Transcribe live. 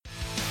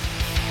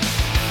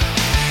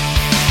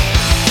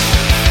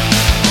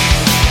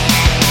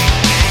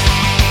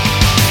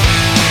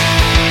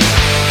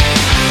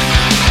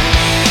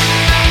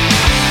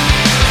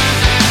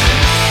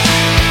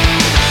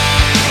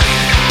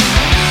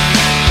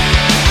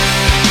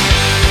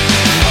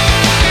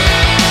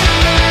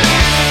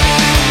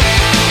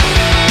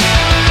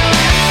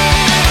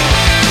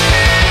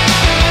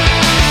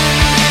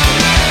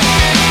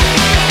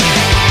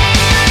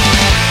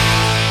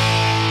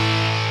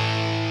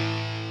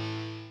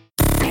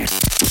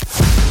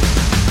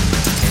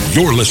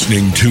You're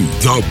listening to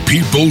the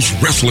People's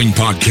Wrestling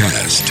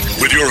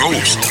Podcast with your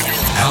host,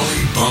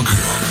 Ali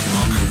Bunker.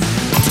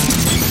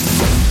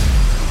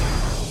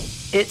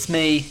 It's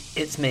me,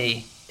 it's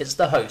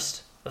the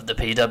host of the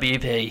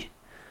PWP.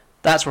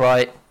 That's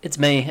right, it's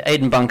me,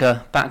 Aidan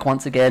Bunker, back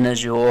once again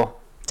as your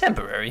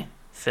temporary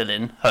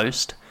fill-in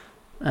host,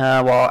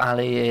 while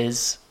Ali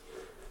is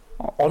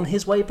on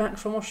his way back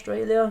from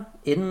Australia,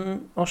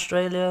 in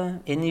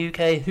the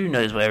UK, who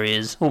knows where he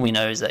is. All we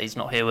know is that he's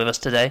not here with us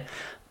today,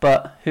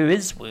 but who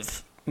is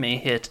with me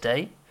here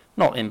today,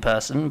 not in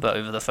person, but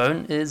over the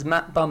phone, is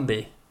Matt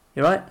Bumby.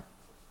 You right?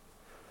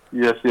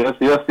 Yes. Well,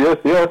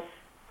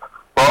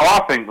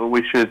 I think that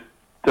we should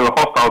do a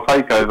hostile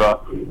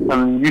takeover,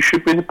 and you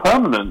should be the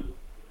permanent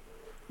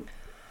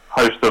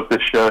host of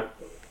this show.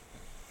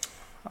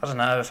 I don't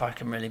know if I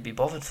can really be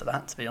bothered for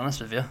that, to be honest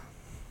with you.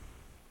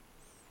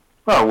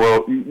 Oh,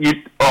 well,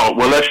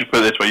 let's just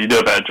put it this way, you do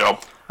a better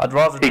job. I'd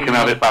rather he can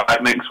have it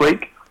back next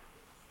week.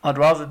 I'd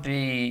rather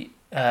be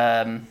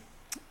an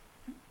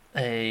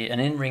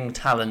in-ring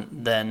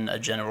talent than a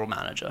general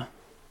manager.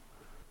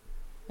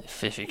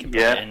 If you can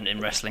put it in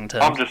wrestling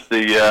terms. I'm just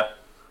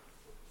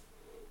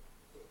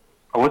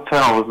I would say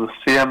I was the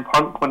CM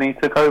Punk when he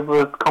took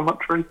over as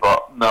commentary,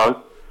 but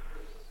no.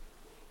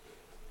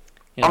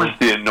 I'm just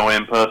the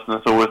annoying person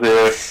that's always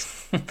here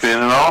being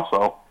an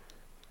arsehole.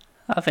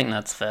 I think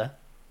that's fair.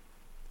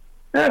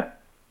 Yeah.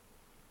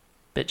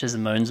 Bitches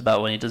and moans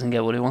about when he doesn't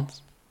get what he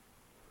wants.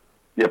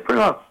 Yeah, pretty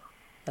much.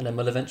 And then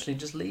we'll eventually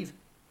just leave.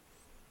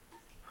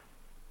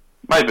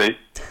 Maybe.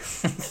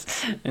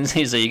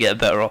 So you get a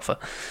better offer.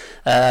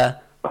 Yeah.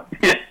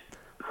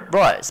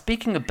 Right,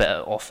 speaking of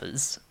better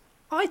offers,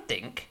 I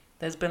think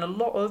there's been a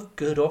lot of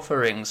good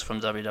offerings from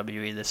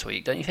WWE this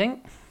week, don't you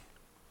think?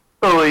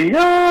 Oh,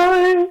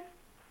 yeah.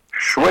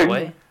 Swing.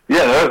 Way.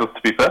 Yeah, to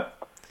be fair.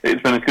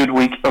 It's been a good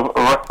week of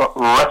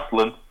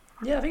wrestling.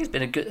 Yeah, I think it's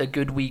been a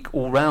good week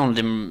all round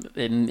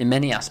in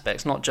many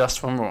aspects, not just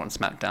from Raw and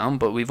Smackdown,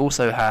 but we've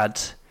also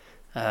had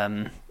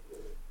an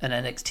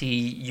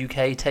NXT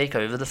UK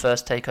takeover, the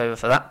first takeover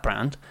for that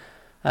brand.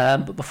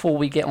 But before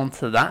we get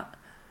onto that,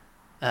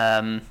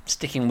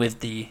 sticking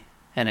with the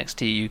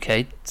NXT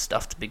UK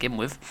stuff to begin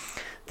with,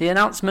 the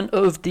announcement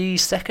of the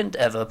second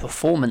ever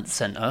Performance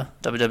Centre,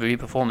 WWE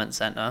Performance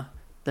Centre,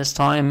 this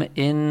time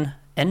in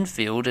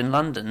Enfield in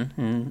London,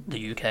 in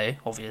the UK,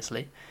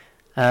 obviously.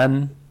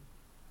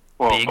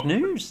 Big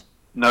news.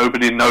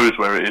 Nobody knows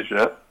where it is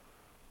yet.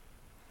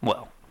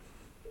 Well,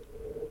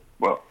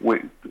 I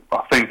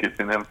think it's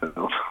in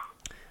Enfield.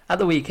 At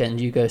the weekend,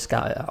 you go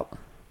scout it out.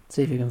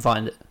 See if you can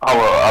find it. Oh,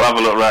 well, I'll have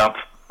a look round.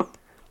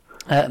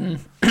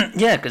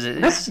 Yeah, because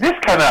this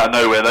came out of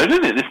nowhere, though,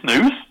 didn't it? This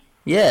news.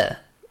 Yeah,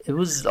 it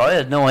was. I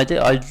had no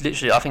idea. I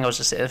think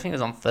it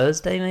was on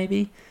Thursday,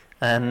 maybe.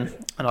 And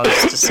I was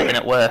just sitting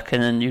at work,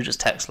 and then you just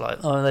text like,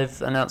 "Oh,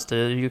 they've announced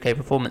a UK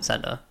Performance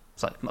Centre."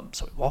 It's like,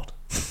 sorry, what?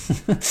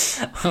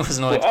 I was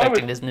not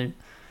expecting this news.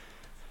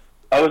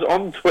 I was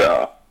on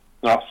Twitter,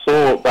 and I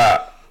saw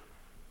that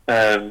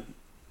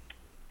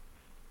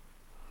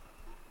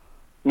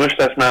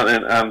Moustache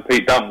Mountain and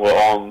Pete Dunne were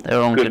on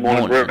Good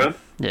Morning Britain.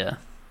 Yeah.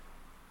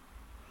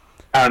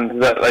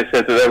 And that they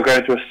said that they were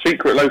going to a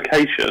secret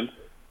location.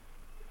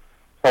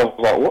 So I was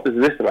like, what is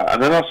this about?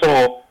 And then I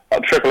saw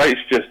Triple H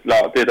just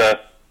did a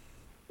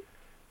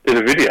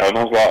video, and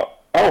I was like,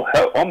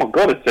 oh my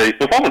god, it's a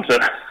performance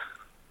center.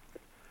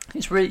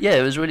 It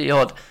was really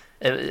odd.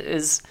 It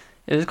was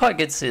quite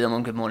good to see them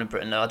on Good Morning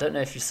Britain. Now, I don't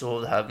know if you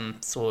saw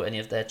any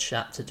of their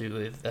chat to do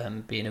with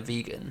being a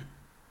vegan.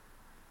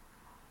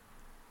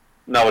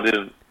 No, I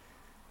didn't.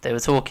 They were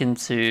talking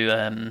to,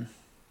 I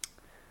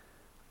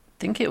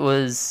think it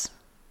was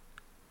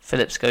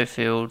Philip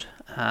Schofield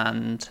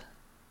and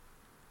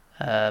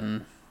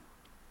I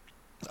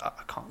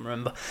can't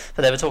remember,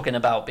 but they were talking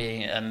about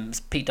being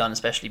Pete Dunne,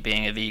 especially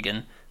being a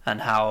vegan,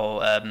 and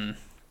how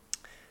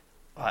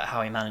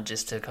he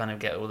manages to kind of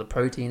get all the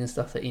protein and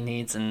stuff that he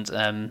needs, and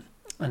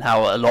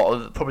how a lot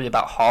of, probably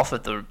about half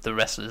of the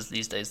wrestlers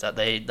these days that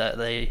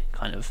they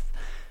kind of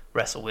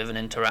wrestle with and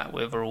interact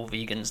with are all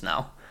vegans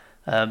now.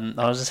 I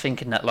was just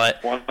thinking that,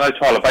 like... Well, no,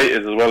 Tyler Bate is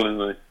as well,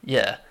 isn't he?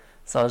 Yeah.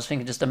 So I was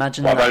thinking, just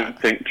imagine well, that... I don't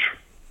think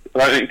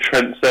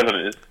Trent Seven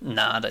is.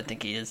 Nah, I don't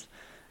think he is.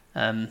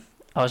 I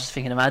was just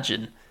thinking,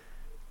 imagine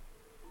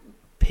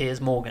Piers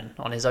Morgan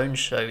on his own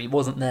show. He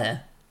wasn't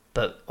there,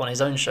 but on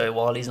his own show,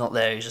 while he's not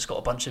there, he's just got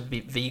a bunch of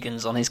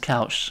vegans on his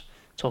couch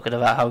talking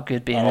about how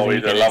good being a vegan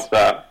is. Oh, he'd love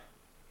that.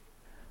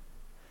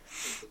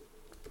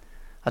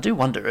 I do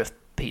wonder if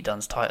Pete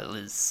Dunne's title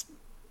is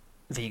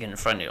vegan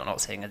friendly or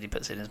not, seeing as he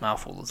puts it in his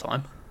mouth all the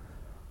time.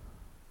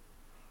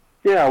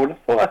 Yeah, I would have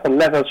thought that's a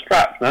leather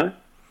strap, no?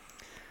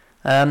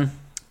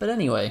 But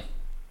anyway,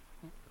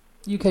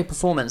 UK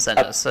Performance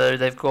Centre. So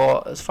they've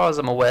got, as far as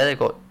I'm aware, they've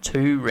got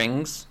two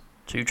training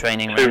rings. Two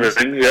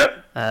rings, yeah.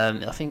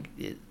 I think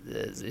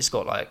it's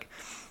got like,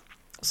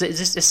 so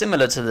it's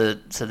similar to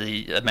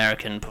the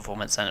American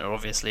Performance Centre.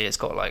 Obviously, it's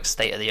got like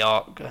state of the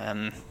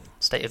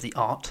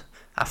art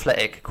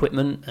athletic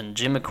equipment and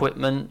gym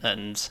equipment,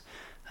 and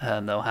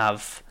they'll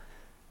have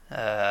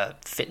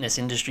fitness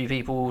industry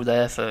people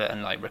there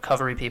and like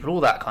recovery people,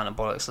 all that kind of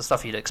bollocks, the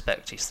stuff you'd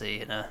expect to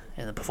see in a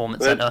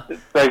performance centre.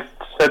 They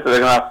said that they're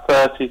going to have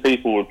 30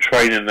 people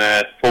training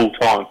there full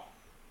time.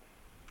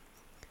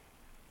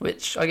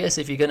 Which I guess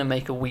if you're going to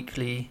make a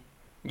weekly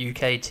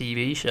UK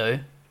TV show,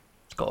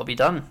 it's got to be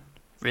done,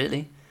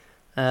 really.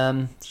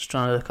 Just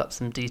trying to look up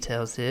some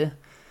details here.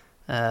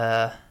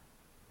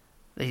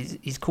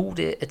 He's called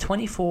it a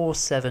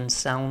 24/7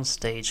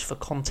 soundstage for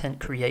content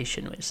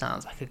creation, which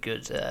sounds like a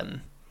good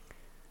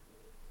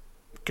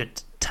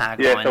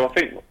tagline. Yeah, so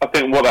I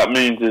think what that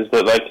means is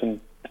that they can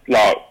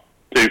like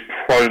do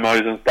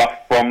promos and stuff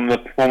from the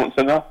performance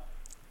centre.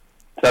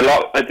 So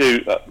like they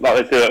do at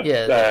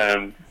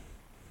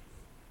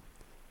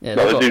they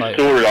do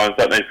storylines,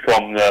 don't they,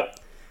 from the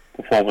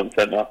performance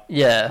centre?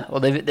 Yeah, well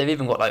they've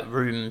even got like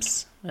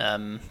rooms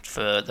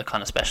for the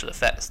kind of special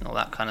effects and all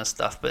that kind of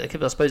stuff. But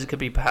I suppose it could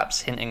be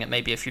perhaps hinting at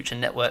maybe a future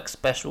network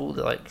special,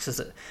 like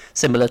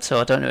similar to,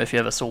 I don't know if you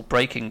ever saw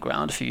Breaking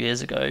Ground a few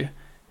years ago.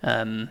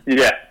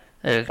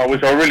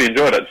 Which I really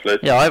enjoyed, actually.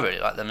 Yeah, I really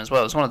like them as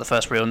well. It was one of the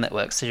first real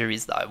network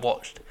series that I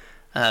watched.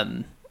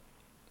 So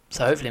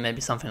hopefully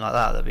maybe something like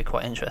that'd be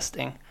quite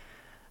interesting.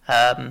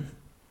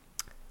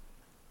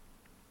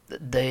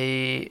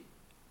 They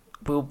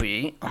will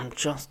be, I'm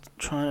just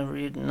trying to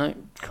read, no,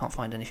 can't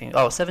find anything.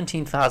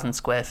 17,000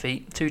 square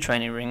feet, 2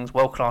 training rings,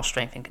 world-class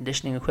strength and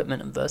conditioning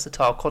equipment, and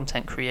versatile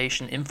content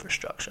creation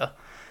infrastructure.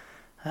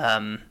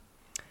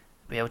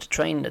 Be able to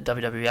train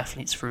WWE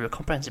athletes through a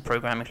comprehensive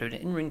program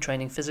including in-ring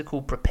training,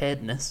 physical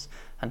preparedness,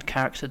 and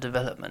character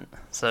development.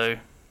 So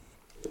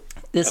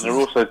they're going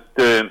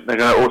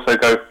to also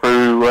go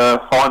through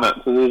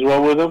finances as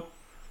well with them,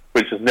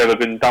 which has never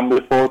been done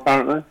before,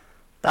 apparently.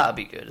 That'd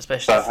be good,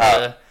 especially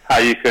how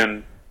you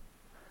can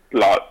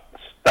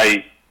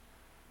stay,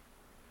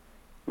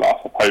 I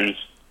suppose,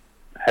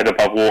 head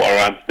above water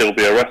and still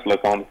be a wrestler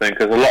kind of thing,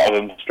 because a lot of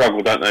them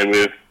struggle, don't they,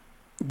 with...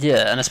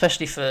 Yeah, and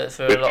especially for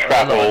a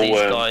lot of these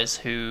guys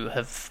who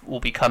will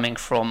be coming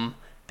from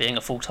being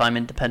a full-time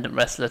independent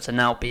wrestler to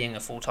now being a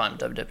full-time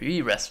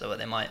WWE wrestler, where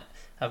they might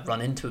have run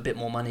into a bit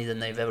more money than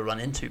they've ever run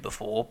into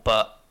before,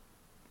 but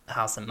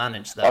how to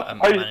manage that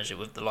and manage it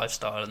with the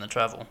lifestyle and the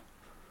travel.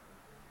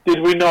 Did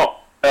we not...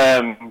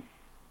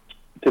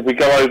 did we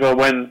go over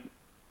when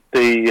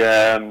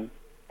the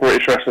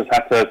British wrestlers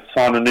had to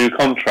sign a new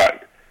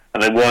contract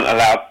and they weren't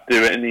allowed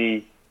to do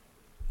any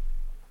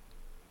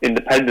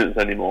independence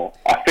anymore?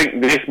 I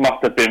think this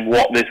must have been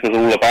what this was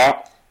all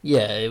about.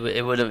 Yeah,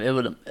 it would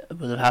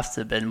have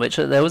to have been, which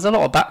there was a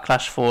lot of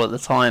backlash for at the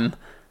time,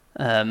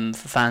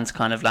 for fans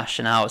kind of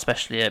lashing out,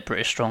 especially at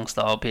British Strong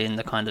Style being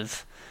the kind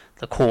of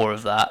the core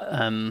of that,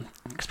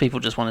 because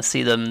people just want to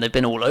see them. They've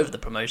been all over the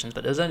promotions,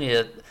 but there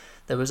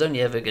was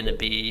only ever going to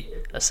be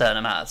a certain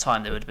amount of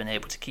time they would have been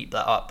able to keep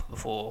that up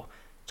before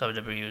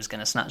WWE was going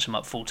to snatch them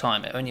up full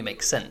time. It only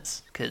makes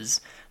sense,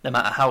 because no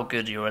matter how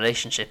good your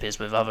relationship is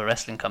with other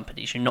wrestling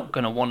companies, you're not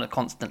going to want to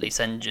constantly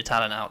send your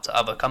talent out to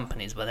other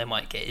companies where they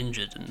might get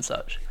injured and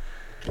such.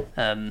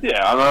 I mean,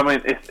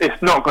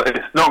 it's not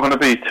going to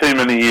be too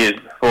many years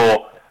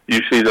before you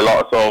see the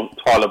likes of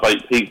Tyler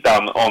Bate, Pete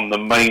Dunne on the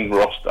main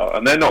roster,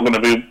 and they're not going to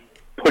be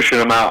pushing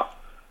them out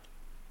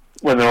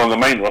when they're on the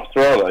main roster,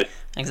 are they?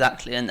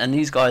 Exactly, and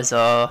these guys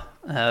are,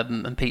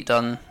 and Pete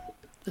Dunne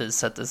has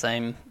said the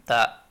same,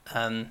 that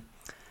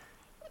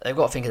they've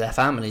got to think of their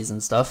families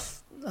and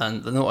stuff,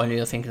 and they're not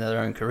only thinking of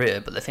their own career,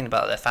 but they're thinking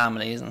about their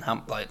families and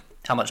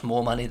how much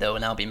more money they will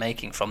now be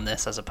making from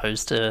this, as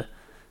opposed to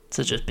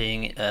just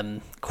being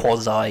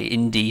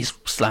quasi-indie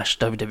 /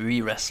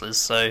 WWE wrestlers.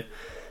 So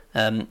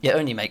it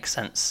only makes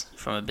sense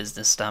from a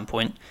business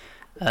standpoint.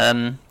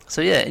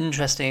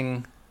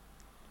 Interesting.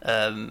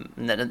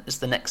 It's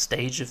the next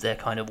stage of their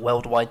kind of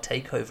worldwide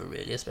takeover,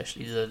 really,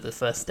 especially the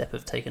first step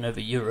of taking over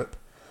Europe.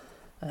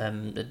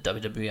 The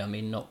WWE, I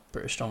mean, not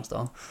British Strong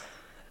Style.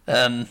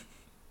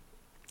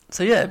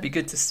 It'd be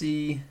good to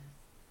see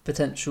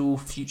potential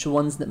future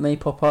ones that may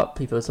pop up.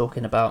 People are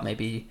talking about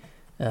maybe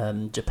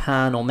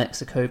Japan or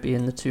Mexico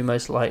being the two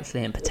most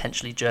likely, and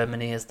potentially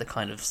Germany as the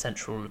kind of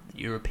Central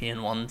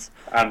European ones.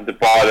 And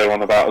Dubai they're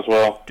on about as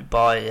well.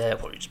 Dubai, yeah,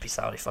 probably just be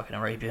Saudi fucking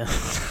Arabia.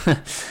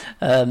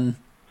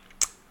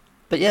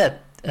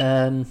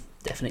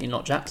 Definitely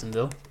not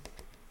Jacksonville.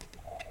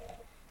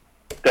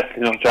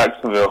 Definitely not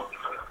Jacksonville.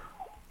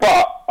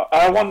 But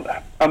I know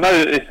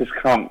that this has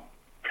come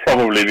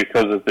probably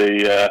because of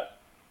it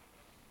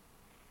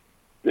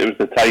was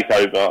the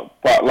takeover,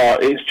 but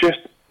it's just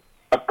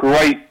a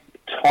great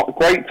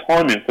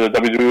timing for the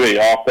WWE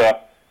after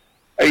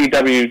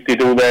AEW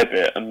did all their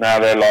bit, and now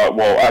they're like,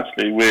 well,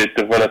 actually, we're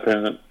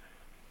developing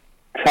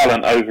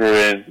talent over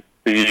in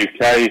the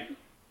UK.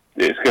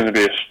 It's going to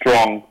be a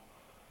strong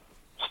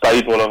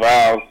stable of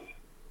ours,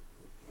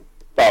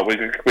 but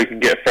we can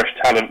get fresh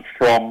talent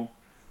from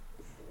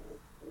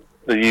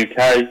the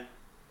UK.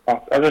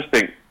 I just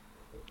think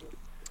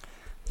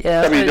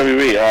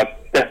WWE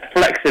they're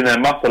flexing their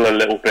muscle a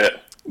little bit.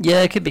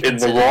 Yeah, it could be in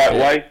the right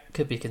way.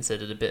 Could be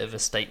considered a bit of a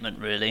statement,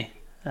 really,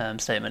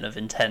 statement of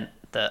intent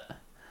that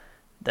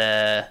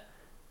they're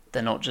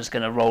they're not just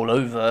going to roll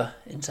over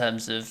in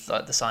terms of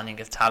like the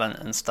signing of talent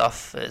and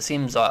stuff. It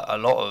seems like a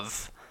lot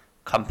of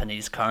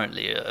companies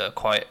currently are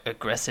quite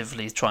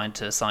aggressively trying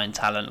to sign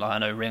talent. Like I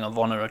know Ring of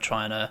Honor are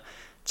trying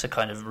to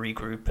kind of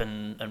regroup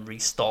and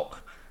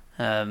restock.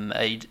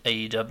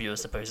 AEW are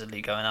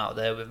supposedly going out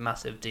there with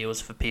massive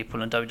deals for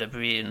people, and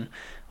WWE and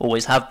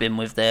always have been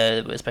with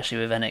their, especially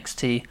with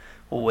NXT,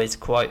 always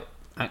quite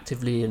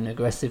actively and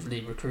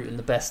aggressively recruiting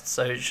the best.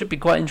 So it should be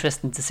quite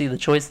interesting to see the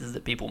choices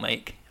that people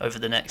make over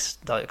the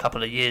next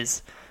couple of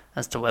years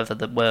as to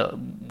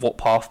what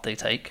path they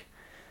take.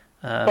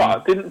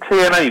 But didn't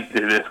TNA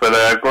do this where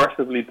they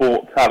aggressively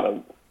bought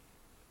talent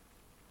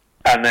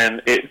and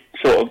then it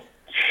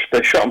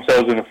they shot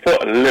themselves in the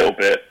foot a little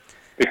bit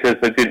because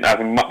they didn't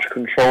have much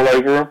control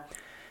over them?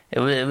 It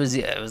was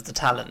the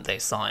talent they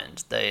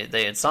signed. They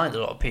had signed a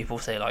lot of people,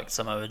 say like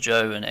Samoa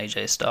Joe and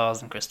AJ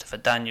Styles and Christopher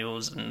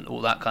Daniels and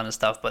all that kind of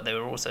stuff, but they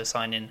were also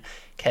signing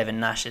Kevin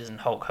Nash's and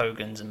Hulk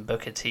Hogan's and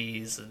Booker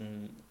T's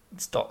and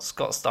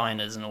Scott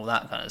Steiner's and all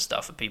that kind of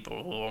stuff for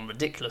people who were on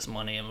ridiculous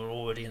money and were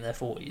already in their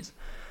 40s.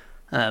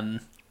 But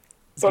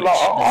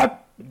I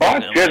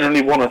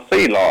generally want to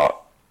see like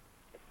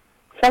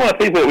some of the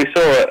people that we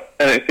saw at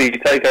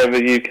NXT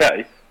Takeover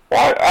UK.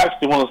 I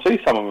actually want to see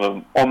some of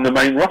them on the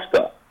main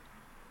roster.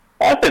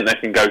 I think they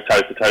can go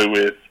toe to toe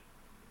with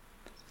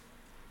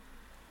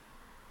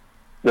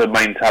the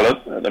main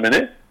talent at the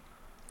minute.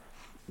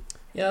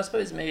 Yeah, I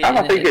suppose maybe. And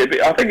I think it'd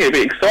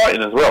be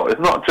exciting as well. It's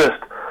not just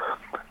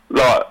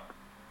like,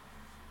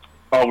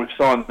 oh, we've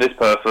signed this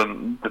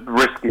person. The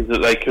risk is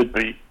that they could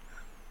be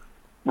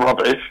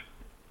rubbish.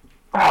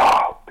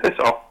 Oh, piss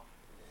off.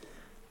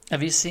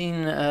 Have you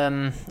seen?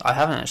 I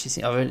haven't actually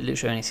seen. I've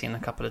literally only seen a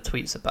couple of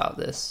tweets about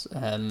this.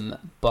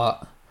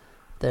 But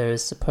there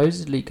is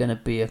supposedly going to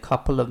be a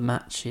couple of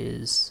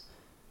matches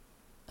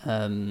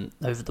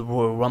over the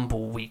Royal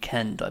Rumble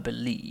weekend, I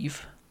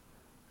believe,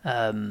 with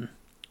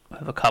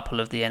a couple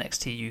of the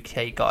NXT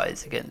UK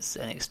guys against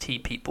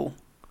NXT people.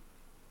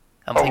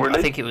 Really?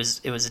 I think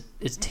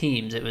it's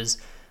teams. It was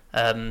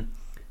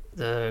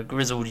the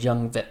grizzled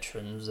young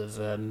veterans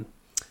of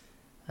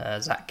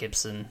Zach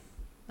Gibson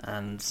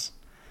and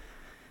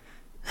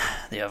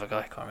the other guy,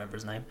 I can't remember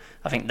his name.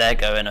 I think they're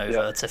going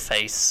over to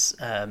face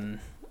I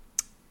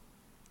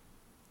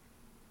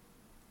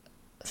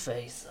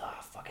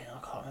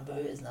can't remember who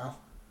it is now.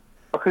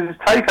 Because it's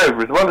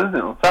Takeover as well, isn't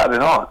it, on Saturday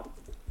night?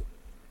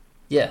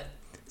 Yeah.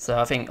 So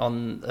I think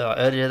on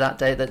earlier that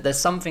day that there's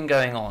something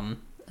going on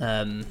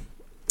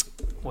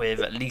with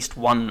at least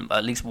one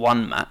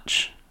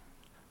match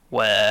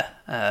where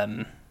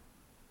a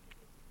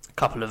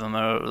couple of them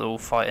are all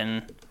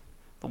fighting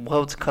the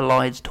Worlds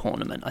Collide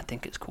tournament, I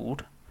think it's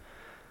called.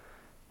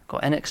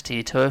 Got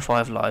NXT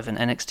 205 Live and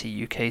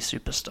NXT UK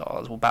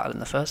Superstars will battle in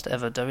the first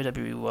ever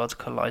WWE Worlds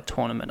Collide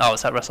tournament. Oh,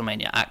 it's at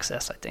WrestleMania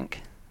Access, I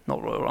think,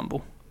 not Royal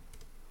Rumble.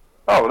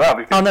 Oh, that'll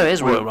be. Oh no, it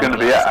is Royal Rumble. Going to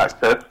be at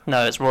Access.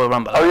 No, it's Royal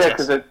Rumble. Oh yeah,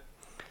 because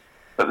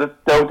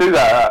they'll do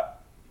that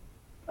at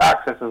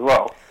Access as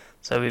well.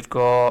 So we've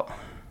got.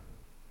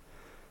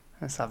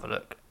 Let's have a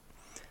look.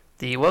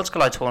 The Worlds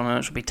Collide tournament,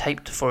 which will be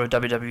taped for a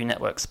WWE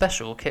Network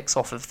special, kicks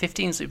off with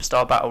 15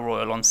 Superstar Battle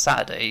Royal on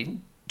Saturday,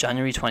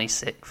 January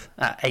 26th,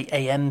 at 8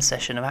 a.m.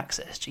 session of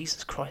Access.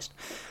 Jesus Christ.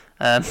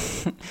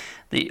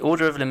 The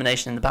order of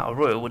elimination in the Battle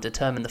Royal will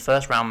determine the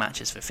first round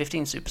matches for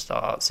 15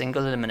 Superstar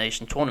single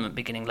elimination tournament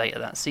beginning later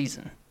that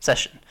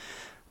session.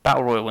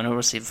 Battle Royal winner will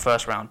receive the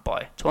first round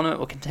bye. Tournament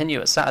will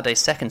continue at Saturday's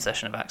second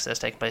session of Access,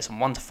 taking place from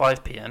 1 to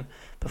 5 p.m,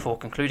 before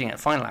concluding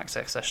at final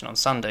Access session on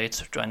Sunday,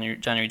 January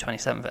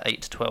 27th at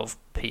 8 to 12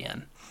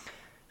 p.m,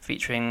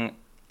 featuring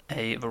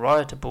a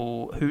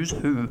veritable who's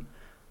who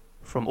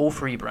from all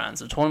three brands.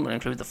 The tournament will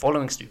include the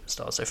following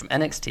superstars. So from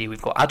NXT,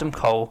 we've got Adam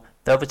Cole,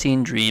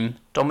 Velveteen Dream,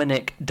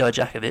 Dominik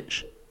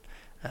Dijakovic,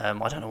 I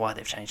don't know why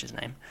they've changed his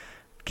name,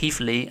 Keith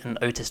Lee and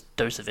Otis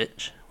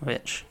Dosovich,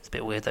 which is a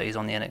bit weird that he's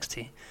on the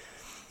NXT.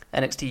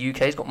 NXT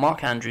UK's got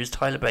Mark Andrews,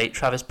 Tyler Bate,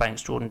 Travis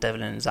Banks, Jordan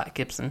Devlin and Zach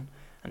Gibson.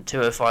 And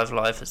 205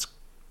 Live has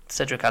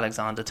Cedric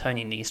Alexander,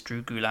 Tony Nese,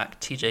 Drew Gulak,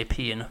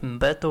 TJP and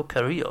Humberto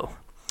Carrillo.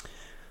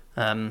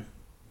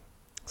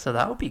 So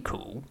that would be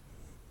cool.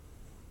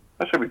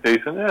 That should be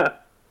decent, yeah.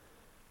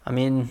 I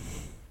mean,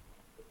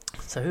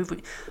 so who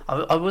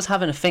I was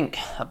having a think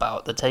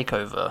about the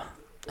takeover.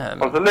 I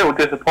was a little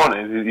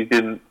disappointed you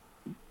didn't,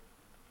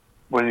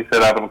 when you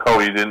said Adam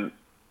Cole, you didn't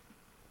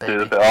do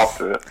the bit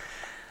after it.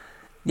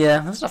 Yeah,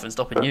 there's nothing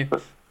stopping you.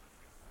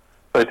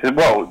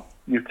 Well,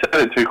 you've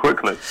said it too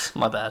quickly.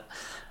 My bad.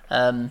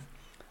 So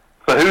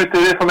who's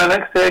doing it from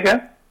NXT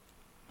again?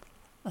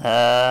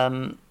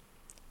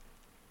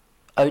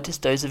 Otis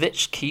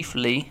Dosovich, Keith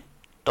Lee,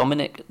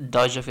 Dominik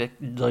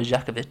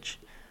Dijakovic,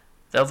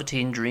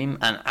 Velveteen Dream,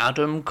 and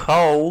Adam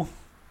Cole.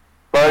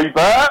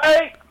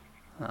 Bye-bye!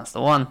 That's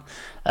the one.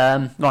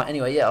 Right,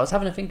 anyway, yeah, I was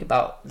having to think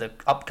about the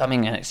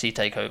upcoming NXT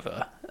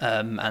TakeOver,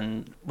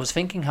 and was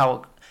thinking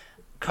how,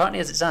 currently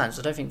as it stands,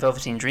 I don't think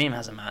Velveteen Dream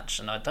has a match,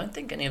 and I don't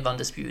think any of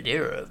Undisputed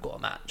Era have got a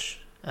match.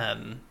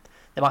 There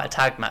might have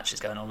tag matches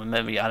going on, and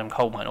maybe Adam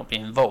Cole might not be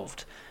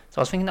involved. So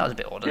I was thinking that was a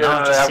bit odd. And Yeah, now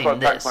I've they just have seen got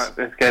this. tag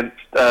match against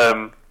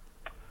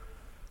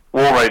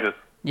War Raiders.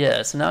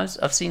 Yeah, so now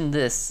I've seen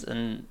this,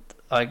 and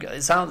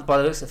it sounds, by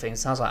the looks of things,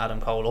 it sounds like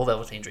Adam Cole or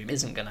Velveteen Dream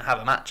isn't going to have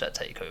a match at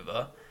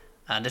TakeOver.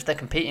 And if they're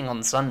competing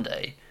on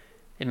Sunday,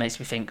 it makes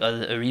me think,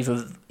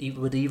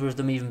 would either of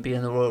them even be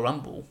in the Royal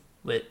Rumble?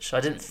 Which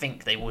I didn't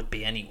think they would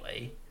be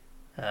anyway.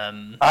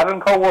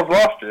 Adam Cole was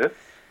last year.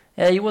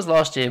 Yeah, he was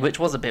last year, which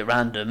was a bit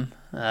random.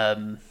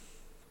 But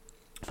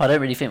I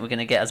don't really think we're going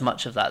to get as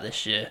much of that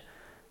this year.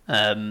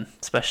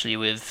 Especially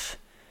with,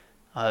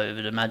 I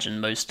would imagine,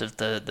 most of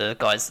the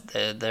guys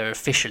that they're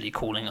officially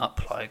calling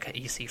up, like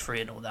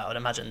EC3 and all that. I would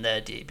imagine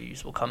their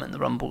debuts will come in the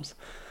Rumbles.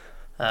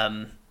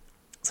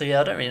 So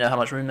yeah, I don't really know how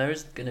much room there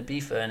is going to be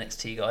for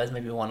NXT guys.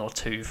 Maybe one or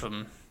two.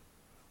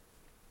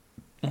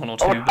 I would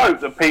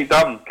hope that Pete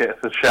Dunne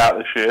gets a shout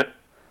this year.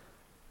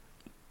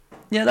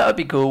 Yeah, that would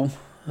be cool.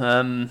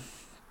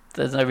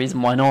 There's no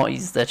reason why not.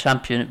 He's their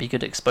champion. It'd be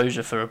good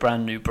exposure for a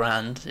brand new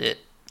brand. It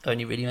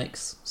only really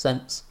makes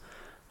sense.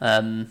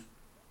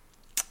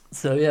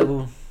 So yeah,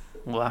 we'll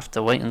have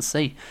to wait and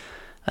see.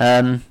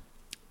 So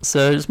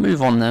let's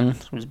move on then.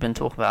 We've been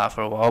talking about it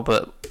for a while,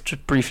 but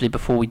just briefly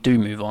before we do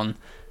move on,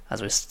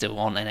 as we're still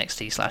on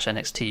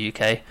NXT/NXT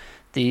UK,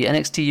 the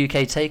NXT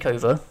UK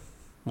Takeover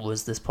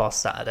was this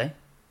past Saturday,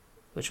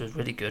 which was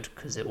really good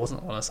because it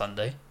wasn't on a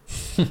Sunday.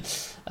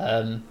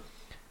 And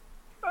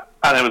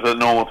it was at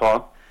normal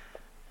time.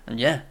 And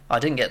yeah, I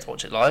didn't get to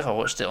watch it live. I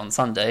watched it on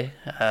Sunday.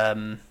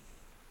 I'm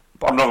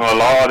not going to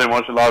lie, I didn't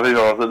watch it live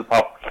either. I was at the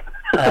pub.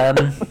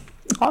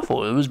 I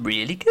thought it was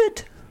really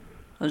good. It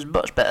was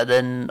much better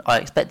than I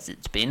expected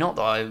it to be. Not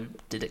that I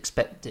did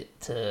expect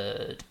it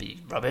to be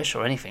rubbish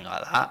or anything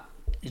like that.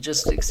 It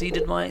just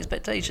exceeded my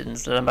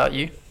expectations. What about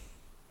you?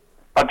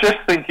 I just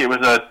think it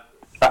was a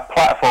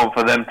platform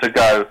for them to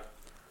go, do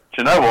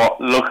you know what?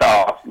 Look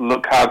at us.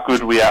 Look how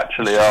good we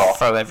actually are.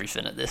 Throw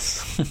everything at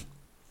this.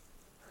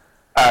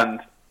 And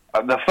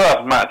the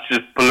first match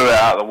just blew it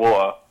out of the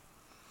water.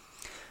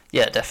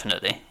 Yeah,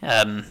 definitely.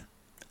 And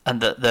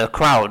the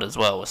crowd as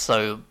well was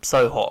so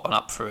hot and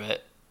up for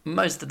it.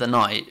 Most of the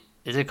night,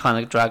 it did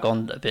kind of drag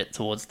on a bit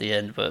towards the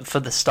end, but for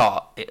the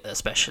start,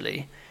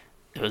 especially,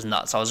 it was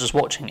nuts. I was just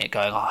watching it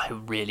going, I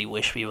really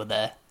wish we were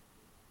there.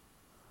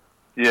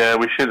 Yeah,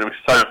 we should have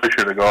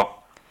gone.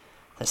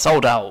 They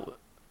sold out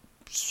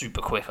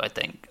super quick, I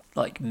think,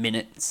 like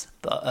minutes.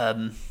 But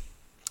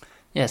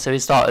yeah, so it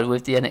started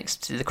with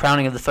the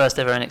crowning of the first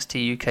ever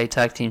NXT UK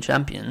Tag Team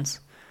Champions,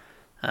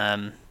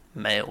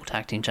 male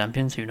Tag Team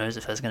Champions. Who knows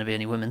if there's going to be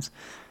any women's?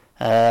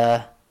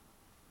 And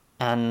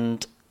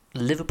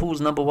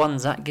Liverpool's number one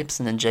Zach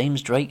Gibson and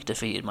James Drake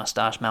defeated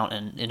Moustache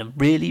Mountain in a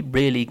really,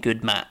 really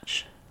good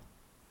match.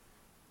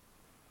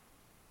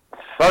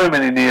 So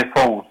many near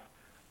falls,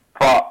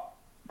 but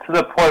to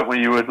the point where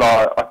you was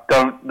like, I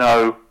don't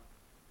know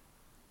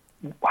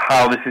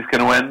how this is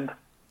going to end.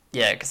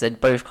 Yeah, because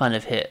they'd both kind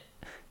of hit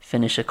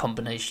finisher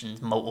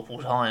combinations multiple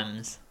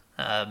times,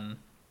 and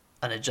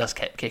it just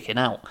kept kicking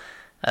out.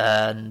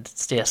 And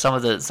yeah, some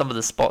of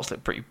the spots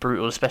look pretty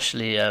brutal,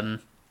 especially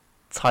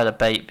Tyler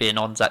Bate being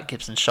on Zach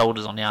Gibson's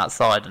shoulders on the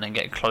outside and then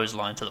getting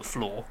clotheslined to the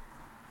floor.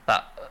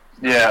 That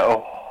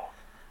looked.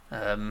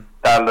 And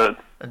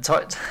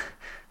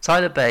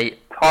Tyler Bate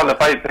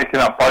picking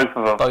up both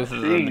of them. Both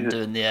of them and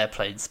doing the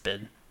airplane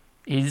spin.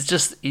 He's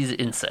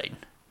insane.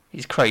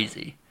 He's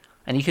crazy.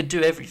 And he could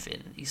do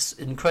everything. He's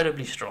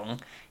incredibly strong.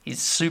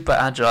 He's super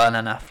agile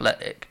and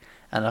athletic.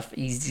 And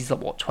he's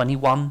like, what,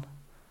 21?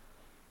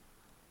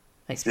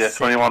 Yeah,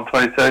 21,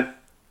 22.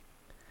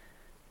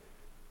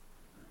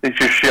 He's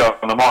just shit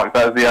on the mic.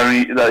 That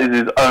is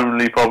his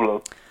only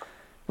problem.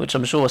 Which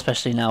I'm sure,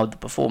 especially now with the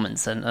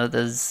Performance Centre,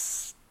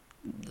 there's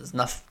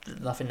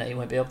nothing that he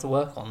won't be able to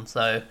work on.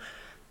 So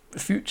the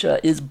future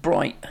is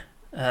bright.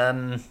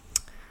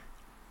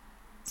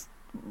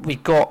 We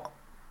got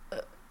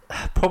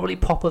probably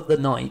pop of the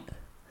night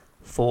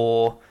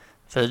for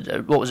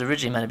what was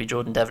originally meant to be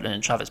Jordan Devlin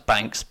and Travis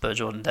Banks, but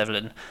Jordan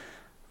Devlin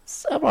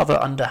rather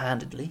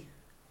underhandedly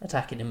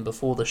attacking him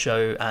before the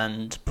show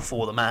and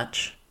before the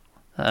match.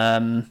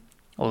 Although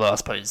I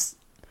suppose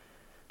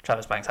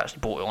Travis Banks actually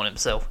brought it on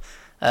himself.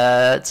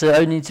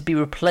 Only to be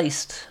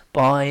replaced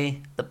by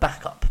the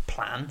backup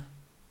plan,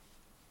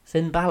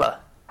 Finn Balor.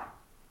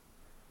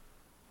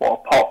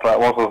 What a pop that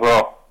was as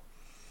well.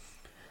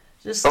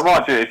 But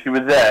mind you, if you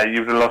were there,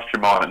 you would have lost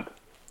your mind.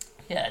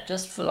 Yeah,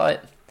 just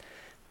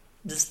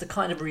the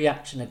kind of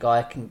reaction a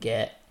guy can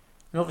get.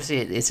 And obviously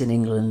it's in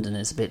England and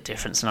it's a bit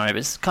different scenario, but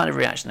it's the kind of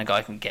reaction a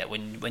guy can get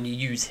when you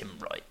use him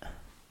right.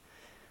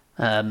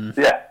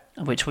 Yeah.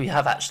 Which we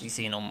have actually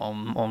seen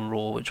on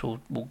Raw, which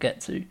we'll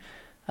get to.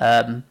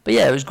 But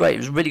yeah, it was great. It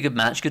was a really good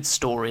match, good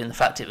story, and the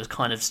fact it was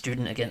kind of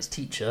student against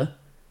teacher,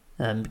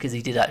 because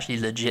he did actually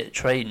legit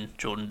train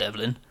Jordan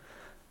Devlin.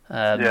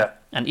 Yeah.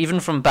 And even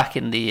from back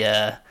in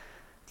the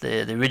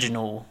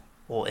original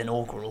or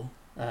inaugural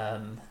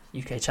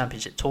UK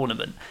Championship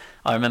tournament,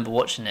 I remember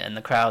watching it and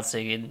the crowd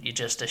singing, "You're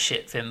just a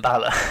shit Finn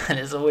Balor," and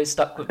it's always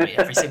stuck with me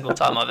every single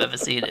time I've ever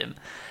seen him.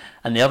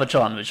 And the other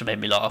chant which made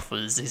me laugh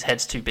was his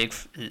head's too big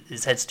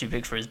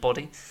for his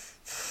body.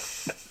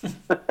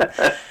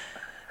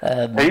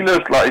 He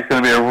looks like he's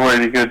going to be a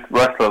really good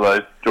wrestler, though,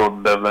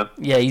 Jordan Devlin.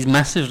 Yeah, he's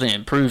massively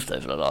improved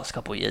over the last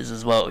couple of years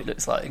as well. He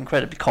looks like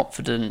incredibly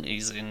confident.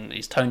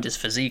 He's toned his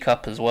physique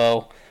up as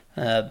well,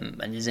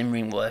 and his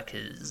in-ring work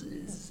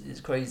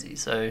is crazy.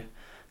 So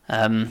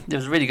it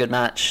was a really good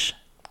match.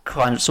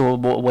 Kind of saw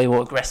a way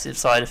more aggressive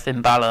side of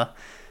Finn Balor,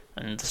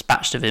 and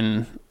dispatched of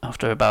him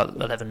after about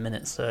 11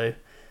 minutes. So yeah,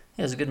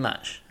 it was a good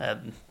match.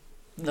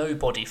 No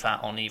body fat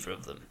on either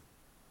of them.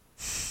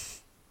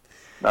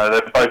 No,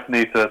 they both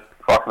need to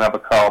fucking have a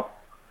carb.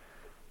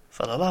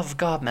 For the love of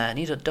God, man,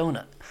 eat a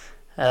donut.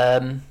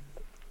 Then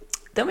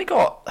we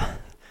got,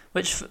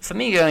 which for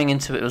me going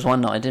into it was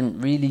one that I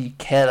didn't really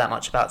care that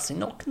much about. See,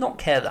 not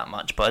care that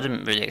much, but I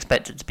didn't really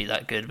expect it to be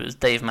that good. But it was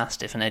Dave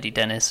Mastiff and Eddie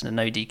Dennis in a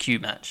no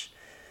DQ match.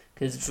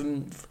 Because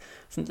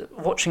from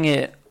watching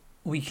it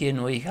week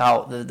in, week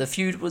out, the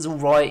feud was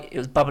alright. It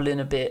was bubbling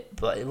a bit,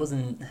 but it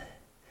wasn't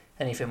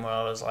anything where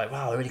I was like,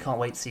 wow, I really can't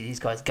wait to see these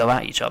guys go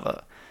at each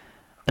other.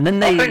 And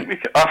then I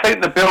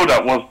think the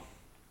build-up was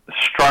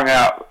strung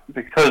out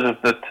because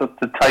of the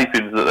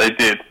tapings that they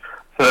did.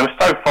 So they were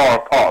so far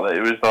apart that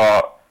it was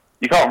like,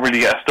 you can't really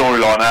get a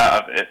storyline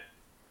out of it.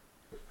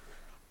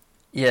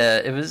 Yeah,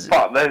 it was.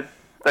 But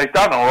they've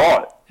done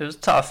alright. It was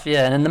tough,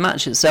 yeah, and then the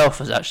match itself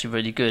was actually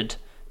really good.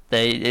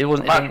 The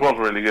match was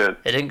really good.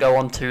 It didn't go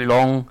on too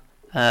long.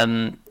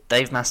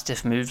 Dave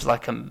Mastiff moves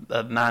like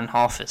a man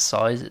half his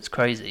size. It's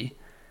crazy.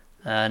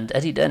 And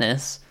Eddie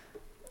Dennis,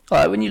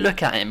 when you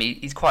look at him,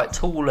 he's quite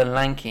tall and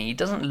lanky. He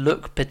doesn't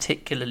look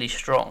particularly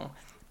strong.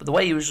 But the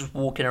way he was just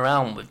walking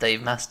around with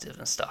Dave Mastiff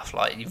and stuff,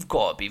 like, you've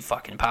got to be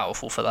fucking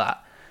powerful for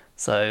that.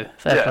 So,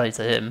 fair play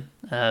to him.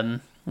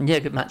 Yeah,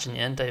 good match in the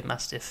end. Dave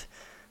Mastiff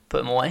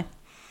put him away.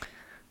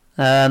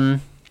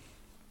 Then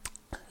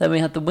we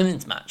had the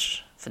women's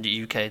match for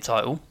the UK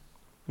title.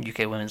 UK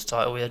women's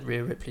title. We had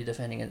Rhea Ripley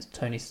defending against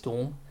Toni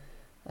Storm.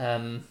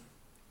 I'm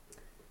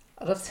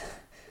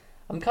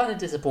kind of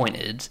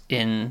disappointed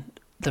in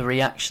the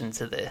reaction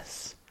to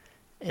this,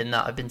 in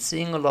that I've been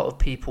seeing a lot of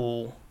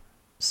people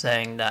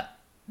saying that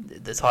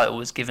the title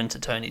was given to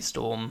Toni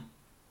Storm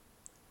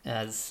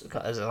as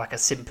like a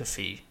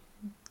sympathy,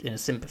 in a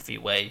sympathy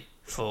way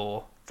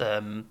for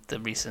the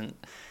recent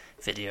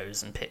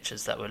videos and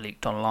pictures that were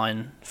leaked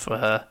online for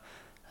her,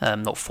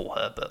 not for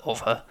her but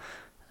of her,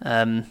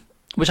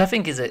 which I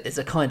think is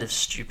a kind of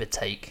stupid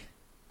take,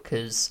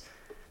 because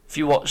if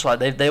you watch, like,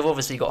 they've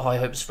obviously got high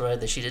hopes for her.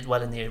 That she did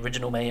well in the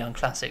original Mae Young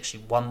Classic. She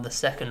won the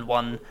second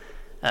one.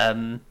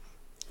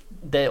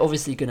 They're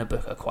obviously going to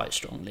book her quite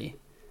strongly,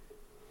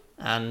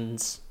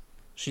 and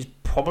she's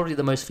probably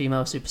the most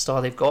female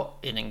superstar they've got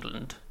in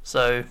England.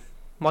 So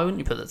why wouldn't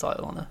you put the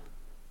title on her?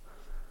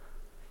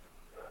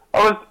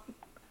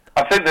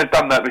 I think they've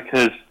done that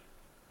because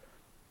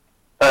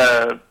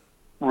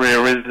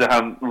Rhea Ripley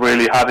hasn't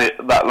really had it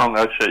that long,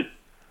 has she?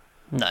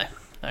 No.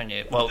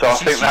 Only, well, so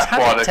she's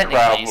had it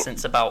technically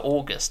since about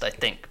August, I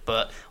think,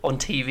 but on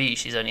TV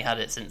she's only had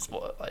it since,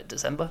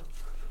 December?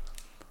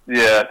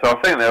 Yeah, so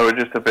I think they were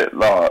just a bit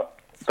like,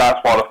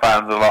 that's why the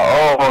fans are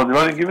like, oh, they're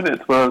only giving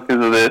it to her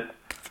because of this.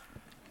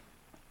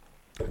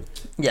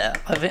 Yeah,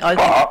 I think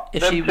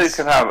if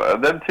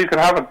them two can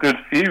have a good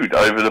feud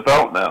over the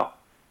belt now.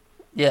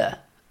 Yeah,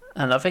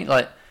 and I think,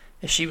 like,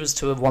 if she was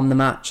to have won the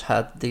match,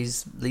 had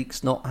these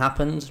leaks not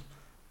happened,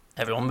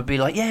 everyone would be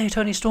like, yeah,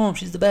 Toni Storm,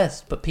 she's the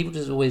best. But people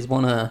just always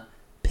want to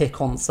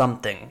pick on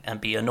something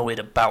and be annoyed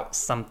about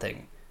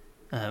something.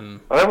 I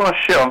don't want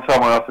to shit on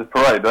someone else's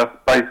parade. That's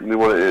basically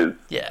what it is.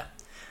 Yeah,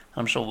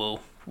 I'm sure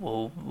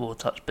we'll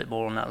touch a bit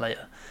more on that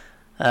later.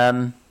 Right,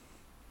 and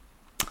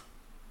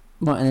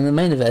then the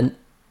main event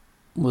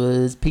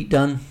was Pete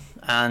Dunne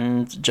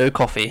and Joe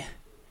Coffey,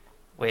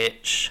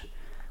 which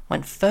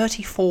went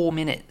 34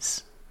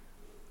 minutes.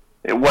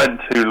 It went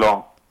too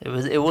long. It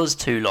was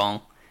too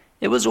long.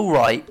 It was all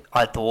right,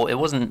 I thought. It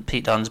wasn't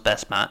Pete Dunne's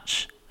best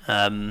match.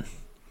 It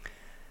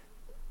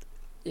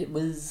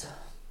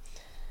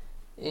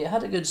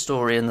had a good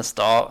story in the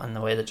start, and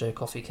the way that Joe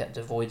Coffey kept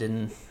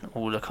avoiding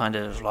all the kind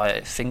of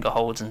like finger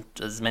holds and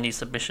as many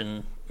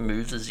submission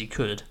moves as he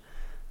could.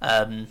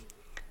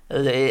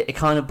 It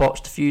kind of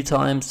botched a few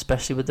times,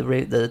 especially with the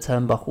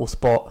turnbuckle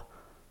spot.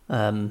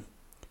 I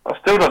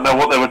still don't know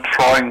what they were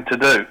trying to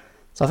do.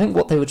 So I think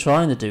what they were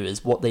trying to do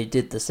is what they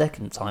did the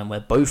second time, where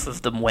both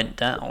of them went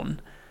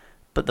down.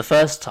 But the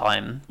first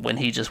time, when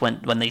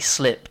they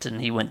slipped and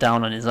he went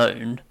down on his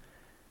own,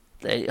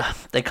 they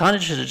kind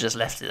of should have just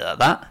left it at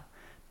that.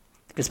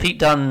 Because Pete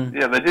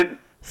Dunne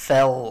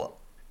fell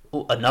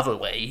another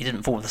way. He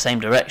didn't fall in the same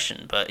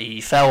direction, but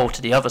he fell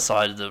to the other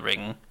side of the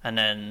ring and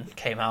then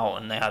came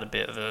out, and they had a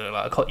bit of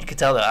you could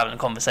tell they were having a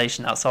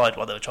conversation outside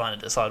while they were trying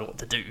to decide what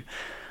to do.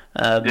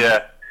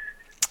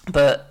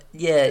 But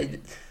yeah,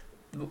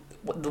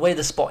 the way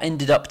the spot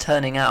ended up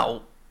turning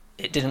out,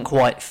 it didn't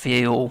quite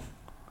feel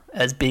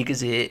as big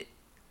as you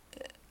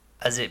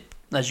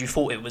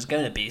thought it was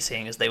going to be,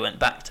 seeing as they went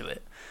back to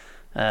it.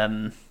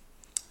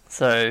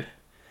 So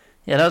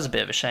yeah, that was a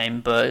bit of a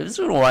shame, but it was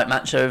an alright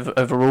match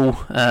overall.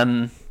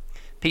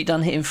 Pete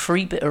Dunne hitting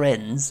 3 bitter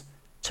ends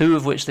 2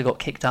 of which they got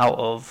kicked out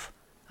of,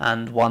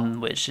 and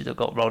 1 which they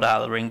got rolled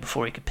out of the ring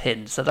before he could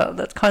pin. So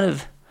that's kind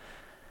of...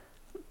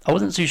 I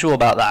wasn't too sure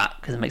about that,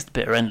 because it makes the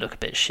bitter end look a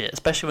bit shit,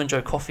 especially when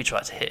Joe Coffey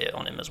tried to hit it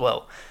on him as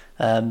well.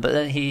 But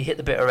then he hit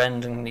the bitter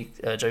end, and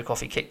Joe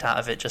Coffey kicked out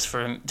of it just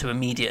for him to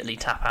immediately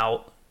tap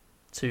out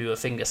to a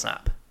finger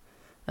snap.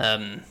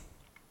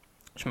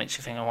 Which makes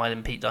you think, why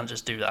didn't Pete Dunne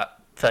just do that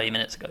 30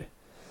 minutes ago?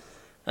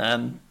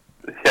 Yeah.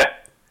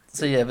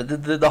 So yeah, but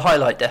the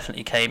highlight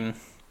definitely came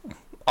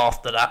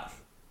after that,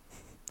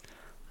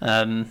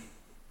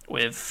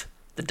 with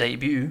the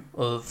debut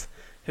of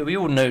who we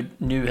all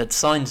knew had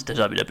signed to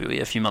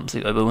WWE a few months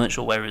ago, but weren't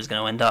sure where he was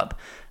going to end up.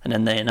 And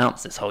then they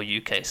announced this whole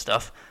UK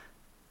stuff.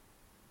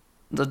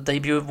 The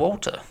debut of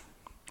Walter,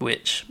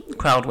 which the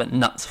crowd went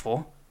nuts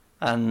for.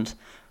 And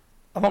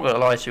I'm not going to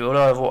lie to you,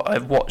 although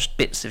I've watched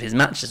bits of his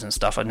matches and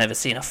stuff, I've never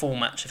seen a full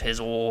match of his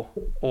or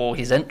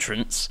his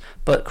entrance,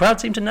 but crowd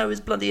seem to know his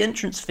bloody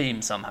entrance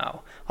theme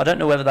somehow. I don't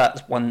know whether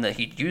that's one that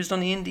he'd used on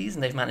the indies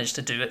and they've managed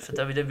to do it for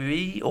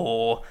WWE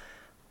or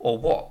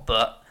what,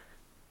 but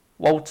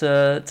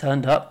Walter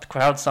turned up, the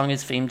crowd sung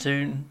his theme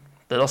tune,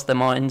 they lost their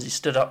minds, he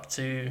stood up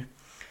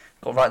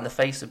got right in the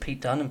face of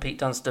Pete Dunne, and Pete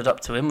Dunne stood up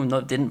to him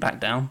and didn't back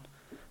down,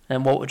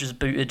 and Walter just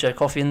booted Joe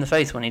Coffey in the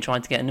face when he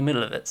tried to get in the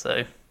middle of it, so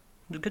it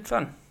was good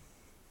fun.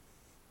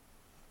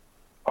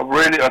 I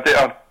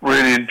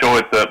really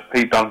enjoyed that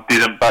Pete Dunne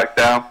didn't back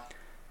down.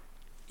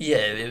 Yeah,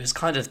 it was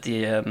kind of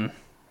the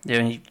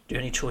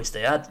only choice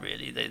they had,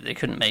 really. They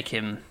couldn't make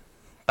him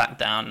back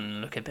down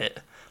and look a bit...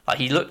 Like,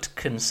 he looked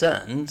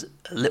concerned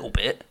a little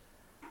bit,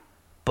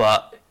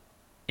 but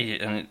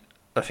I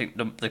think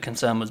the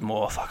concern was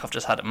more, fuck, I've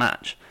just had a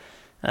match.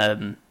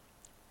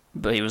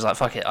 But he was like,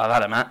 fuck it, I've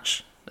had a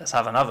match, let's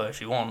have another if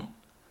you want.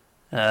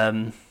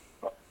 Yeah,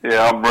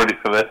 I'm ready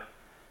for this.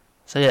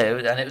 So yeah,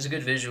 and it was a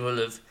good visual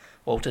of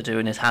Walter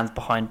doing his hands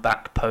behind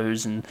back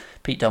pose and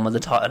Pete Dunne with the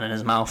title in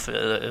his mouth.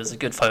 It was a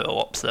good photo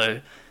op,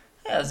 so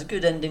yeah, it was a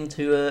good ending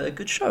to a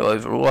good show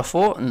overall, I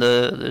thought, and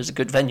there was a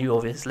good venue,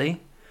 obviously,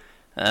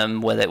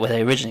 where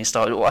they originally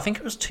started. Well, I think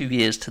it was 2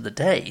 years to the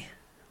day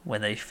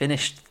when they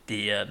finished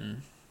the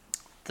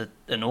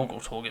inaugural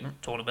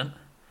tournament.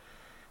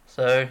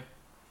 So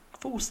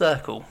full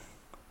circle,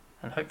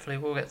 and hopefully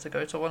we'll get to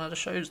go to one of the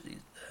shows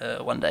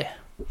one day.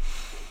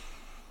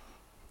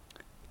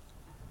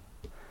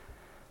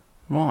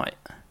 Right.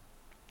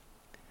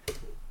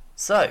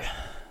 So,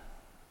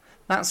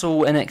 that's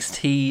all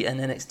NXT and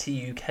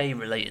NXT UK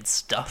related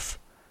stuff.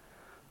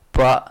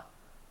 But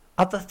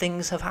other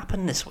things have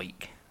happened this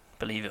week,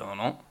 believe it or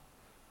not.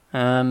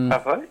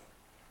 Have they?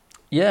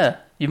 Yeah,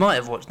 you might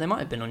have watched. They might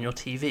have been on your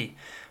TV.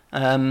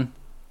 And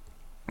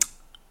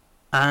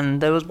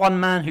there was one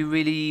man who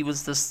really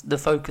was the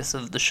focus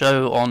of the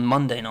show on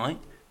Monday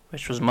night,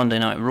 which was Monday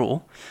Night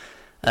Raw.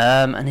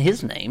 And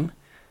his name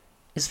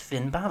is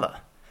Finn Balor.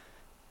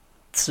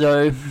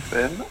 So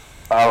Finn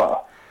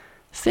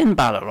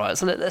Balor, right?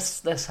 So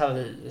let's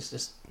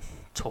just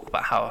talk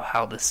about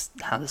how this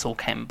all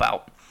came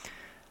about.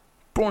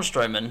 Braun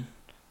Strowman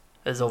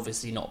has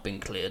obviously not been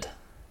cleared.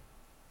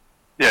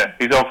 Yeah,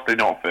 he's obviously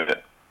not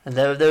fit. And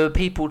there were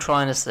people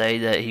trying to say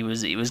that he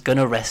was going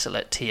to wrestle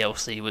at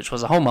TLC, which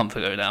was a whole month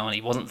ago now, and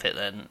he wasn't fit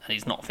then, and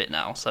he's not fit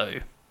now. So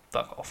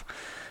fuck off.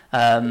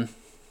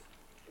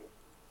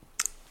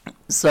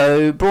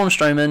 So Braun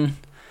Strowman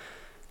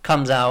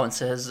comes out and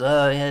says,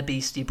 yeah,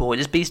 Beastie Boy.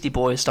 This Beastie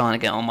Boy is starting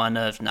to get on my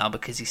nerves now,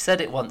 because he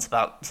said it once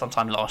about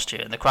sometime last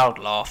year, and the crowd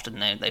laughed,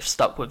 and they've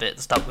stuck with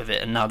it,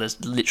 and now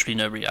there's literally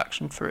no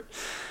reaction for it.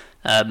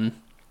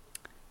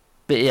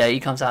 But yeah, he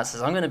comes out and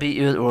says, I'm going to beat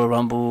you at the Royal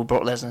Rumble,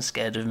 Brock Lesnar's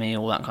scared of me,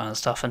 all that kind of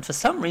stuff, and for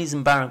some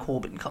reason Baron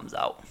Corbin comes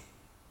out.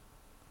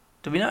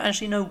 Do we not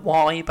actually know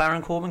why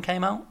Baron Corbin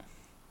came out?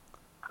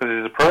 Because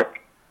he's a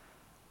prick.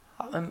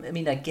 I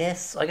mean, I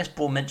guess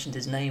Braun mentioned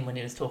his name when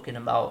he was talking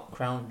about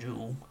Crown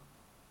Jewel.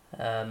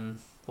 Or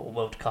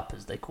World Cup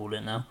as they call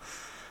it now.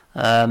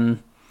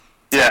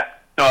 Yeah,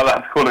 not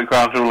allowed to call it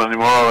Crown Jewel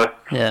anymore, are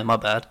we? Yeah, my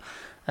bad.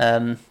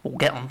 We'll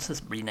get on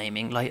to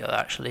renaming later,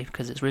 actually,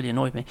 because it's really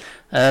annoyed me.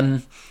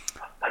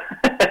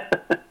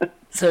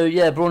 So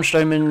yeah, Braun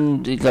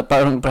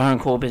Strowman, Baron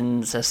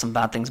Corbin says some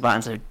bad things about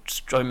him, so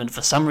Strowman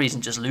for some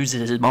reason just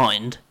loses his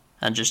mind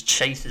and just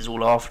chases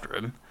all after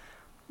him.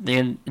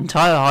 The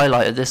entire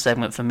highlight of this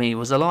segment for me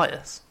was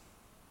Elias.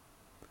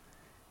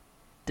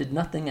 Did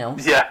nothing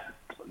else. Yeah.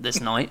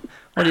 This night,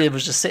 what he did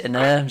was just sitting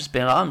there, just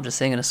being like, I'm just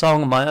singing a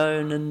song on my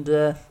own, and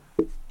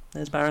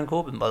there's Baron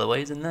Corbin, by the way,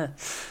 he's in there.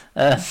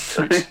 Yeah, he's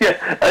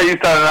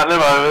turning that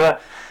limo over there.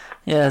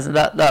 Yeah, so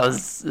that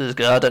was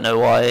good. I don't know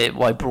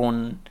why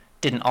Braun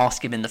didn't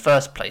ask him in the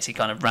first place. He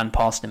kind of ran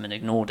past him and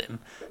ignored him.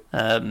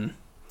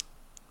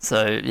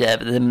 So yeah,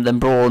 but then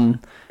Braun.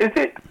 Is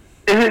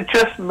it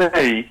just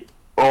me,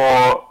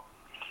 or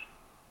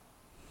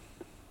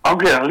I'm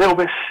getting a little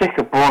bit sick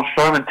of Braun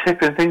Strowman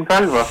tipping things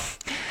over?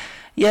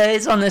 Yeah,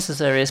 it's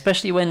unnecessary,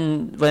 especially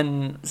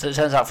when so it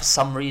turns out for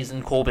some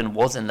reason Corbin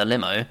was in the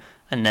limo,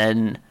 and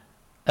then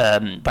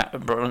Braun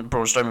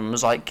Strowman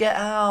was like, "Get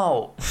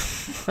out!"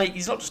 Like,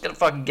 he's not just gonna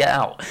fucking get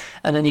out.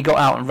 And then he got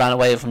out and ran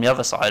away from the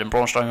other side. And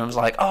Braun Strowman was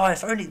like, "Oh,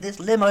 if only this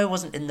limo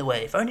wasn't in the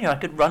way. If only I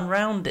could run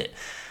round it.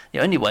 The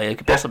only way I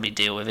could possibly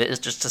deal with it is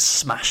just to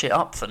smash it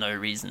up for no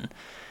reason."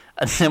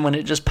 And then when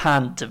it just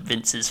panned to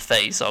Vince's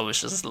face, I was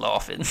just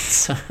laughing.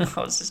 So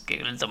I was just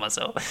giggling to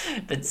myself.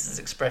 Vince's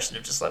expression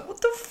of just like,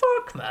 "What the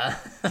fuck, man?"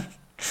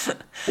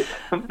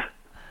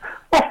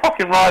 Well,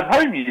 fucking ride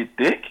home, you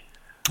dick.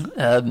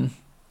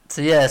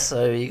 So yeah,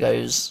 so he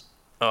goes,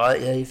 "Alright,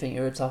 yeah, you think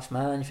you're a tough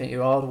man, you think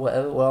you're hard or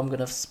whatever, well, I'm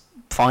going to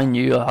fine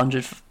you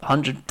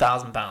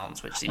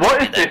 £100,000, which seems what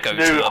to is be their this go-to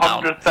new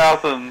amount.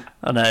 100,000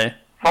 I know.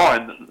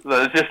 fine?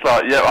 It's just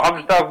like, yeah,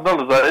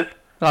 $100,000 that is.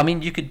 I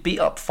mean, you could beat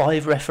up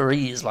 5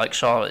 referees like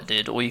Charlotte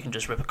did, or you can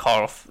just rip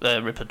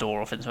a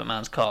door off into a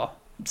man's car.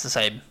 It's the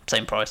same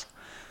price.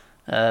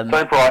 Same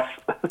price.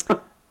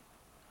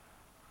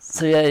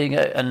 So yeah, you go,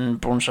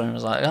 and Braun Strowman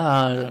was like,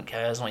 I don't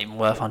care, it's not even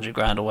worth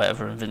 $100,000 or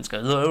whatever, and Vince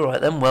goes, "Oh,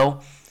 alright then,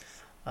 well,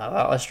 how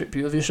about I strip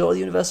you of your shot of the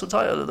Universal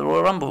title at the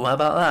Royal Rumble, how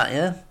about that,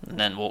 yeah?" And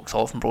then walks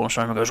off, and Braun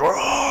Strowman goes,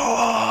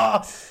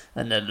 "Roar!"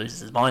 And then loses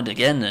his mind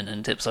again,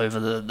 and tips over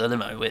the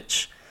limo,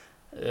 which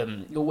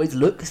always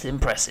looks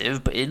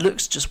impressive, but it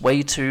looks just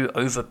way too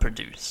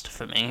overproduced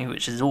for me,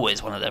 which is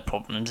always one of their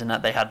problems, in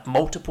that they had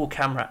multiple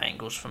camera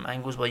angles from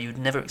angles where you'd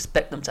never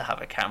expect them to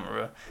have a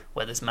camera,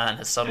 where this man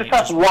has suddenly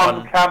just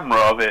one camera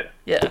of it.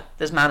 Yeah,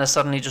 this man has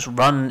suddenly just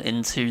run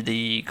into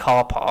the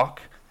car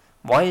park.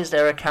 Why is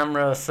there a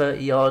camera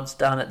 30 yards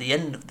down at the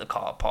end of the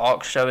car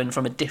park showing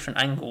from a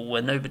different angle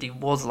where nobody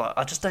was? Like,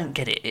 I just don't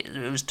get it.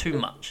 It was too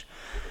much.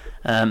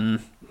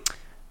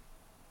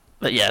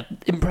 But yeah,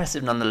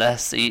 impressive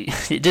nonetheless.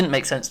 It didn't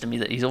make sense to me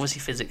that he's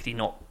obviously physically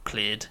not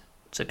cleared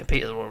to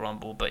compete at the Royal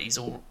Rumble, but he's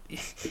all... But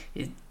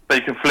you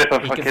can flip a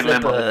fucking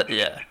limo.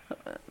 Yeah.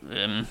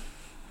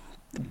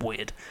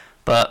 Weird.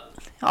 But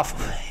I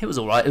thought it was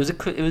alright.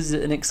 It was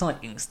an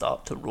exciting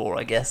start to Raw,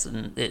 I guess,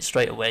 and it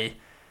straight away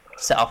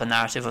set up a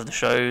narrative of the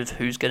show of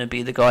who's going to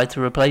be the guy to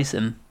replace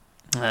him,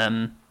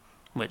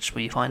 which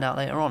we find out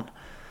later on.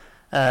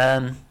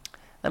 Then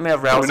we have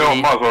Rousey. Well,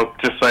 might as well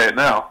just say it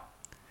now.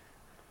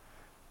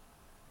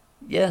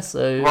 Yeah,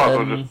 so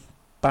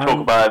talk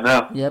about it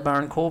now. Yeah,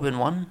 Baron Corbin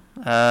won.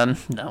 No,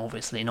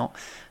 obviously not.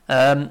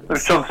 It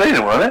was John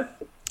Cena, wasn't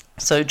it?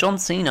 So John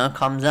Cena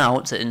comes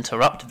out to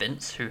interrupt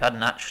Vince, who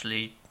hadn't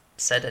actually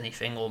said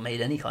anything or made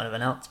any kind of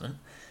announcement.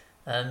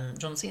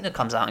 John Cena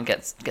comes out and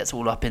gets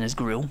all up in his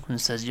grill and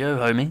says, "Yo,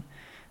 homie,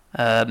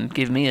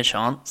 give me a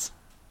chance,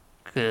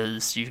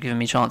 because you've given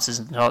me chances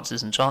and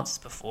chances and chances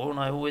before, and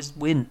I always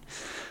win,"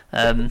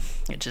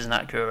 which is an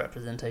accurate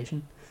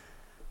representation.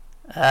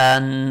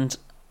 And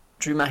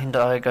Drew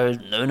McIntyre goes,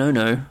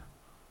 no,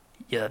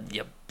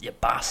 you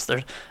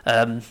bastard.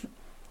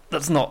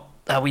 That's not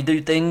how we do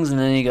things. And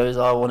then he goes,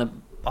 I want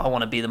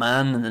to be the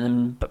man. And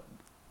then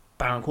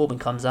Baron Corbin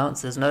comes out and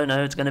says, no,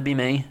 it's going to be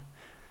me.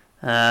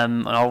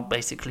 And I'll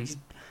basically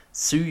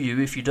sue you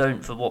if you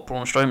don't, for what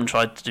Braun Strowman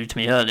tried to do to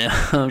me earlier,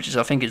 which is,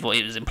 I think, is what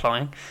he was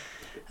implying.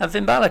 And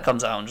Finn Balor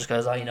comes out and just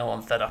goes,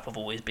 I'm fed up of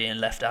always being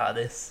left out of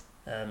this.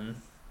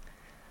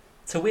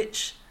 To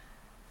which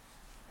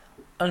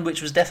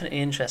was definitely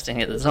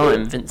interesting at the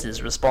time.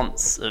 Vince's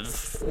response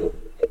is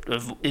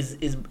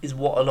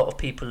what a lot of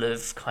people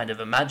have kind of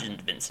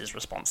imagined Vince's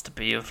response to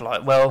be, of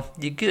like, well,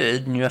 you're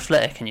good and you're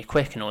athletic and you're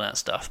quick and all that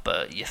stuff,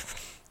 but you're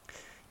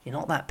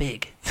not that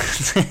big.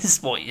 Is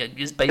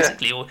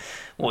basically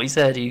what he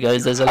said. He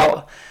goes, there's a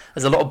lot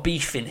of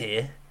beef in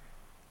here,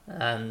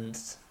 and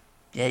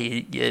yeah,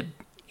 you're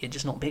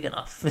just not big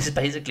enough. This is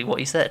basically what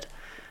he said.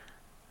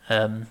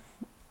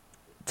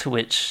 To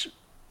which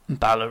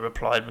Balor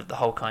replied with the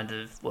whole kind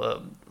of,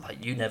 well,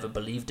 like, you never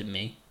believed in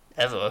me,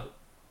 ever,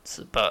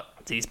 but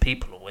these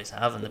people always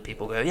have, and the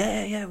people go,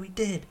 yeah, we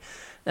did.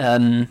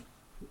 Yeah,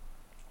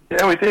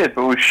 we did,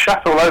 but we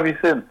shut all over you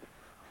since.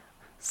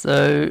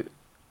 So,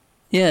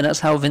 yeah,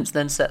 that's how Vince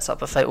then sets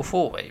up a fatal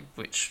 4-way,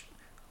 which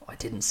I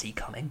didn't see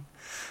coming.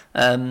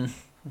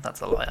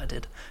 That's a lie, I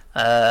did.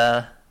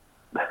 Yeah,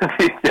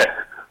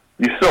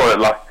 you saw it,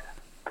 like,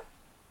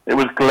 it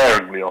was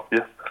glaringly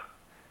obvious.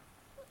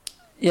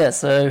 Yeah,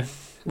 so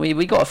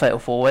we got a fatal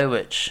 4-way,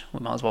 which we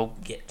might as well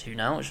get to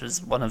now, which was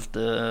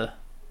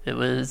it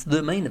was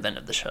the main event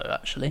of the show,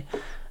 actually.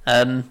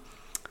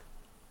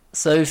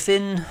 So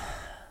Finn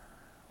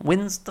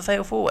wins the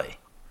fatal 4-way.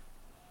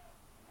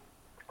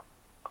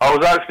 I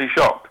was actually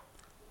shocked.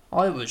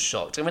 I was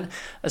shocked. I mean,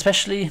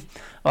 especially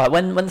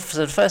when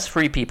the first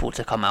 3 people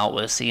to come out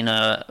were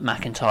Cena,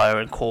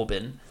 McIntyre, and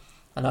Corbin,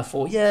 and I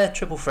thought, yeah,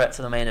 triple threat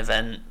for the main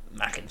event,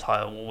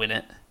 McIntyre will win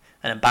it.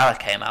 And then Balor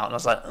came out, and I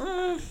was like,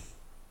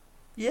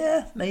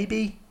 yeah,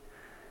 maybe.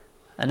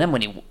 And then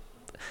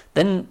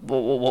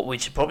what we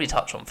should probably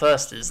touch on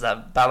first is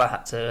that Balor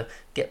had to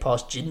get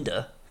past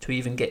Jinder to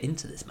even get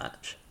into this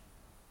match.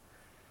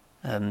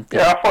 Yeah,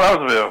 I thought that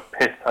was a bit of a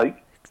piss take.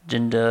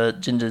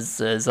 Jinder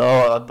says,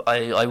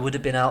 I would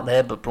have been out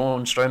there, but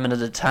Braun Strowman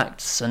had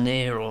attacked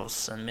Samir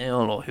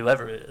or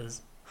whoever it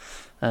is.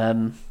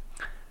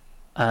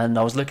 and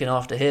I was looking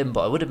after him,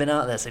 but I would have been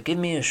out there, so give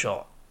me a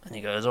shot. And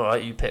he goes, all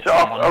right, you pick So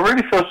someone. I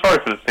really feel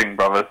sorry for the Singh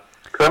brothers,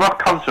 because they must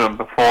come to them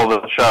before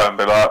the show and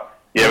be like,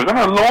 yeah, we're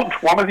going to launch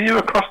one of you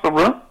across the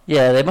room.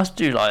 Yeah, they must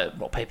do like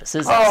rock, paper,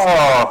 scissors.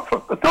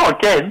 Oh, not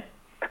again.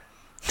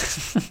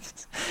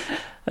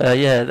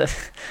 Yeah,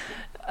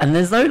 and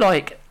there's no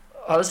like.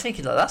 I was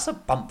thinking like that's a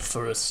bump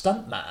for a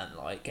stuntman,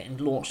 like getting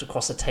launched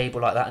across a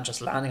table like that and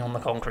just landing on the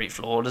concrete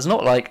floor.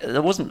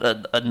 There wasn't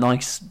a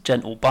nice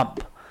gentle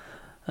bump.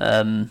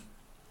 So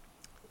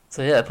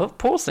yeah,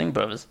 poor Singh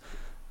brothers.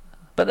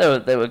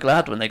 But they were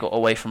glad when they got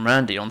away from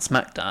Randy on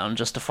SmackDown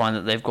just to find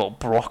that they've got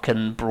Brock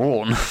and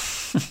Braun.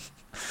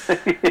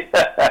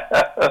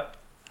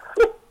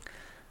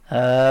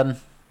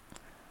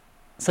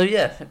 So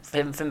yeah,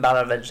 Finn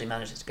Balor eventually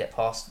manages to get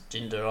past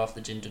Jinder after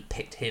Jinder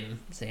picked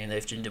him, saying that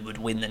if Jinder would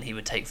win, then he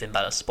would take Finn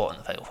Balor's spot in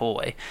the Fatal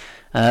 4-Way.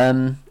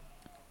 And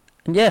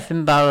yeah,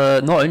 Finn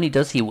Balor, not only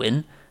does he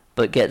win,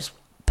 but gets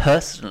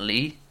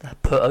personally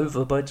put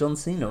over by John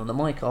Cena on the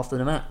mic after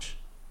the match,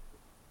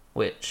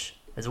 which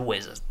is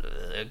always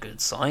a good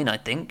sign, I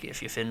think,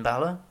 if you're Finn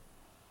Balor.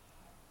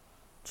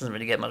 Doesn't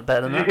really get much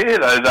better than that. Did you hear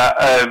though that?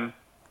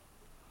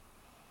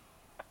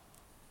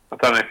 I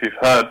don't know if you've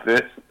heard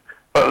this,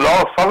 but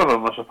Lars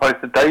Sullivan was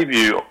supposed to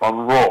debut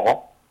on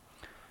Raw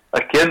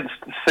against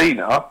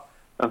Cena,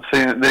 and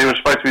Cena, they were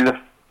supposed to be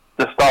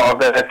the start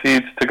of their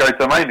feud to go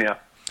to Mania.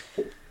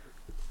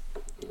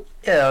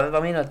 Yeah, I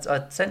mean,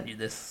 I sent you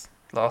this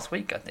last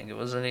week, I think it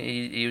was, and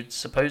he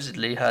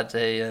supposedly had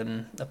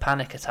a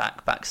panic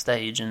attack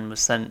backstage and was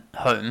sent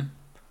home,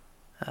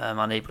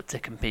 unable to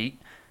compete,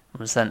 and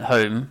was sent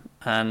home,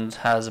 and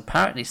has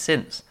apparently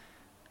since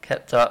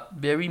kept up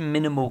very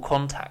minimal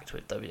contact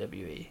with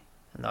WWE.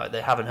 No,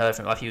 they haven't heard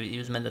from him. Like he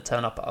was meant to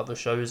turn up at other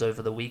shows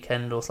over the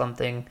weekend or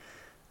something,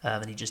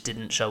 and he just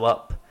didn't show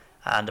up.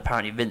 And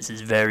apparently Vince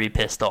is very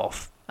pissed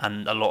off,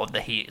 and a lot of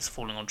the heat is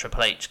falling on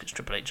Triple H because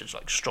Triple H is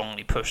like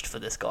strongly pushed for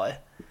this guy.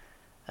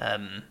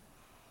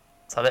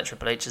 So I bet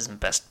Triple H isn't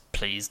best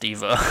pleased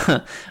either,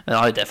 and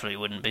I definitely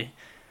wouldn't be.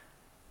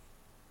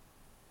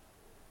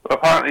 But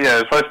apparently, yeah, it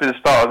was supposed to be the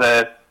start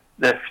of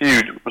their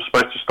feud. It was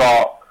supposed to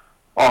start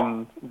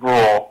on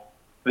Raw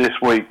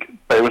this week,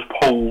 but it was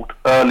pulled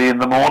early in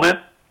the morning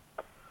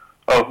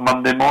of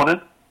Monday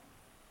morning.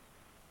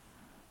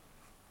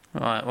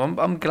 Right, well,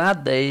 I'm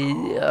glad they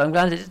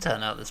did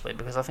turn out this way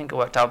because I think it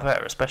worked out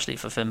better, especially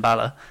for Finn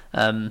Balor.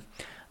 Yeah,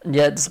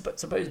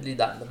 supposedly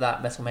that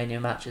WrestleMania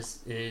match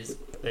is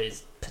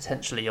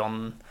potentially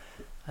on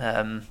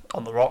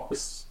the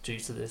rocks due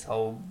to this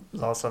whole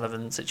Lars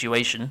Sullivan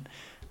situation.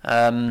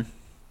 But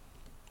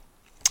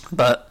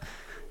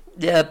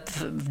yeah,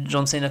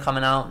 John Cena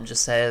coming out and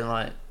just saying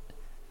like,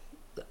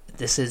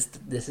 this is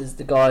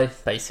the guy,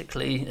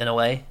 basically, in a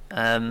way.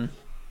 And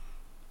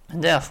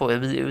yeah, I thought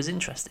it was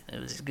interesting. It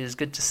was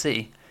good to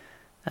see.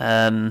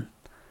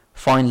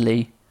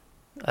 Finally,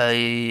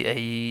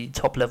 a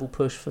top level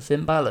push for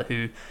Finn Balor,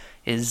 who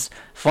is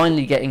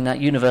finally getting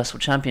that Universal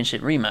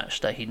Championship rematch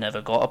that he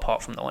never got,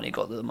 apart from the one he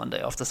got the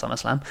Monday after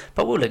SummerSlam.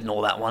 But we'll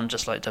ignore that one,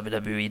 just like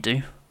WWE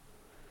do.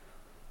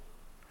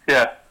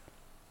 Yeah.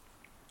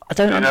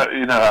 You know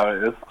how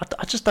it is.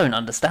 I just don't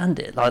understand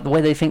it. Like the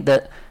way they think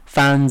that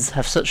fans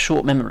have such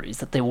short memories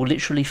that they will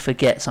literally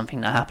forget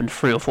something that happened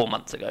 3 or 4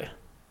 months ago.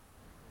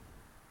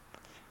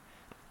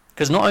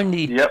 Because not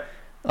only,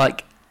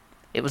 like,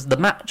 it was the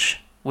match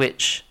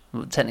which,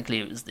 well, technically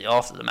it was the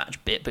after the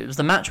match bit, but it was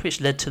the match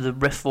which led to the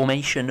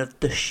reformation of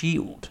the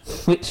Shield,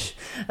 which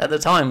at the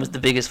time was the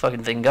biggest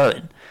fucking thing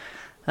going.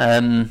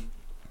 Yeah,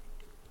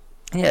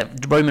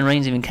 Roman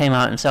Reigns even came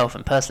out himself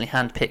and personally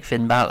handpicked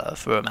Finn Balor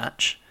for a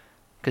match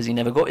because he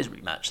never got his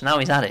rematch. Now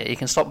he's had it. He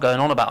can stop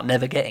going on about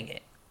never getting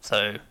it.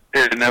 So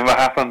it never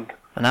happened.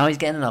 And now he's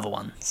getting another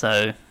one.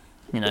 So,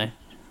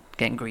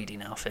 getting greedy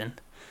now, Finn.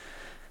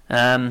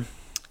 But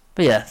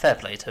yeah, fair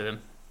play to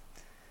him.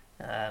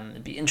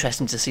 It'd be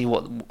interesting to see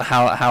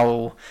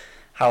how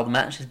the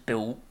match is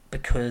built,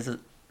 because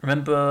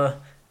remember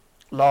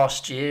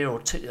last year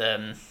or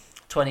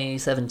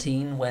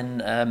 2017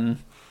 when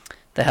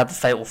they had the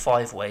Fatal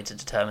 5-Way to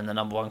determine the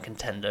number one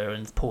contender,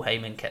 and Paul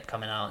Heyman kept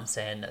coming out and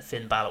saying that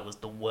Finn Balor was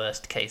the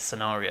worst case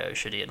scenario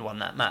should he had won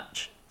that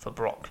match for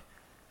Brock.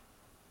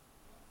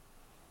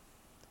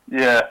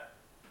 Yeah.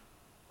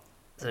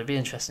 So it'd be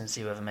interesting to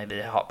see whether maybe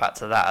they hop back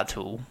to that at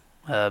all.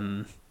 I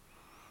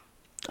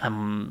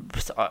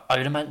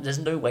would imagine there's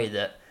no way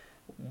that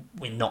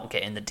we're not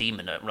getting the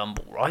Demon at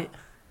Rumble, right?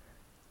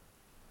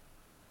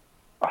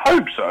 I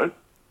hope so.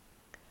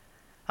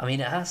 I mean,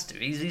 it has to.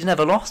 He's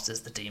never lost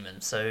as the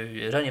Demon, so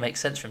it only makes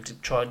sense for him to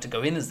try to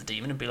go in as the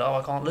Demon and be like, oh,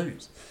 I can't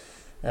lose.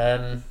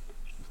 Well,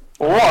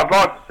 what I'd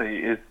like to see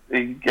is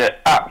he get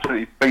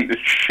absolutely beat the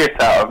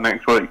shit out of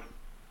next week.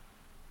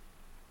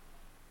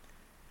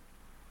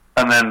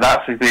 And then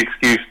that's the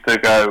excuse to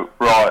go,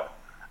 right,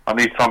 I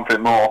need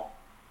something more.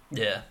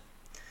 Yeah.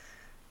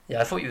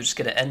 Yeah, I thought you were just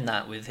going to end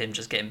that with him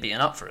just getting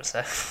beaten up for a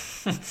sec.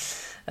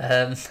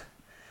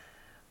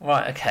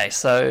 Right, okay,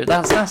 so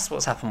that's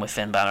what's happened with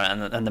Finn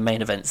Balor and the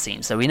main event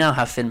scene. So we now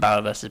have Finn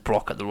Balor versus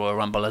Brock at the Royal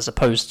Rumble, as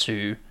opposed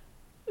to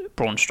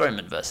Braun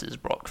Strowman versus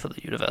Brock for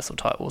the Universal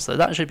title. So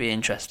that should be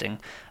interesting.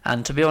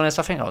 And to be honest,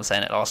 I think I was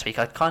saying it last week,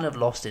 I kind of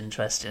lost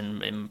interest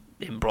in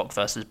Brock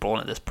versus Braun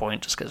at this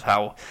point, just because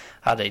of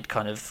how they'd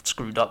kind of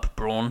screwed up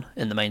Braun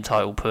in the main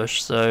title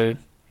push. So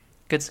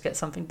good to get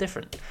something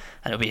different.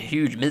 And it'll be a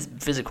huge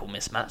physical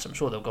mismatch. I'm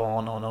sure they'll go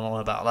on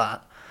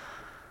about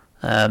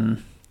that.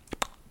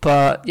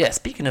 But yeah,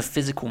 speaking of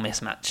physical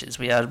mismatches,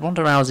 we had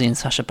Ronda Rousey and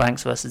Sasha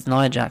Banks versus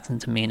Nia Jax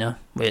and Tamina,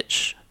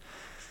 which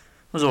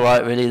was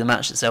alright really. The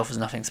match itself was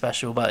nothing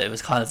special, but it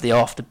was kind of the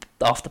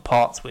after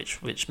parts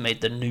which made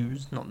the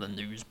news, not the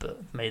news,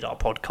 but made our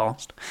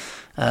podcast.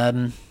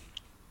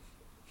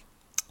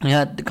 We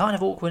had the kind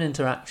of awkward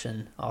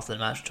interaction after the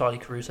match. Charlie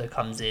Caruso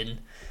comes in,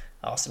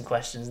 asks some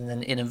questions, and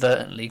then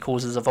inadvertently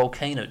causes a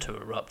volcano to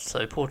erupt.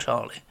 So poor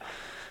Charlie.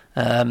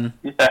 Yeah,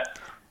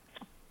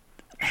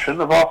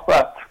 shouldn't have asked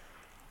that.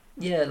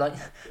 Yeah, like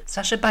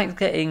Sasha Banks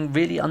getting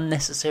really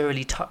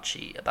unnecessarily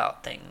touchy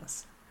about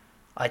things.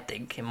 I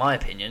think, in my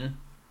opinion,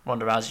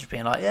 Ronda Rousey's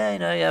being like, we're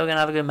gonna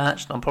have a good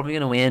match, and I'm probably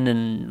gonna win.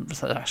 And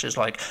Sasha's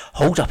like,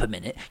 hold up a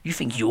minute, you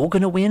think you're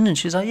gonna win? And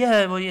she's like,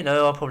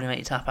 I'll probably make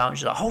you tap out. And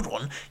she's like, hold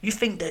on, you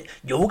think that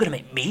you're gonna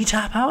make me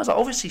tap out? It's like,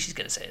 obviously she's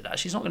gonna say that.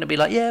 She's not gonna be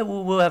like,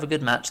 we'll have a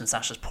good match, and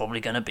Sasha's probably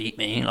gonna beat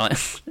me. Like,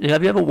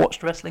 have you ever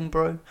watched wrestling,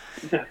 bro?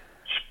 Yeah,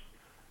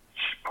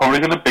 she's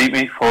probably gonna beat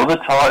me for the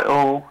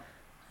title.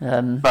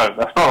 No,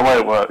 that's not the way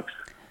it works.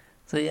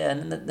 So yeah,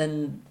 and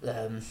then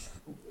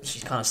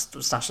she kind of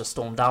Sasha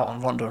stormed out on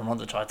Ronda, and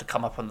Ronda tried to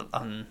come up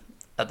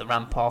at the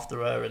ramp after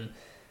her,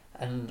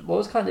 and what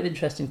was kind of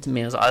interesting to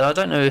me was I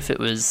don't know if it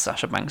was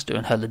Sasha Banks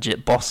doing her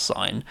legit boss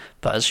sign,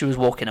 but as she was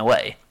walking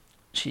away,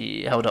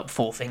 she held up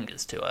 4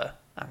 fingers to her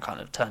and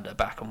kind of turned her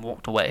back and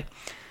walked away,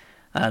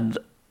 and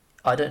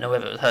I don't know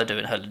whether it was her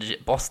doing her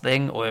legit boss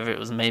thing or whether it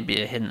was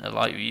maybe a hint of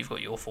like, you've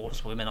got your 4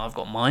 women, I've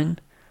got mine,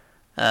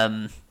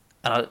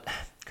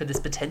 could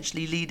this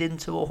potentially lead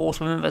into a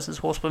horsewomen versus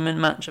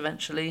horsewomen match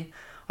eventually?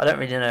 I don't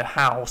really know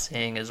how,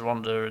 seeing as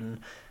Ronda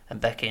and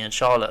Becky and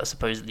Charlotte are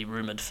supposedly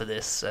rumoured for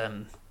this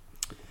I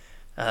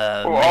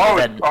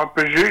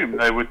presume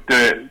they would do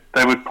it.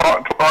 They would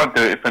try and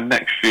do it for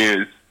next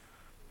year's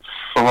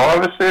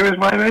Survivor Series,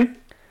 maybe?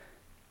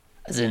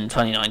 As in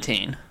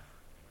 2019?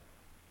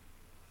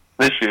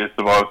 This year's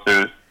Survivor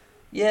Series.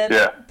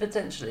 Yeah,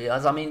 potentially.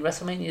 As I mean,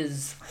 WrestleMania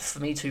is,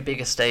 for me, too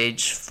big a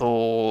stage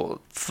for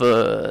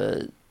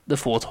the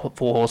four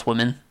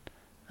horsewomen,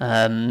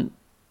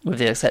 with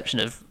the exception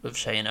of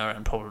Shayna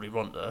and probably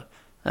Ronda.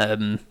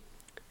 It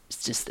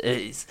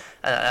is,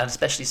 and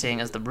especially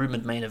seeing as the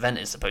rumoured main event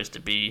is supposed to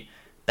be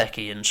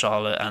Becky and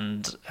Charlotte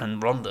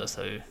and Ronda,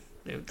 so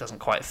it doesn't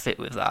quite fit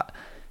with that.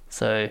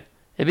 So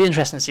it'd be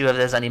interesting to see whether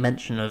there's any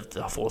mention of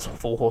the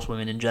four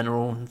horsewomen in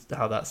general and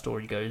how that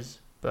story goes.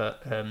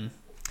 But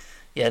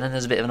yeah, and then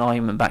there's a bit of an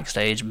argument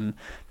backstage, and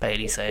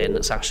Bayley saying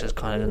that Sasha's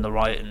kind of in the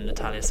right, and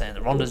Natalya saying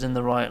that Ronda's in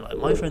the right, like,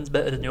 my friend's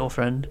better than your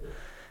friend.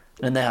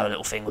 And then they had a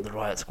little thing with the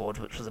Riot Squad,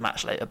 which was a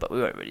match later, but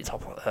we won't really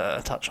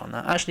touch on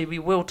that. Actually, we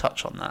will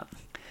touch on that,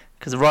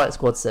 because the Riot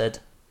Squad said,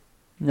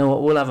 you know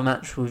what, we'll have a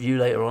match with you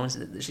later on.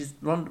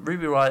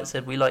 Ruby Riot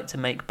said, we like to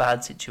make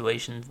bad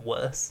situations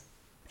worse,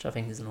 which I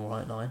think is an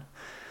alright line.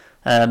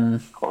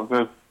 Quite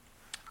good.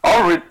 Do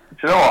you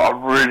know what? I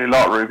really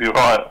like Ruby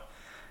Riot.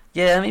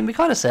 Yeah, I mean, we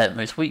kind of say it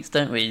most weeks,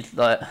 don't we?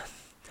 Like,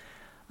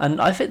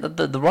 and I think that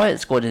the Riot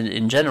Squad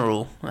in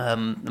general are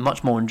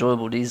much more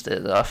enjoyable these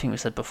days. I think we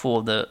said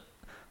before that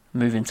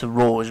moving to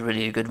Raw is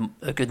really a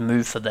good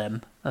move for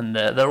them, and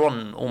they're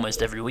on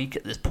almost every week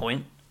at this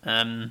point.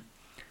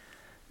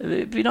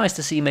 It'd be nice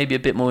to see maybe a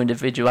bit more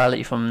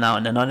individuality from now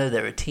and then. I know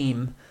they're a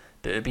team,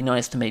 but it'd be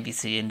nice to maybe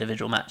see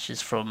individual matches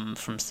from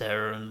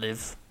Sarah and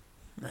Liv,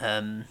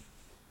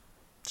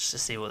 just to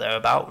see what they're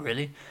about,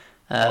 really.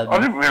 I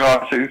didn't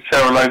realise who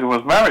Sarah Logan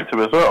was married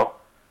to as well.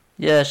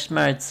 Yeah, she's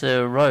married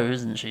to Rose,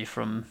 isn't she,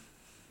 from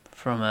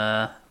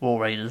War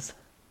Raiders?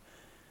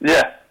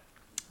 Yeah.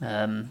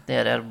 They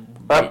had a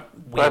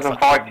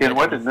Viking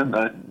wedding, didn't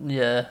they?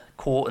 Yeah,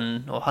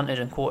 hunted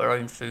and caught her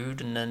own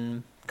food, and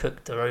then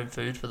cooked their own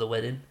food for the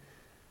wedding.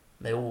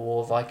 They all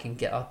wore Viking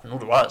get-up, and all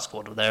the Riot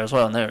Squad were there as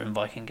well, and they were in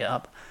Viking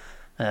get-up.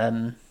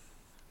 Yeah,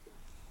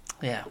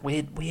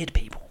 weird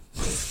people.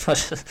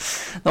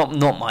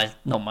 not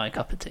my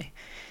cup of tea.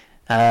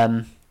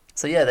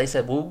 So yeah, they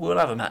said we'll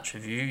have a match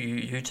with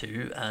you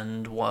two,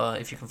 and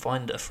if you can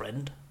find a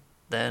friend,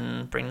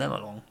 then bring them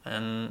along.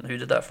 And who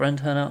did that friend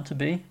turn out to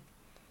be?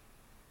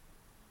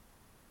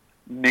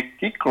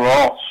 Nikki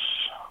Cross.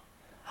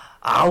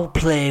 I'll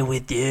play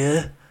with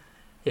you.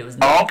 It was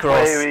Nikki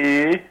Cross. Play with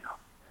you.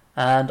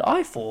 And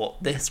I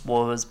thought this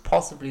was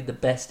possibly the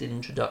best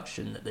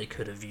introduction that they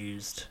could have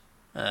used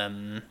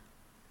out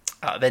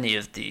of any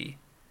of the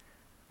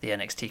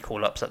NXT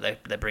call-ups that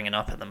they're bringing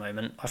up at the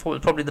moment. I thought it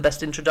was probably the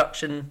best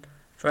introduction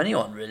for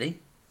anyone, really.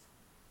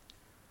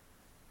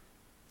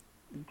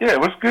 Yeah, it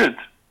was good.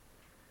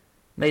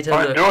 I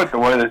enjoyed the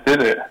way they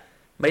did it.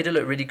 Made her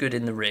look really good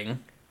in the ring.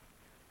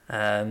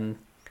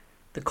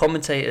 The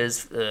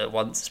commentators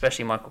once,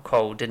 especially Michael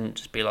Cole, didn't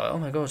just be like, oh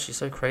my god, she's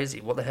so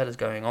crazy, what the hell is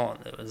going on?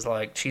 It was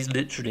like, she's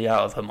literally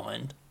out of her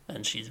mind.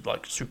 and she's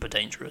like super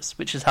dangerous,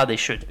 which is how they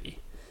should be.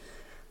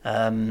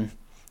 And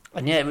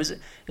yeah, it was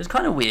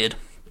kind of weird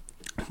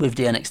with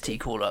the NXT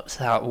call-ups,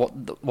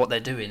 what they're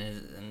doing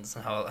and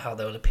how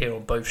they'll appear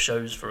on both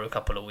shows for a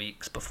couple of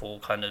weeks before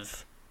kind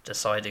of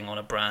deciding on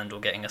a brand or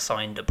getting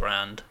assigned a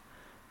brand.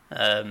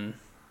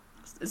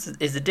 It's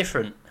a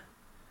different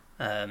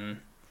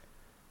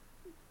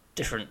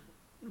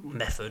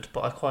method,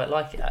 but I quite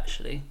like it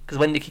actually, because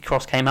when Nikki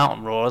Cross came out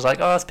on Raw, I was like,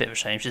 oh, that's a bit of a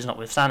shame she's not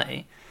with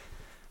Sanity,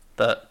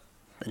 but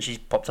then she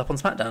popped up on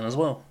SmackDown as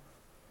well.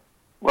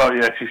 Well,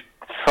 yeah, she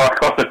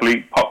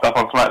psychotically popped up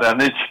on SmackDown,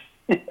 didn't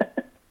she?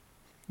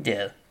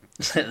 Yeah,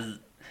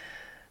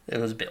 it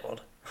was a bit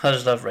odd. I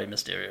just love Rey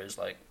Mysterio. It's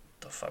like,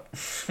 the fuck.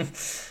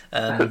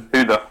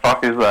 Who the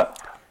fuck is that?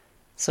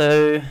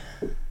 So,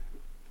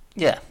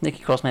 yeah,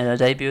 Nikki Cross made her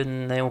debut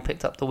and they all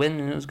picked up the win,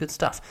 and it was good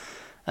stuff.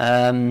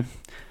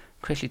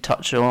 Quickly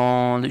touch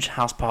on Lucha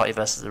House Party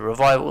versus the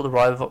Revival. The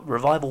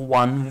Revival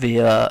won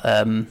via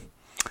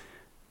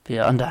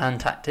underhand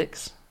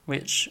tactics,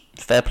 which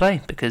fair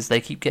play, because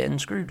they keep getting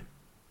screwed,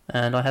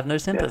 and I have no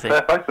sympathy.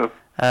 Yeah, fair play to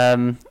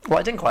them. What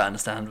I didn't quite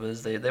understand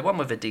was they won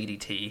with a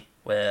DDT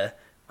where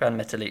Grand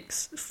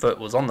Metalic's foot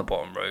was on the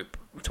bottom rope,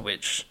 to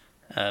which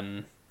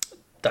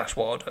Dash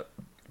Wilder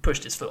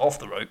pushed his foot off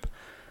the rope.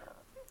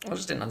 I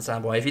just didn't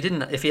understand why.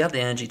 If he had the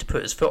energy to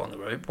put his foot on the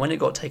rope, when it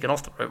got taken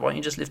off the rope, why don't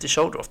you just lift his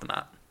shoulder off the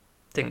mat?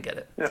 Didn't get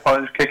it. Yeah,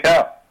 probably just kick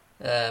out.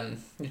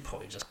 He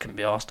probably just couldn't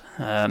be asked.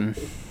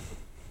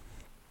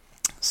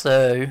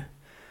 So,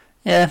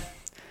 yeah,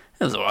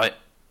 it was alright.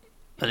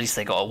 At least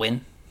they got a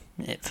win.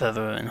 It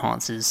further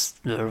enhances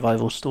the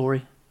Revival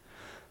story.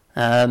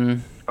 Fuck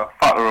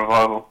the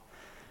Revival.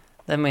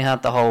 Then we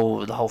had the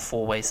whole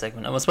 4-way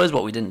segment. And I suppose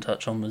what we didn't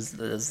touch on was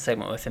the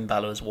segment where Finn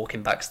Balor was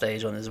walking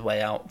backstage on his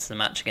way out to the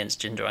match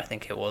against Jinder, I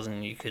think it was,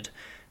 and they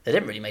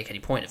didn't really make any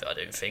point of it, I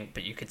don't think,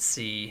 but you could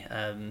see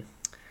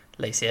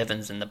Lacey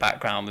Evans in the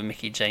background with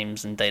Mickie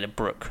James and Dana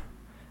Brooke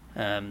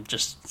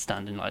just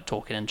standing like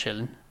talking and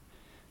chilling.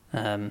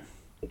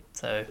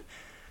 So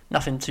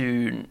nothing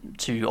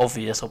too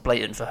obvious or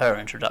blatant for her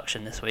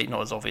introduction this week,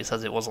 not as obvious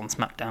as it was on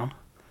SmackDown.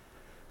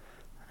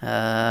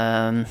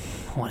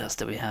 What else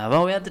did we have?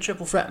 Oh, we had the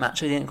triple threat match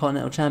for the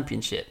Intercontinental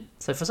Championship.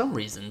 So for some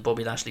reason,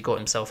 Bobby Lashley got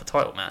himself a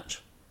title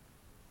match.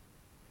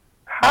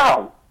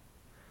 How?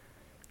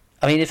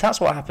 I mean, if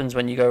that's what happens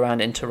when you go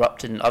around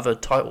interrupting other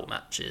title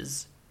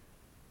matches,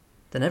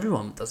 then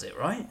everyone does it,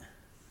 right?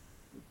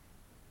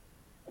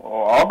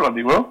 Oh, I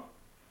bloody will.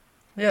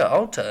 Yeah,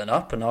 I'll turn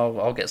up and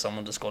I'll get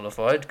someone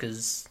disqualified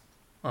because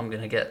I'm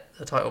going to get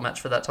a title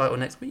match for that title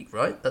next week,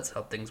 right? That's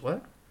how things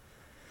work.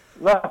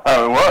 That's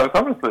how it works,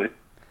 obviously.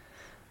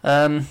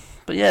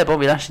 But yeah,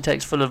 Bobby Lashley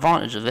takes full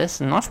advantage of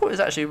this, and I thought it was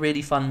actually a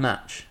really fun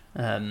match,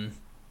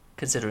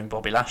 considering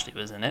Bobby Lashley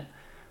was in it.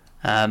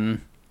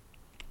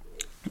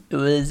 It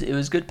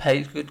was good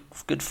pace,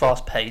 good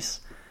fast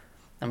pace,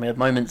 and we had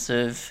moments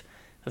of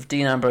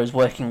Dean Ambrose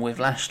working with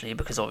Lashley,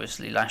 because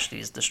obviously Lashley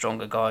is the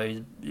stronger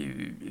guy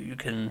who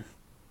can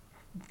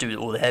do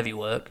all the heavy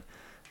work.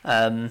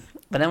 But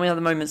then we had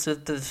the moments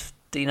of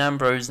Dean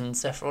Ambrose and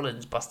Seth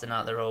Rollins busting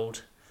out their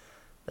old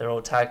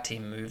tag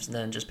team moves, and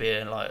then just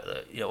being like,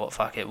 you know what,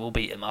 fuck it, we'll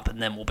beat him up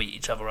and then we'll beat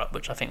each other up,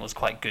 which I think was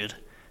quite good.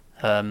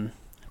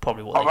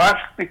 Probably what I'm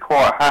actually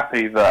quite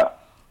happy that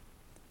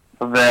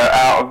they're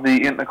out of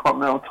the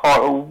Intercontinental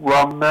title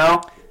run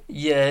now.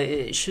 Yeah,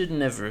 it should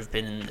never have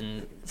been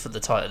in for the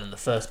title in the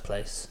first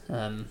place.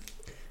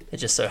 It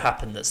just so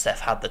happened that Seth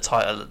had the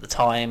title at the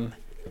time,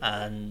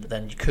 and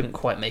then you couldn't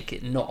quite make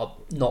it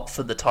not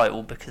for the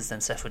title, because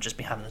then Seth would just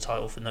be having the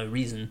title for no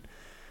reason.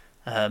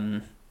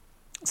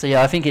 So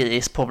yeah, I think it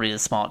is probably a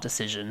smart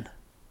decision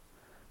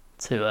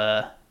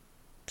to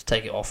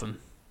take it off them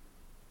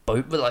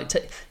both. But like,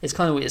 it's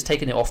kind of weird. It's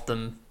taking it off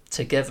them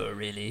together,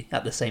 really,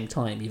 at the same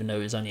time, even though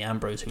it was only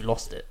Ambrose who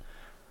lost it.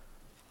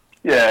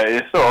 Yeah,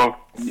 it's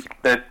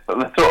they're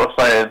sort of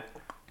saying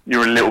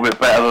you're a little bit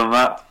better than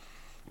that.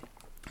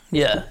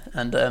 Yeah,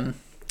 and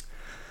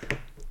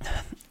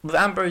with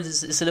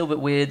Ambrose, it's a little bit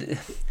weird.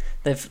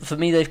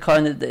 They've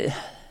kind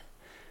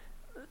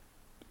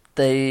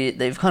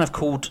of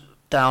cooled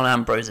down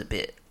Ambrose a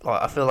bit.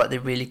 Like, I feel like they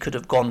really could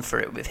have gone for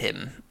it with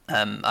him.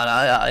 And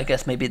I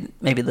guess maybe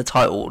the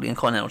title, the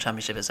Intercontinental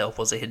Championship itself,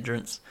 was a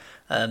hindrance.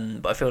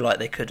 But I feel like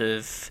they could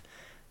have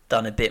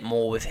done a bit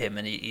more with him,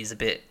 and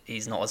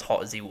he's not as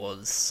hot as he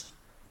was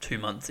 2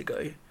 months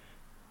ago.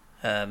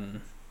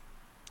 And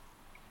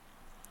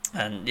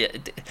yeah,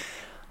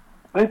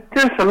 They do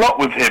this a lot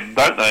with him,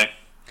 don't they?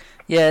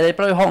 Yeah, they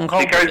blow hot and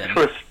cold with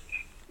him.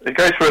 It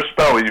goes for a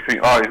spell where you think,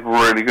 oh, he's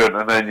really good,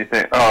 and then you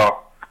think,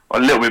 oh,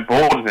 I'm a little bit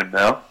bored of him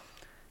now.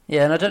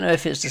 Yeah, and I don't know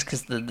if it's just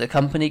because the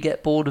company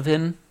get bored of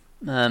him,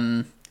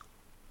 and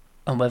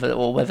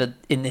whether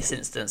in this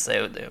instance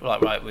they're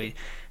like, right,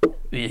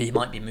 he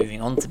might be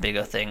moving on to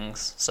bigger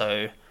things,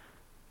 so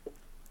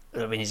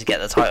we need to get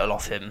the title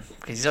off him,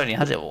 because he's only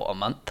had it a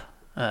month,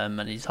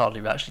 and he's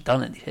hardly actually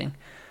done anything.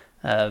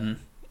 But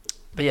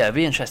yeah, it'd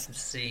be interesting to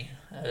see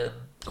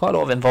quite a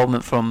lot of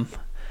involvement from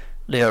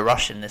Leo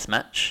Rush in this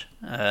match.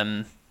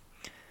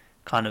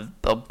 kind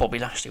of Bobby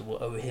Lashley will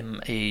owe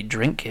him a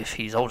drink if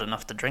he's old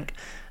enough to drink.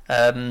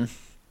 Bless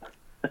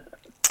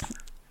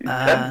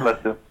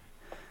him.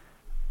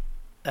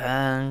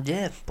 And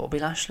yeah, Bobby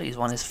Lashley's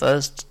won his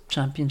first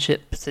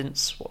championship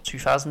since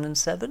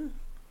 2007.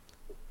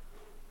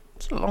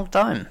 It's a long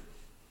time.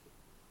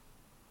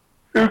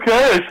 Who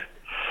cares?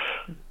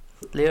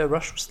 Leo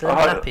Rush was still in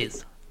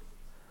nappies.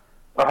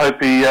 I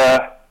hope he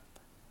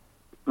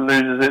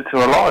loses it to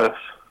Elias,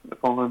 if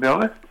I'm going to be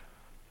honest.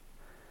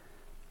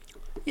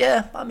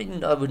 Yeah, I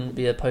mean, I wouldn't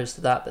be opposed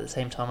to that, but at the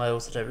same time, I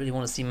also don't really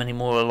want to see many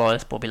more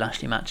Elias Bobby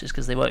Lashley matches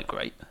because they weren't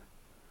great.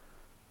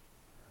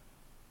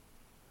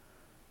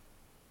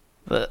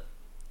 But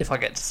if I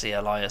get to see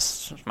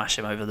Elias smash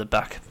him over the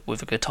back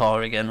with a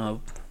guitar again, I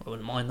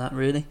wouldn't mind that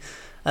really.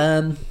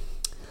 Then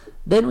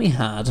we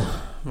had...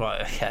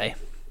 Right, okay.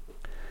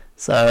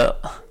 So,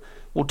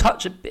 we'll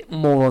touch a bit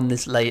more on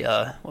this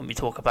later when we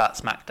talk about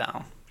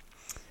SmackDown.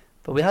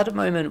 But we had a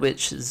moment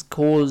which has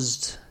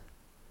caused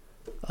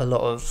a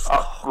lot of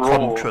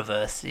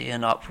controversy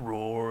and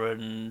uproar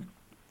and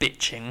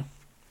bitching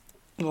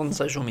on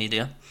social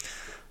media.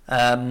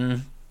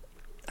 And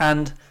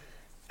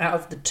out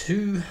of the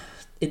two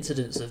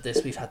incidents of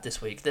this we've had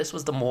this week, this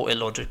was the more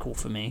illogical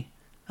for me.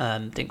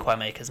 Didn't quite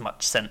make as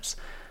much sense.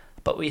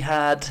 But we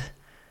had...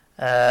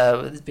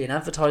 it's been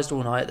advertised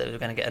all night that we were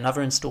going to get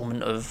another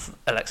instalment of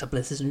Alexa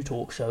Bliss's new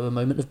talk show, A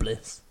Moment of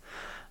Bliss.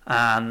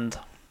 And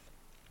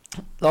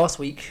last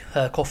week,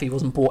 her coffee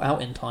wasn't brought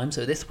out in time,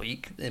 so this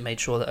week they made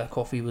sure that her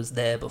coffee was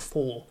there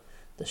before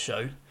the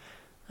show.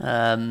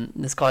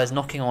 This guy is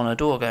knocking on her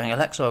door going,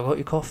 Alexa, I got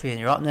your coffee and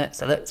you're up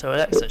next. Alexa,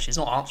 Alexa. She's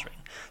not answering.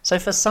 So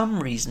for some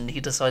reason, he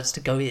decides to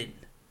go in,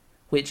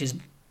 which is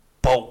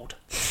bold.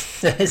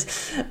 that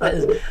is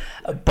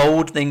a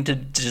bold thing to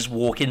just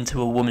walk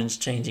into a woman's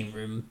changing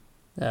room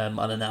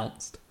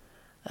unannounced.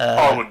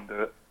 I wouldn't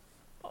do it.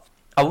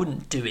 I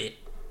wouldn't do it.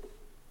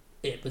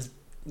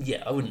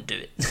 I wouldn't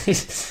do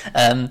it.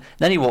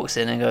 Then he walks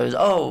in and goes,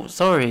 oh,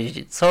 sorry,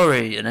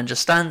 and then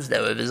just stands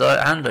there with his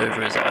hand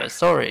over his eyes,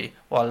 sorry,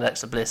 while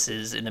Alexa Bliss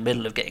is in the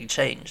middle of getting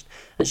changed.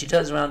 And she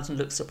turns around and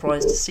looks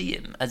surprised to see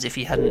him, as if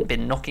he hadn't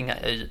been knocking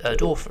at her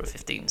door for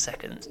 15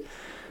 seconds.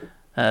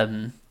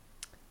 And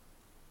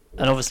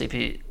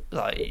obviously,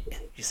 like,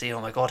 you see,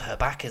 oh my god, her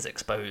back is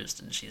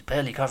exposed, and she's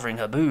barely covering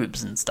her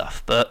boobs and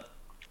stuff, but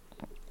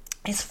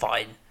it's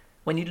fine.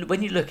 When you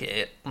look at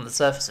it, on the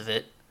surface of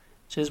it,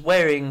 she was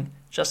wearing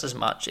just as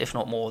much, if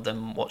not more,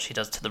 than what she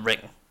does to the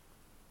ring.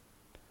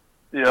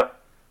 Yeah.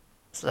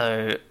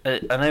 So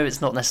I know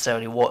it's not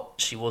necessarily what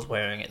she was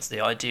wearing; it's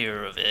the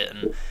idea of it,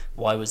 and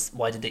why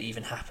did it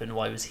even happen?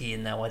 Why was he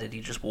in there? Why did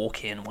he just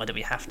walk in? Why did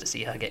we have to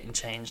see her getting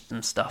changed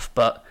and stuff?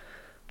 But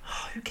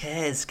who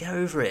cares? Get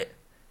over it.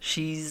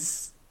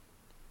 It's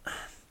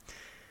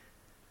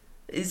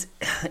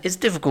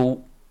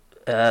difficult.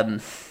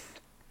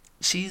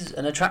 She's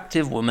an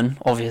attractive woman,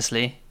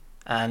 obviously,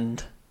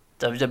 and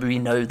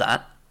WWE know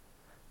that.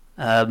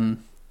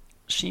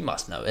 She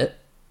must know it.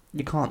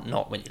 You can't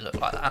not when you look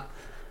like that.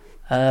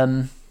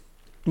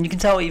 You can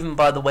tell even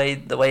by the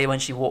way when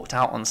she walked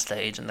out on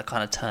stage and the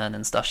kind of turn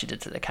and stuff she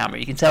did to the camera.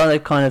 You can tell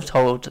they've kind of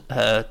told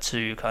her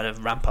to kind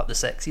of ramp up the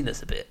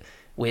sexiness a bit,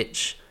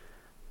 which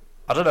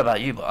I don't know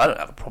about you, but I don't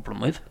have a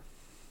problem with.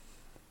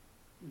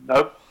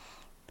 No.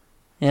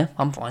 Yeah,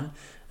 I'm fine.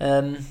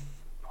 I'm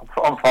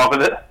fine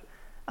with it.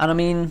 And I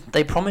mean,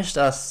 they promised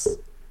us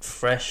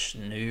fresh,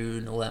 new,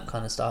 and all that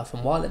kind of stuff.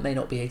 And while it may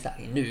not be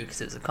exactly new,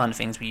 because it's the kind of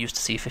things we used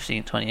to see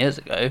 15, 20 years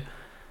ago,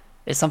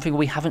 it's something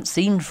we haven't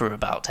seen for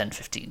about 10,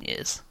 15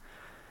 years.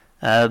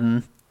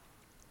 So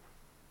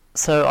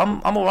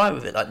I'm alright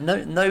with it. Like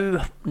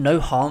no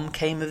harm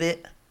came of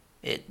it.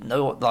 It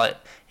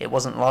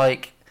wasn't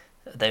like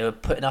they were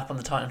putting up on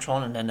the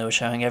Titantron and then they were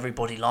showing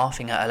everybody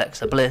laughing at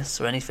Alexa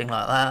Bliss or anything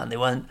like that, and they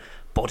weren't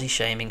body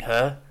shaming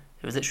her.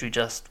 It was literally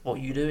just, what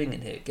are you doing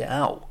in here? Get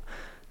out.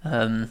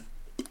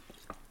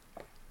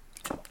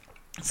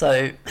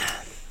 So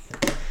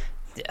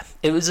yeah,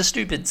 it was a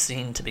stupid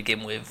scene to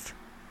begin with.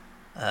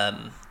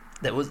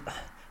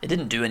 It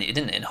didn't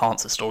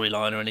enhance the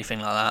storyline or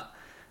anything like that.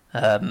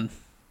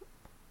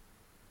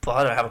 But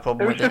I don't have a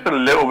problem with it. It was just a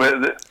little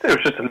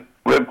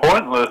bit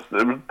pointless.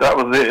 That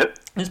was it.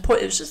 It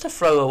was just a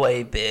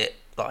throwaway bit.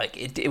 Like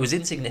it was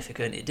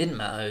insignificant. It didn't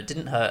matter. It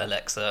didn't hurt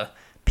Alexa.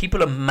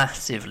 People are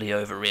massively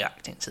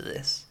overreacting to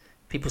this.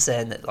 People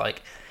saying that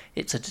like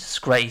it's a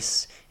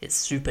disgrace. It's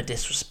super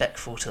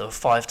disrespectful to a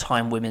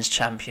 5-time women's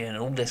champion and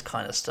all this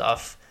kind of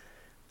stuff.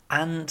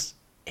 And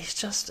it's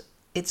just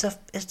it's a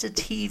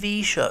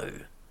TV show.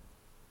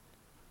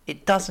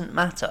 It doesn't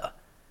matter.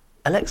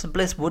 Alexa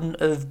Bliss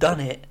wouldn't have done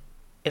it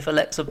if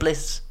Alexa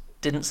Bliss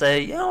didn't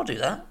say, yeah, I'll do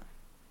that.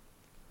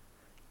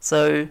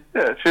 So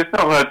yeah, she's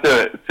not going to do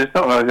it. She's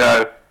not going to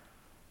go,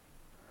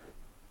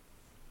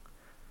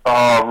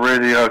 oh,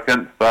 really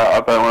against that, I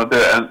don't want to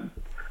do it. And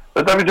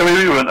the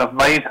WWE wouldn't have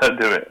made her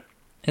do it.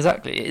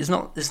 Exactly. It's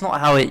not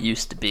how it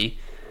used to be.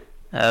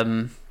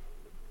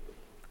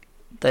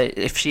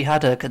 If she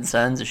had her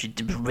concerns, if she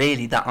was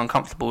really that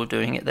uncomfortable with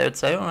doing it, they would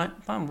say, all right,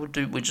 fine, we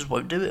just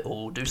won't do it,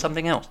 or we'll do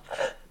something else.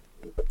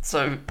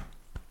 So,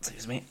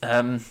 excuse me.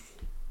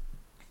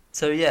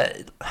 So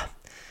yeah,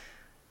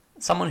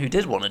 someone who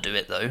did want to do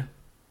it though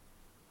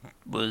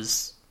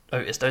was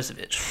Otis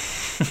Dosovich.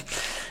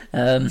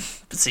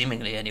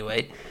 Seemingly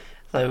anyway.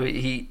 So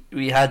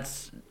we had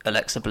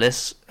Alexa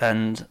Bliss,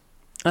 and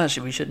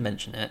actually we should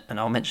mention it, and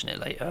I'll mention it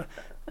later.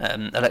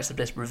 Alexa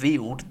Bliss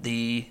revealed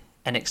the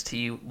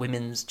NXT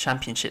Women's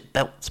Championship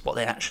belts, what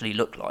they actually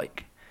look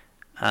like,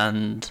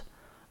 and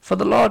for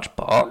the large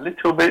part, a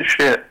little bit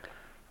shit.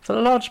 For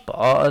the large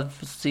part,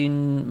 I've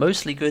seen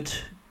mostly good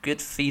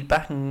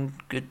feedback and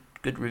good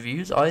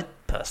reviews. I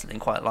personally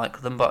quite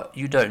like them, but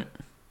you don't.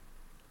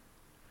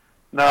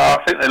 No,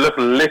 I think they look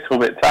a little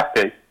bit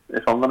tacky,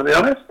 if I'm going to be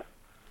honest.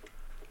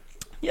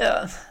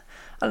 Yeah,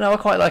 I don't know, I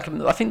quite like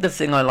them. I think the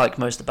thing I like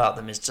most about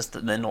them is just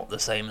that they're not the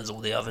same as all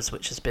the others,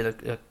 which has been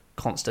a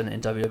constant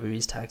in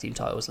WWE's tag team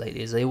titles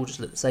lately, is they all just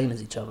look the same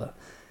as each other.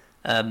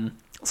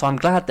 So I'm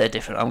glad they're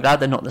different. I'm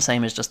glad they're not the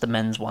same as just the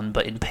men's one,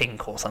 but in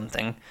pink or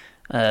something.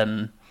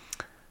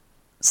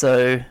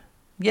 So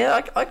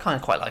yeah, I kind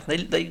of quite like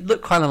them. They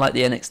look kind of like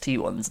the NXT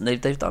ones, and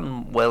they've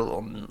done well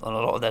on a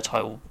lot of their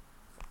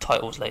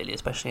titles lately,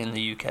 especially in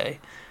the UK.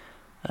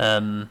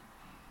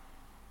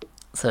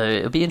 So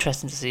it'll be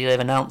interesting to see. They've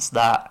announced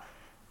that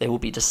they will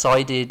be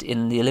decided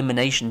in the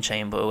Elimination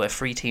Chamber, where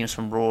 3 teams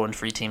from Raw and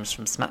 3 teams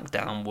from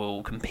SmackDown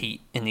will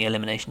compete in the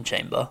Elimination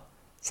Chamber.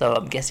 So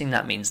I'm guessing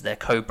that means they're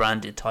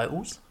co-branded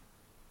titles.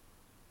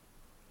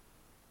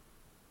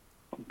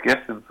 I'm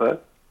guessing so.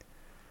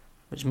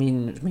 Which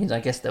means I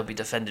guess they'll be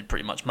defended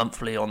pretty much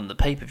monthly on the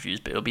pay-per-views,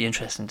 but it'll be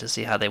interesting to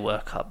see how they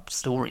work up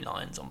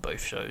storylines on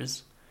both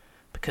shows.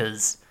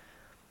 Because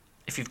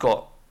if you've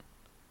got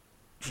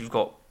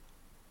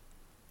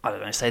I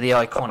don't know, say the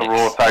Iconics.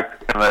 Raw tag,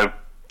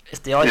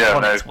 if the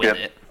Iconics win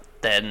it,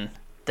 then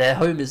their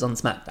home is on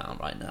SmackDown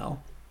right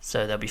now.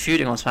 So they'll be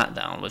feuding on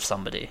SmackDown with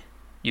somebody,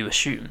 you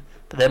assume.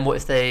 But then what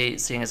if they,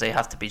 seeing as they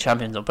have to be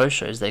champions on both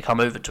shows, they come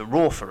over to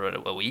Raw for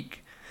a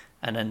week,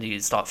 and then you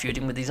start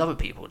feuding with these other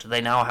people? Do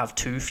they now have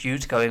 2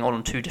 feuds going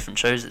on 2 different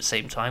shows at the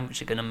same time, which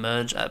are going to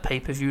merge at a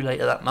pay-per-view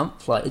later that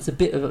month? Like,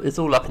 it's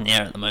all up in the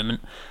air at the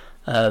moment.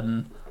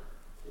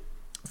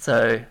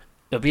 So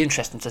it'll be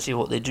interesting to see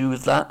what they do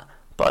with that.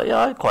 But yeah,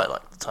 I quite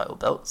like the title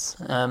belts.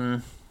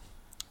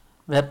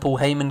 We had Paul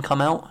Heyman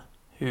come out,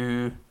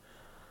 who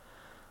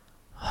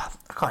I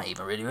can't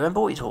even really remember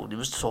what he talked. He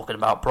was talking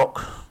about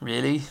Brock,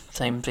 really,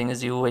 same thing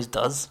as he always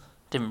does.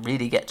 Didn't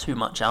really get too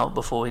much out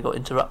before he got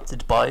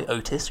interrupted by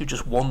Otis, who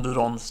just wandered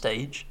on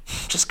stage,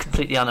 just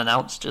completely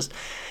unannounced.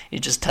 He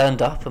just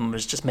turned up and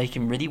was just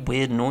making really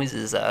weird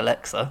noises at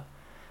Alexa.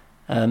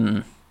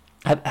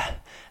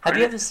 Have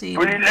you ever seen...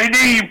 Pretty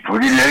lady!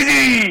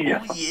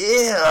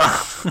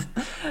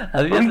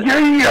 Oh,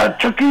 yeah!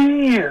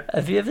 Chucky!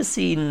 Have you ever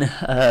seen,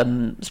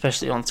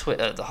 especially on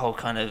Twitter, the whole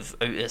kind of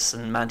Otis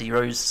and Mandy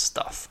Rose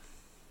stuff?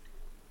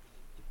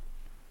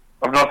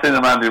 I've not seen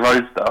the Mandy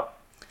Rose stuff.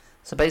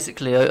 So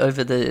basically,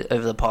 over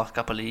the past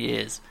couple of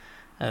years,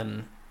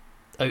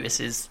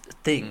 Otis's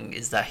thing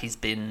is that he's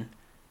been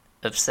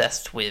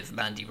obsessed with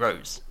Mandy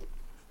Rose,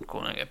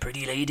 calling her a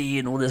pretty lady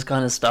and all this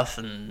kind of stuff,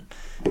 and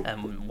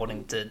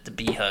wanting to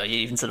be her,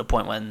 even to the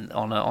point when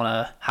on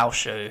a house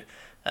show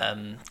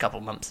a couple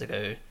of months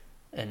ago,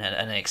 in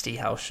an NXT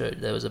house show,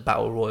 there was a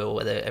battle royal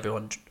where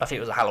everyone, I think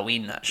it was a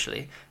Halloween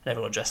actually, and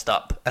everyone dressed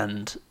up,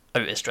 and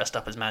Otis dressed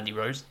up as Mandy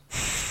Rose.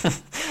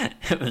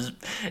 It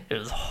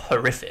was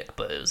horrific,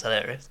 but it was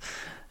hilarious.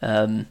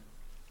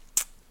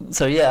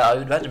 So yeah, I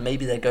would imagine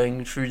maybe they're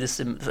going through a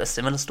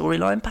similar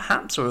storyline,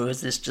 perhaps, or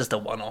is this just a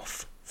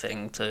one-off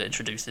thing to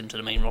introduce him to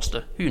the main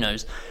roster? Who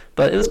knows?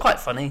 But it was quite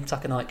funny.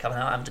 Tucker Knight coming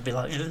out, having to be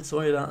like,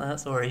 sorry about that,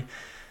 sorry.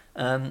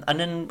 And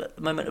then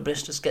the moment of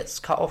Bliss just gets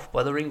cut off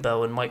by the ring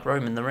bell and Mike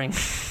Rome in the ring.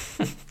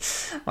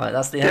 Right,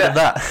 that's the end of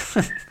that.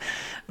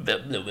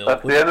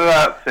 That's the end of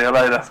that. See you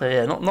later. So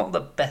yeah, not the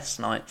best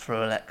night for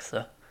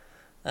Alexa.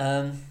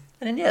 And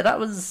then yeah, that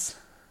was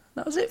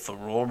it for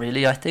Raw,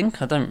 really. I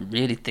think I don't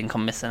really think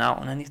I'm missing out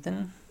on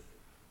anything.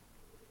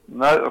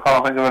 No, I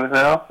can't think of anything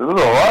else. It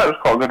was alright. It was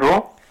quite a good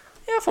Raw.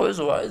 Yeah, I thought it was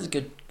alright.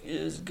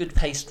 It was a good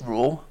paced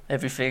Raw.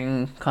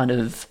 Everything kind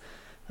of,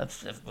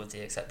 with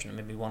the exception of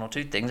maybe 1 or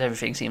 2 things,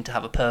 everything seemed to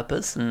have a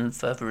purpose and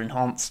further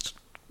enhanced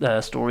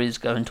stories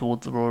going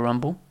towards the Royal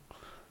Rumble,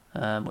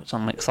 which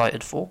I'm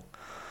excited for.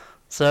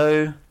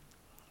 So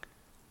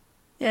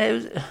yeah, it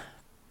was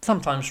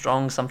sometimes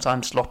strong,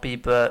 sometimes sloppy,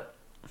 but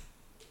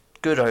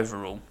good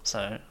overall.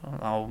 So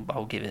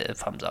I'll give it a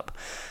thumbs up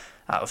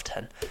out of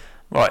 10.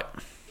 Right.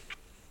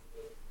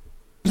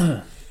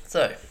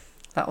 So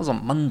that was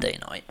on Monday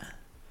night.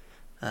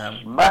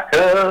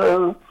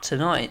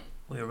 Tonight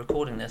we're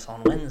recording this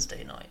on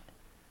Wednesday night.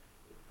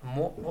 And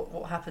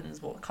what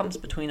happens? What comes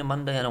between a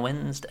Monday and a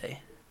Wednesday?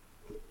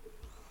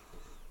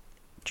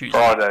 Tuesday.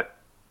 Friday.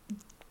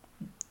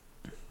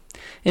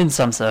 In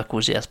some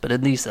circles, yes, but in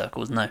these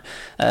circles, no.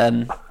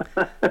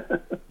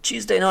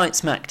 Tuesday night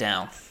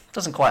SmackDown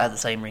doesn't quite have the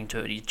same ring to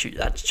it.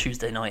 That's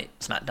Tuesday night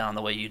SmackDown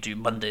the way you do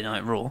Monday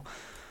Night Raw.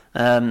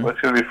 Well, it's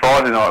going to be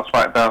Friday night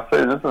SmackDown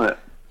soon, isn't it?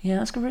 Yeah,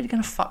 that's really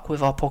going to fuck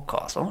with our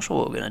podcast. I'm not sure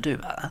what we're going to do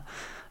about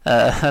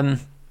that.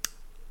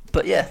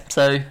 But yeah,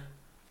 so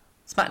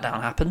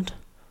SmackDown happened.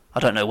 I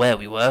don't know where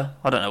we were.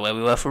 I don't know where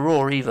we were for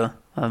Raw either.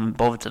 I haven't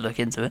bothered to look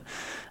into it.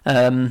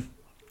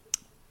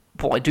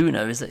 What I do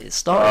know is that it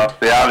started...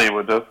 the alley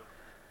would have.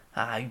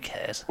 Who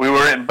cares?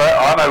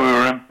 I know we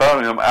were in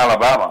Birmingham,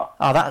 Alabama.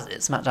 Oh, that's it.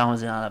 SmackDown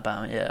was in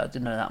Alabama. Yeah, I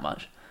didn't know that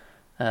much.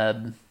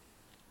 Because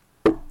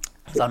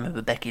I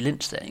remember Becky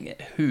Lynch saying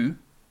it. Who,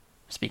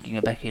 speaking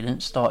of Becky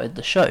Lynch, started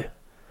the show.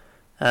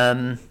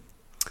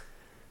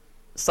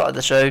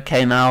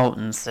 Came out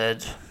and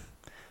said,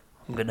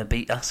 I'm going to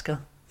beat Asuka.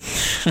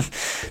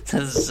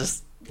 That's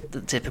just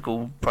the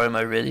typical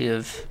promo, really,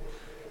 of...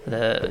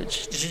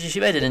 She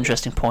made an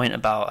interesting point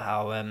about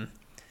how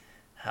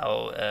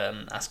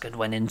Asuka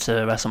went into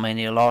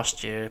WrestleMania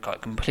last year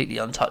like completely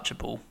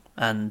untouchable,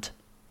 and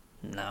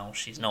now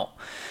she's not.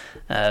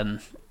 And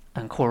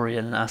Corey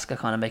and Asuka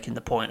kind of making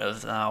the point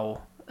of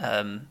how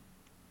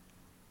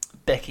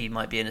Becky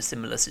might be in a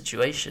similar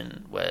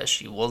situation where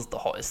she was the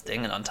hottest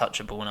thing and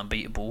untouchable and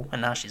unbeatable,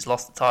 and now she's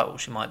lost the title.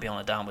 She might be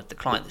on a downward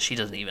decline that she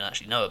doesn't even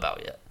actually know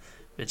about yet,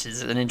 which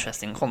is an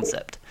interesting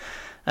concept.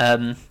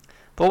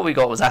 But what we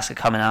got was Asuka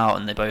coming out,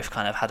 and they both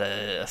kind of had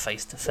a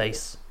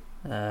face-to-face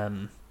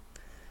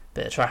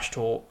bit of trash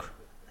talk.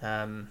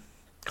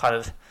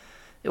 It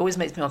always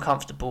makes me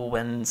uncomfortable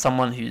when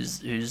someone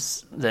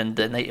who's then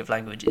their native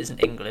language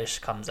isn't English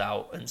comes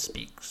out and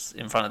speaks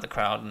in front of the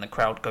crowd, and the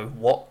crowd go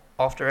 "what"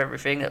 after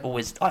everything.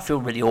 I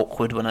feel really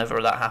awkward whenever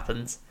that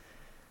happens.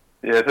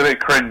 Yeah, it's a bit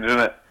cringe, isn't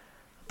it?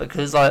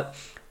 Because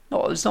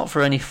it's not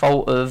for any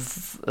fault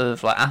of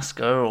like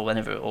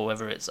Asuka or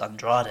whether it's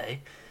Andrade.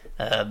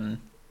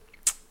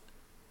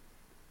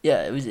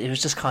 Yeah, it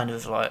was just kind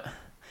of like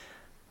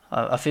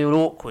I feel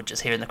awkward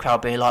just hearing the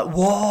crowd being like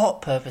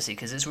 "what" purposely,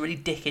 because it's a really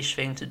dickish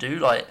thing to do.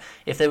 Like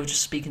if they were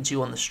just speaking to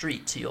you on the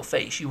street to your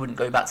face, you wouldn't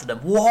go back to them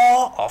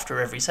 "what" after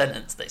every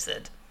sentence they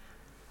said.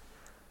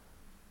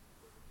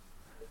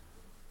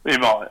 You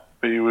might,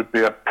 but you would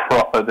be a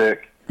proper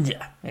dick.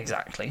 Yeah,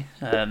 exactly.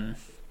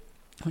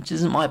 Which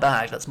isn't my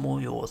bag, that's more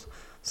yours.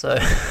 So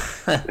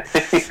Yes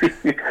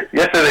it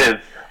is,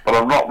 but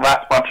I'm not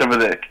that much of a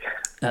dick.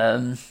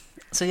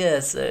 So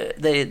yes,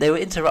 they were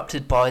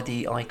interrupted by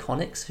the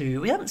Iconics, who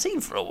we haven't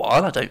seen for a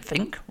while, I don't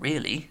think,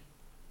 really.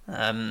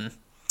 But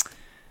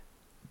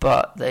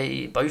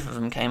both of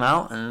them came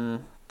out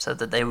and said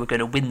that they were going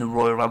to win the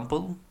Royal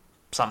Rumble,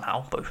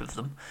 somehow, both of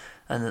them,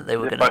 and that they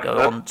were going to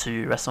go on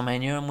to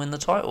WrestleMania and win the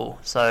title.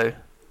 So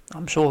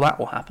I'm sure that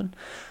will happen.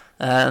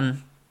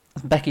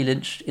 Becky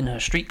Lynch, in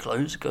her street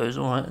clothes, goes,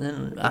 alright,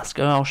 then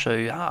Asuka, I'll show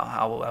you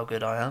how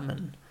good I am,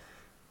 and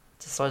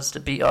decides to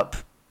beat up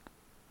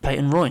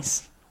Peyton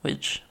Royce.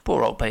 Which,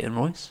 poor old Peyton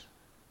Royce.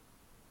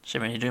 She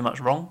didn't really do much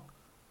wrong.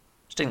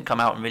 She didn't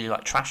come out and really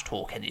like trash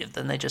talk any of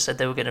them. They just said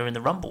they were going to win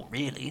the Rumble,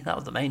 really. That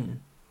was the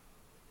main...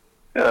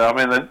 Yeah,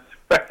 I mean,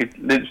 Becky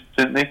Lynch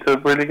didn't need to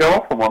really go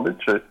off on one,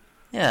 did she?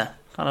 Yeah,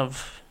 kind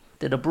of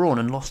did a brawn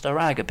and lost her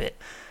rag a bit.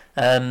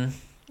 So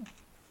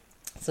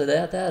they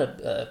had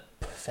a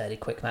fairly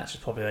quick match. It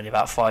was probably only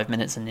about 5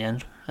 minutes in the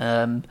end.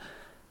 And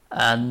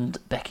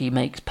Becky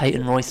makes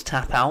Peyton Royce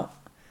tap out.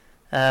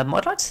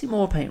 I'd like to see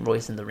more Peyton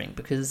Royce in the ring,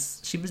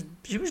 because she was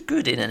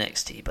good in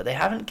NXT, but they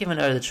haven't given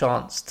her the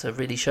chance to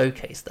really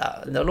showcase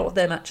that. And a lot of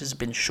their matches have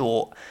been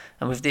short,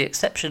 and with the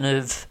exception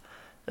of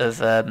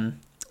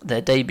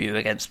their debut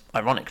against,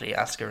 ironically,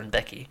 Asuka and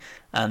Becky,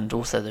 and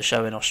also the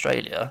show in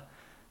Australia,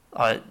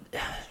 I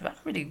haven't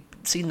really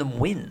seen them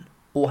win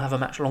or have a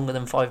match longer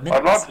than 5 minutes.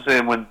 I'd like to see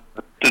them win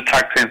the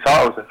tag team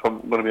titles, if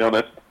I'm going to be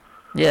honest.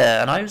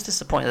 Yeah, and I was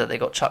disappointed that they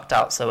got chucked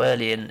out so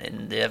early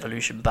in the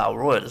Evolution Battle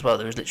Royal as well.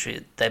 There was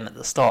literally them at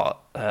the start,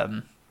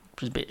 which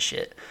was a bit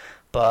shit.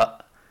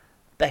 But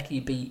Becky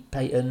beat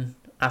Peyton.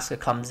 Asuka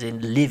comes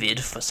in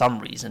livid for some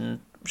reason,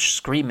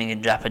 screaming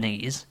in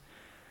Japanese,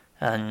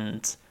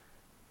 and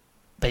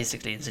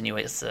basically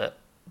insinuates that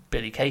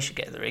Billie Kay should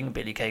get in the ring.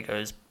 Billie Kay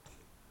goes,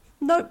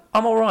 "No,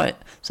 I'm all right."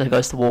 So he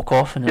goes to walk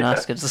off, and then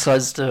Asuka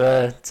decides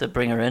to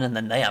bring her in, and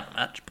then they have a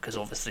match, because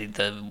obviously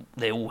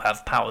they all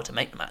have power to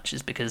make the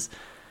matches, because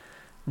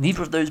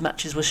neither of those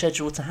matches were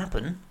scheduled to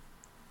happen,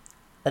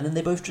 and then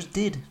they both just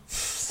did.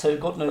 So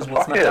God knows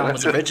what SmackDown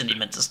was originally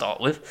meant to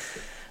start with.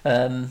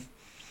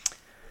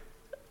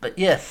 But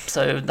yeah,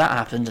 so that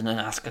happened, and then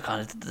Asuka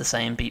kind of did the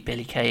same, beat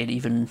Billie Kay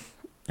in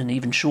an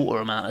even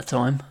shorter amount of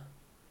time.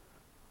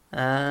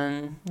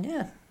 And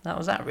yeah, that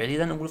was that really.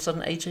 Then all of a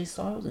sudden AJ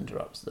Styles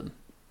interrupts them,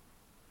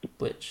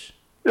 which...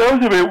 That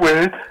was a bit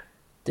weird.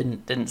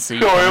 Didn't see...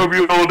 Sorry, I hope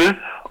you hold it.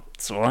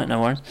 It's alright,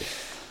 no worries.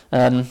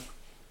 Yeah,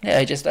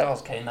 AJ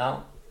Styles came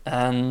out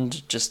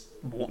and just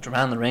walked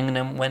around the ring and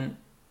then went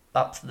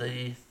up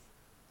the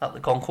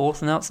concourse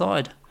and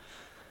outside.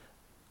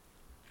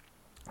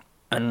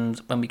 And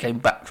when we came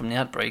back from the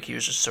ad break, he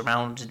was just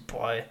surrounded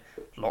by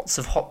lots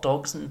of hot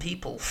dogs and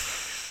people.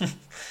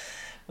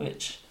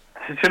 Which...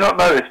 Did you not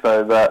notice,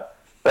 though, that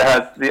they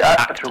had the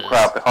actual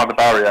crowd behind the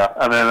barrier,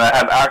 and then they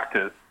had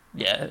actors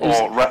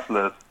or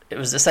wrestlers it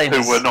was the same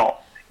who were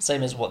not?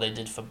 Same as what they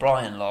did for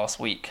Bryan last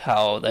week,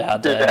 how they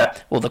had Yeah.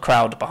 all the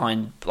crowd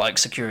behind like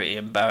security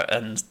and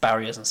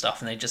barriers and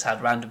stuff, and they just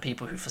had random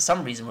people who for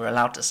some reason were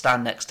allowed to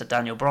stand next to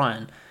Daniel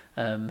Bryan,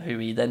 who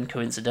he then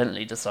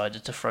coincidentally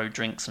decided to throw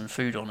drinks and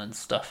food on and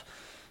stuff.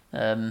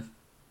 But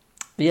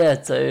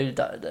yeah, so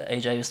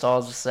AJ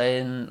Styles was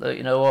saying, look,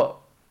 you know what,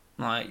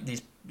 like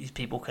these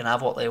people can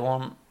have what they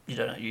want.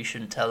 You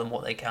shouldn't tell them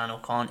what they can or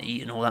can't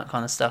eat and all that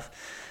kind of stuff.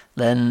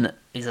 Then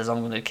he says,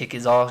 I'm going to kick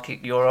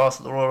your ass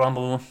at the Royal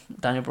Rumble,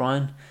 Daniel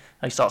Bryan. And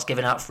he starts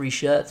giving out free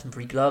shirts and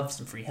free gloves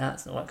and free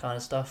hats and all that kind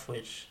of stuff,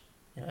 which,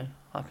 I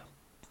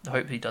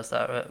hope he does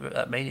that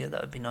at Mania.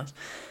 That would be nice.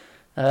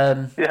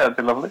 Yeah, that'd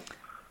be lovely.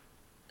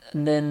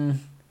 And then,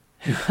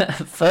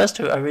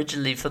 first,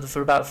 originally,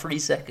 for about 3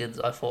 seconds,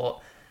 I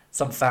thought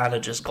some fan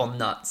had just gone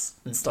nuts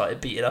and started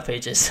beating up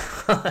AJ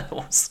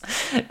Styles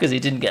because he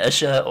didn't get a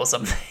shirt or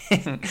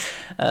something.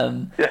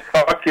 Yeah,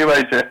 fuck you,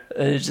 AJ.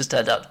 It just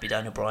turned out to be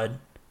Daniel Bryan,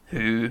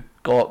 who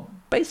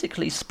got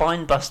basically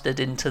spine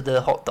busted into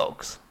the hot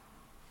dogs,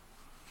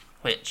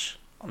 which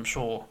I'm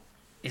sure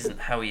isn't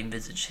how he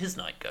envisaged his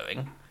night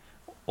going,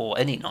 or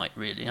any night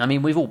really. I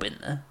mean, we've all been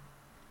there.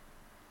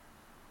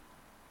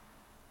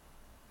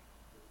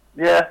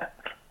 Yeah,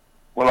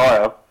 well, I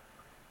have.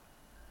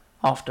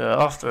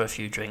 After a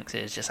few drinks,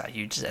 it's just how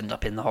you just end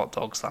up in the hot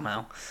dog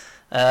somehow.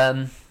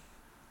 So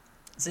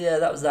yeah,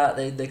 that was that.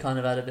 They kind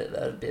of had a bit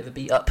of a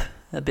beat up,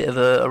 a bit of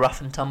a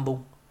rough and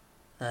tumble,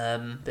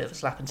 bit of a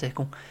slap and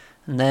tickle,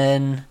 and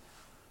then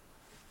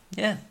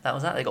yeah, that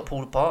was that. They got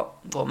pulled apart,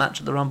 got a match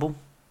at the Rumble.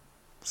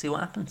 See what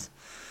happens.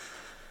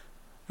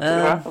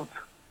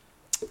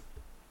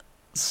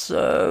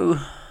 So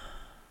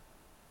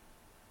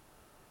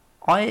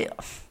I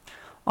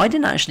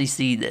didn't actually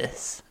see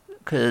this.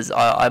 Because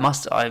I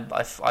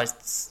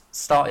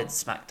started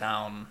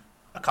SmackDown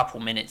a couple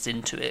minutes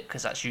into it,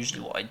 because that's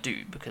usually what I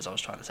do, because I was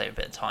trying to save a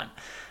bit of time.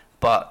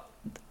 But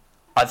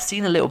I've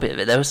seen a little bit of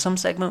it. There was some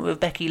segment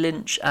with Becky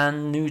Lynch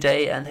and New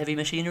Day and Heavy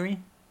Machinery.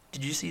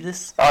 Did you see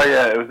this? Oh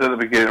yeah, it was at the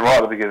beginning, right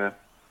at the beginning.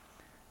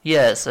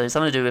 Yeah, so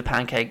something to do with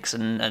pancakes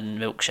and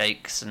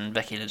milkshakes, and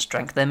Becky Lynch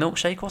drank their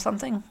milkshake or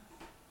something?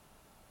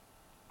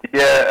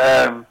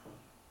 Yeah,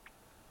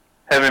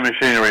 Heavy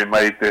Machinery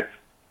made this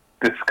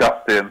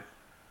disgusting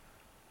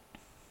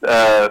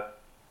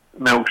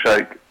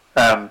milkshake,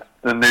 and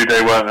the New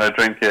Day weren't going to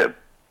drink it,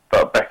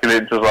 but Becky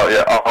Lynch was like,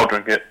 yeah, I'll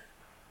drink it.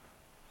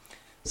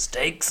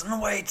 Steaks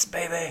and weights,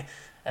 baby.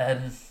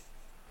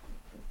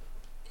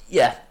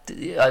 Yeah,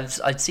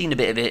 I'd seen a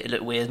bit of it. It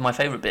looked weird. My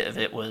favourite bit of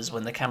it was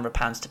when the camera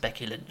pans to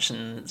Becky Lynch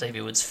and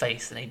Xavier Woods'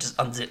 face, and he just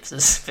unzips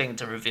his thing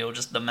to reveal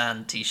just the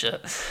Man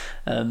T-shirt.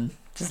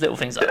 Just little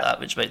things like that,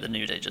 which made the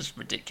New Day just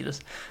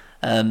ridiculous.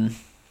 But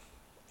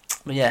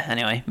yeah,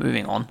 anyway,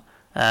 moving on.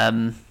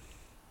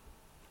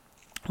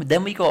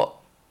 Then we got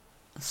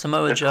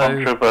Samoa Joe.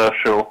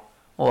 Controversial.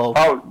 Well,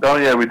 oh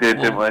yeah, we did,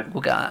 didn't we?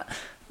 We'll get that.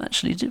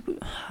 Actually,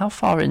 how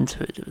far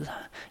into it was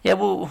that? Yeah,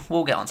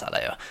 we'll get onto that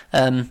later.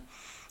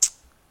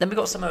 Then we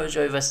got Samoa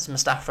Joe versus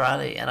Mustafa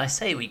Ali, and I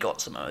say we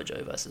got Samoa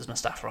Joe versus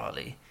Mustafa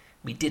Ali.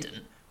 We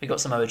didn't. We got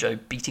Samoa Joe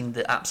beating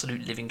the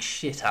absolute living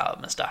shit out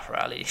of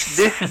Mustafa Ali.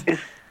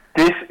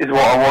 This is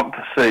what I want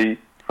to see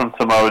from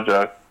Samoa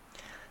Joe.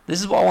 This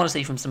is what I want to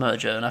see from Samoa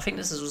Joe, and I think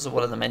this is also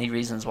one of the many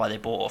reasons why they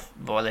brought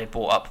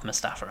up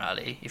Mustafa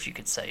Ali, if you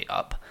could say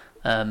up,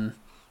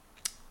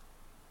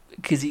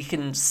 because he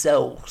can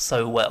sell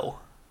so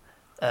well.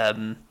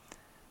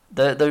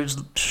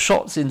 Those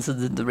shots into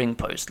the ring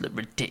post look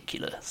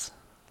ridiculous.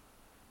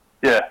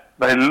 Yeah,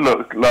 they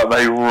look like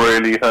they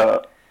really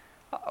hurt.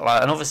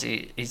 And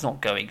obviously he's not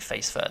going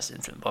face first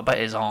into him, but I bet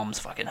his arms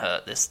fucking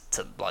hurt this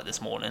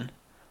morning.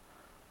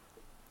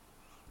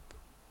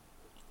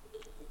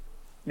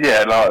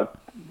 Yeah, like,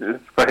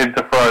 for him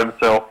to throw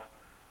himself,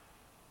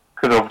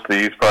 because obviously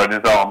he's throwing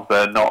his arms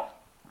there, not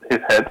his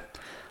head.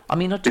 I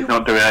mean, he's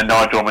not doing a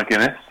Nigel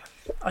McGuinness.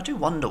 I do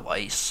wonder why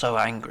he's so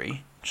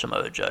angry,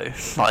 Samoa Joe.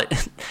 Like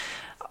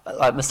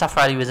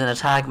Mustafa Ali was in a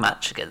tag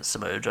match against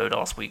Samoa Joe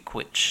last week,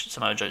 which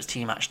Samoa Joe's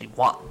team actually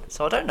won.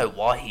 So I don't know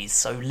why he's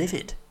so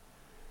livid.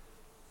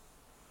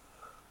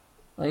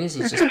 I guess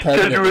he's just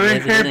permanently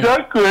livid,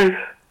 exactly.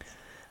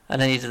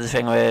 And then he did the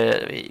thing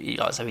where he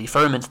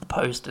threw him into the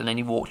post, and then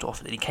he walked off,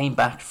 and then he came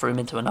back, threw him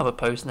into another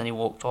post, and then he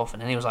walked off,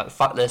 and then he was like,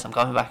 fuck this, I'm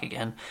coming back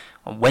again,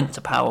 and went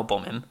to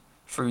powerbomb him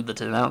through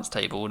the announce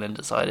table, and then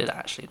decided,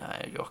 actually, no,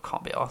 you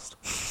can't be asked.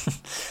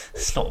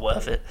 It's not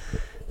worth it.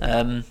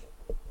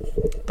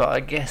 But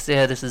I guess,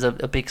 yeah, this is a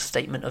big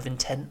statement of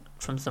intent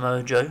from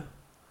Samoa Joe.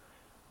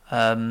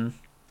 Going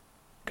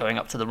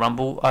up to the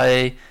Rumble,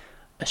 I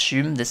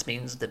assume this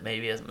means that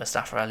maybe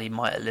Mustafa Ali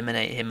might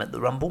eliminate him at the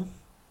Rumble.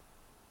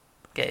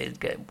 Get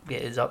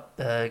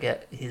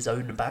his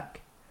own back.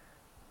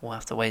 We'll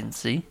have to wait and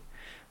see.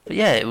 But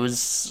yeah, it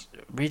was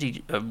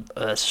really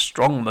a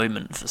strong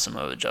moment for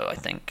Samoa Joe, I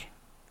think.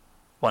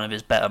 One of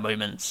his better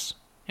moments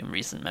in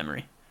recent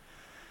memory.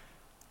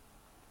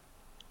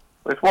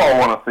 It's what I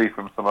want to see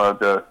from Samoa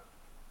Joe.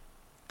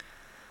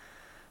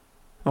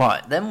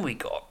 Right, then we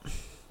got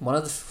one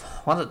of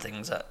the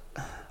things that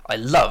I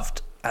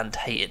loved and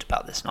hated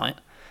about this night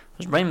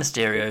was Rey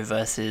Mysterio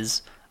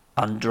versus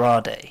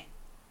Andrade.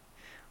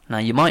 Now,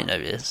 you might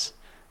notice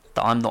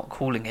that I'm not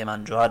calling him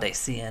Andrade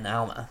Cien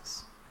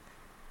Almas.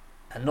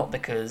 And not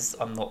because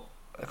I'm not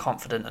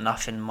confident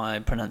enough in my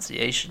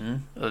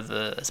pronunciation of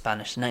a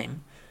Spanish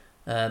name,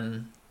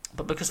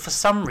 but because for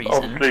some reason...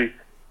 Obviously,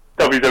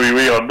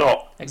 WWE are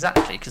not.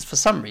 Exactly, because for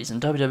some reason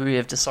WWE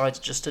have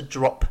decided just to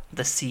drop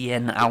the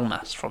Cien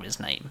Almas from his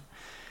name.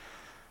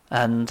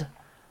 And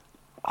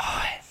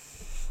I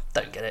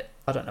don't get it.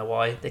 I don't know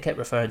why. They kept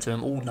referring to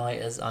him all night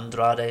as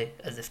Andrade,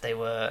 as if they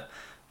were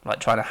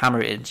like trying to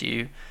hammer it into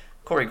you.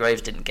 Corey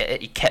Graves didn't get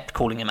it. He kept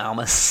calling him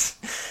Almas.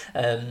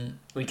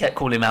 We kept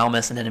calling him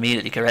Almas and then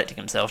immediately correcting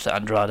himself to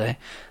Andrade.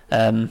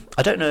 I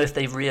don't know if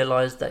they've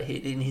realised that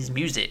in his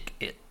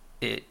music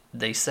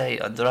they say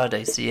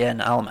Andrade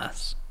Cien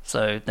Almas.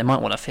 So they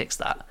might want to fix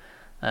that.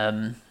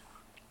 They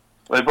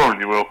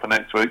probably will for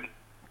next week.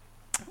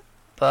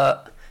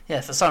 But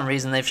yeah, for some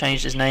reason they've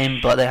changed his name,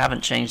 but they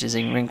haven't changed his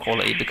in-ring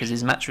quality because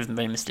his match with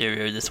Rey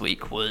Mysterio this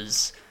week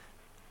was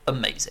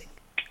amazing.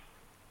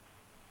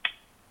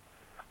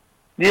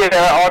 Yeah,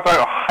 I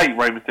don't hate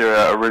Rey Mysterio,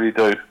 I really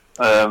do.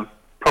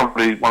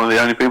 Probably one of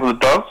the only people that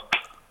does.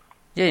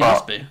 Yeah, he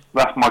must be.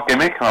 That's my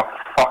gimmick, and I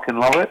fucking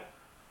love it.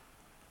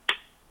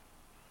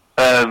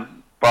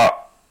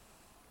 But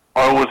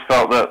I always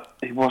felt that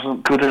he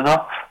wasn't good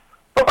enough.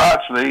 But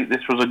actually,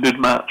 this was a good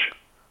match.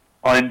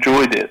 I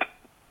enjoyed it.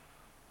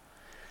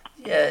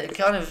 Yeah, it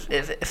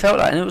felt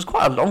like, and it was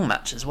quite a long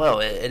match as well.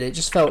 It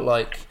just felt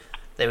like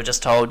they were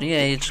just told,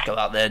 yeah, you just go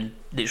out there and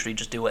literally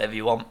just do whatever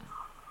you want.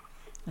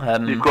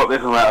 You've got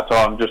this amount of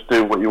time, just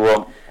do what you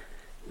want.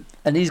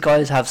 And these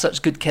guys have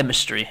such good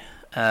chemistry.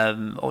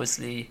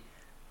 Obviously,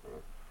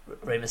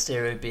 Rey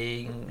Mysterio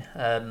being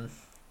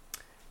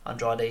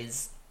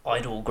Andrade's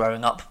idol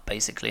growing up,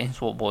 basically.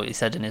 That's what he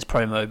said in his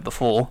promo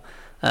before.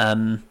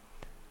 And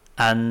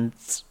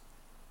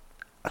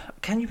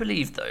can you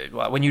believe, though,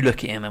 like, when you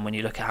look at him and when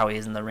you look at how he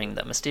is in the ring,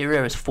 that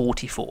Mysterio is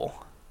 44?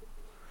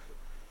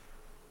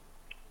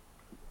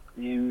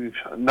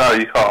 No,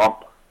 you can't.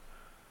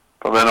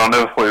 But then I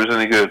never thought he was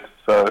any good,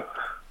 so...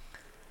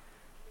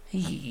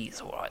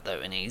 He's alright, though,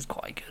 and he's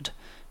quite good.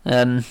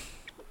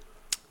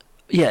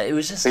 Yeah, it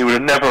was just... He would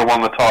have never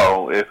won the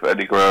title if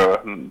Eddie Guerrero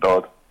hadn't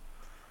died.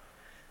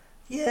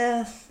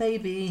 Yeah,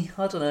 maybe.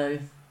 I don't know.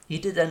 He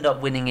did end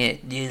up winning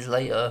it years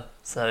later,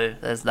 so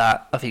there's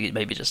that. I think it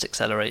maybe just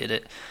accelerated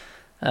it.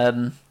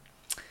 But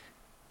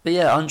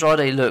yeah,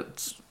 Andrade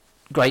looked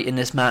great in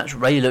this match.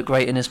 Rey looked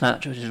great in this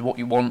match, which is what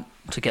you want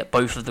to get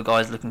both of the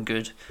guys looking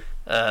good.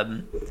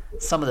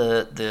 Some of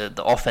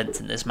the offense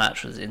in this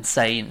match was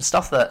insane.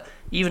 Stuff that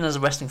even as a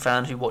wrestling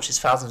fan who watches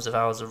thousands of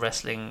hours of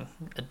wrestling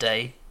a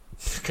day,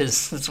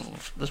 because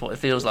that's what it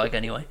feels like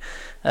anyway.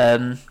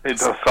 It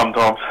does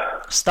sometimes.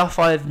 Stuff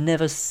I don't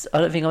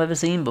think I've ever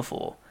seen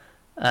before,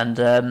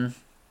 and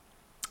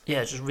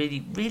yeah, just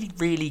really, really,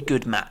 really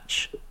good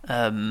match.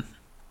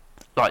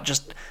 Like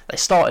just they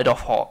started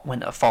off hot,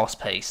 went at a fast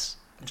pace,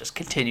 and just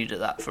continued at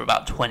that for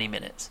about 20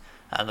 minutes.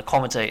 And the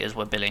commentators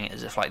were billing it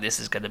as if like this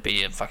is going to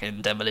be a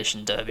fucking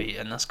demolition derby,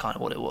 and that's kind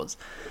of what it was.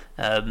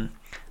 And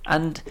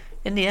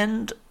in the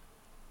end,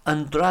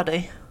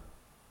 Andrade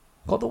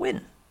got the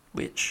win,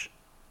 which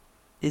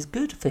is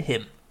good for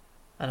him,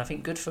 and I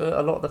think good for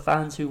a lot of the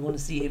fans who want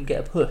to see him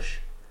get a push.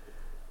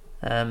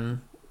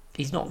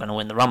 He's not going to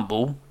win the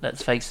Rumble,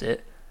 let's face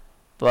it,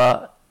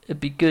 but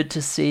it'd be good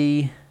to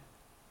see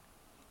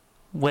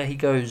where he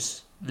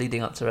goes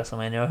leading up to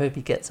WrestleMania. I hope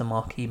he gets a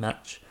marquee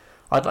match.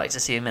 I'd like to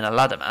see him in a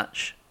ladder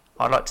match.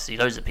 I'd like to see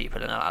loads of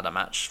people in a ladder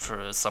match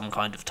for some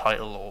kind of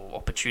title or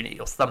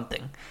opportunity or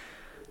something.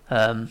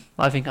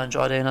 I think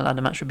Andrade in a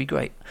ladder match would be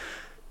great.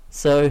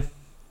 So,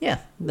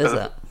 yeah, there's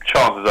that.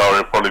 Chances are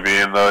he'll probably be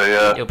in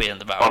the... he'll be in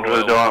the Battle Andre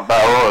Royal. the Giant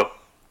Battle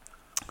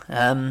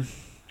Royal.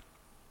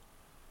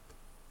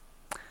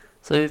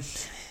 So,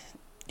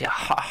 yeah,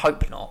 I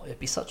hope not. It'd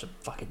be such a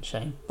fucking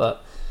shame,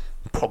 but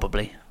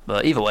probably.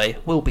 But either way,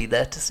 we'll be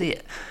there to see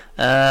it.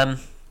 Right.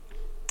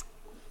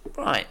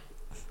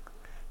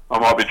 I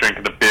might be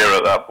drinking a beer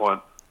at that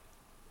point.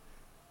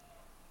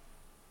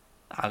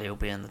 Ali will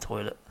be in the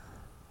toilet.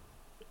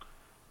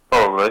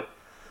 Probably.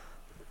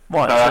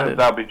 Right, No,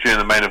 that'll be during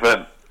the main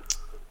event.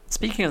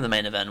 Speaking of the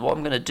main event, what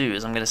I'm going to do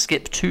is I'm going to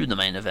skip to the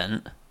main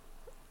event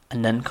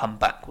and then come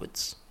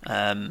backwards.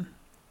 So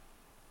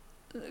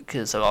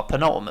our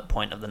penultimate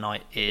point of the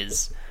night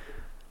is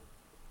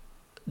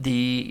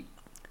the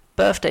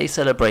birthday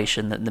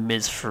celebration that The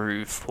Miz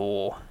threw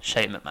for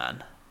Shane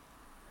McMahon.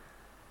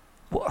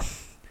 What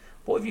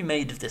have you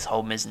made of this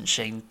whole Miz and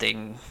Shane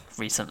thing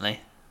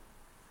recently?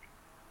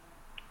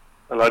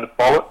 A load of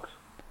bollocks.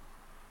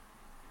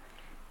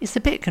 It's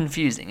a bit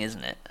confusing,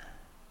 isn't it?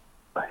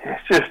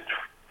 It's just...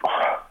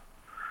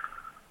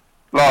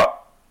 Like,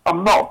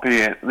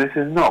 this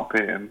is not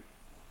being...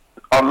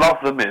 I love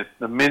The Miz.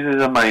 The Miz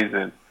is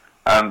amazing.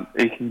 And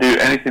he can do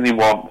anything he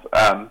wants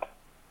and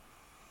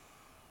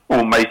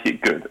will make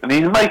it good. And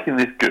he's making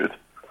this good.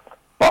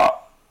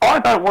 But I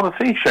don't want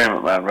to see Shane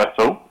McMahon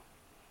wrestle.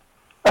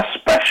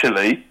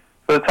 Especially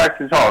for the tag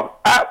team titles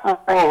at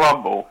Royal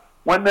Rumble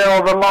when there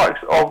are the likes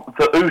of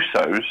the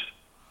Usos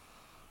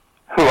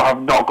who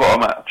have not got a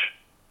match.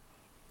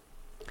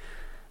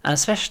 And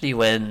especially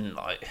when,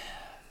 like,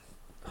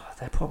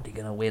 they're probably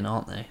going to win,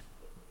 aren't they?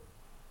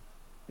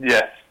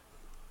 Yes.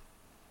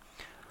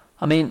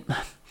 I mean,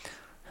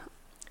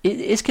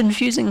 it's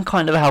confusing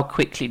kind of how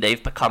quickly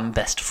they've become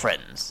best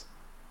friends.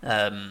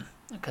 Kind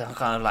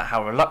of like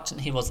how reluctant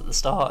he was at the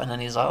start, and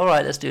then he's like,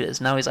 alright, let's do this.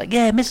 Now he's like,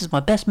 yeah, Miss is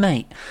my best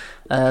mate.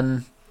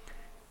 It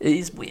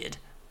is weird,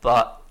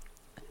 but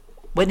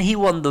when he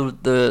won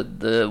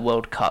the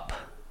World Cup,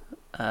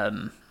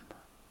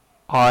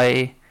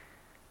 I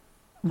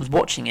was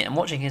watching it and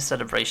watching his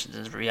celebrations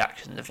and his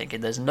reactions and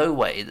thinking there's no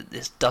way that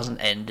this doesn't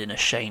end in a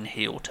Shane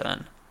heel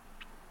turn.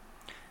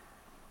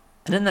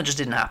 And then that just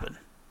didn't happen.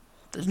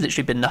 There's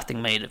literally been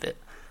nothing made of it.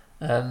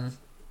 And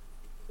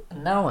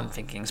now I'm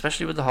thinking,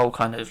 especially with the whole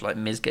kind of like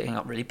Miz getting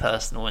up really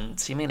personal and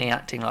seemingly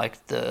acting like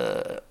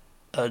a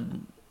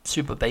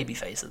super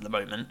babyface at the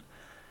moment,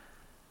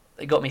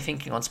 it got me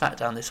thinking on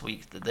SmackDown this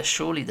week that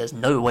there's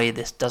no way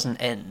this doesn't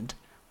end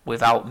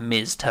without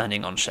Miz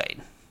turning on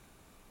Shane.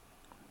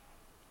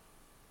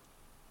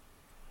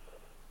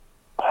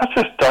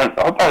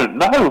 I don't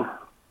know.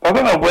 I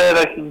don't know where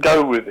they can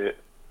go with it.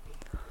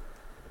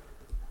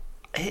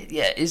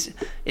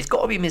 It's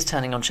got to be Miz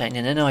turning on Shane,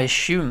 and then I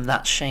assume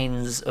that's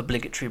Shane's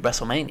obligatory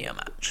WrestleMania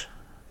match.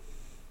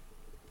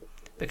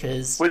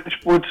 Because... Which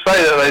would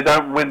say that they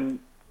don't win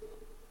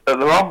at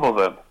the Rumble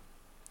then.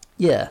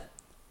 Yeah.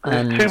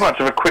 It's too much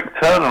of a quick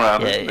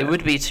turnaround. Yeah, it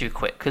would be too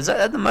quick, because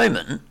at the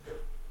moment,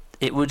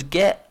 it would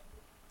get,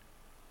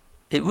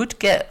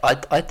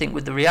 I think,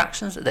 with the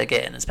reactions that they're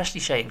getting, especially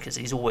Shane, because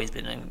he's always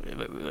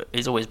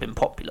been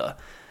popular.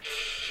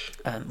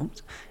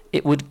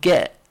 It would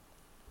get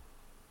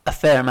a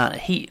fair amount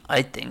of heat,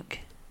 I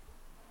think,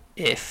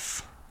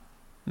 if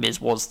Miz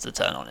was to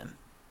turn on him.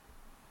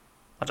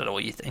 I don't know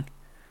what you think.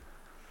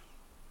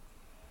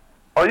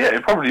 Oh yeah,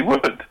 it probably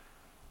would.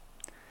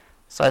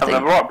 So I think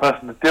the right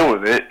person to deal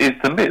with it is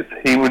the Miz.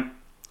 He would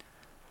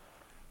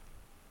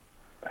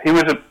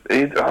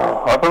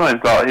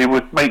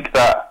make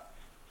that.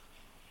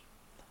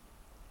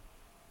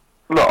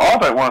 Look, I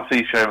don't want to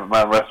see Shane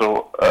McMahon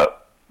wrestle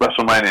at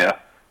WrestleMania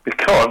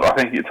because I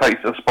think it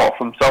takes a spot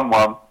from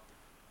someone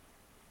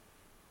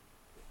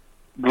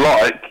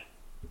like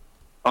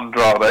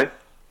Andrade,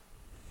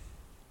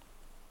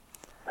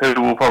 who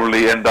will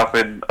probably end up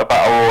in a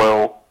Battle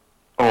Royal,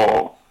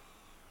 or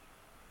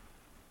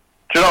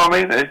do you know what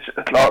I mean? It's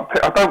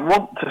like I don't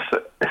want to see,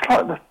 it's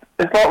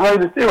like Rey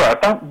Mysterio. I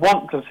don't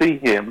want to see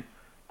him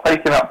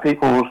taking up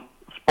people's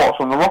spots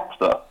on the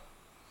roster.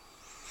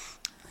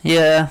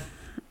 Yeah,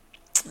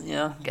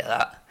 I get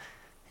that.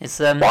 It's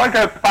why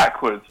go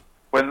backwards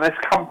when this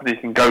company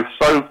can go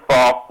so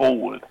far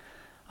forward?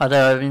 I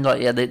know. I mean,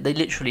 like, yeah, they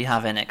literally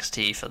have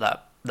NXT for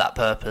that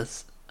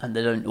purpose, and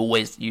they don't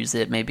always use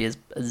it maybe as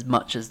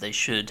much as they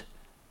should.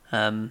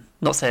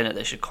 Not saying that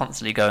they should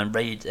constantly go and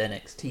raid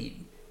NXT.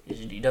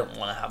 You don't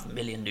want to have a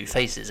million new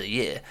faces a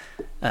year,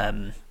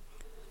 and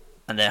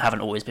they haven't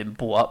always been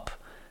brought up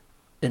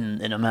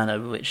in a manner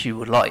which you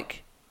would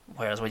like.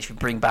 Whereas if you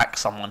bring back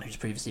someone who's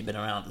previously been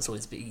around, it's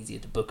always a bit easier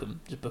to book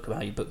them. Just book them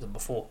how you booked them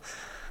before.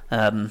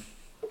 But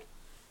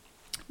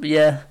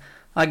yeah,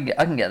 I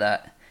can get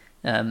that.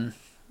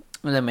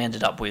 And then we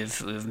ended up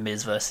with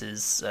Miz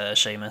versus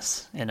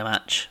Sheamus in a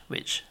match,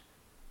 which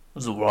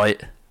was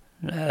alright.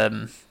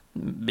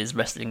 Miz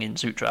wrestling in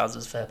suit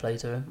trousers, fair play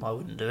to him. I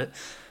wouldn't do it.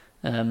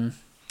 Yeah,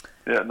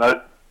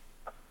 no.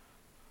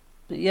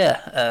 But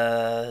yeah,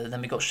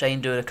 then we got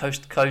Shane doing a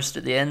coast to coast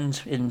at the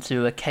end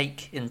into a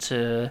cake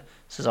into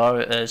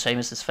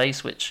Sheamus's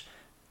face, which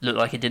looked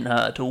like it didn't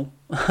hurt at all,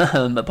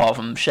 apart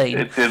from Shane.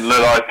 It didn't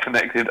look like it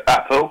connected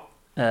at all.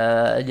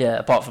 Yeah,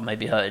 apart from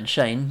maybe hurting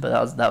Shane,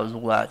 but that was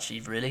all that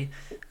achieved really.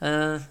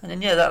 And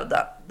then yeah,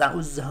 that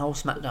was how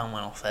SmackDown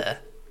went off there.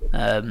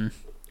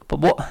 But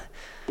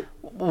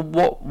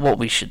what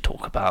we should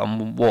talk about,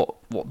 and what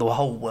the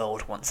whole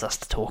world wants us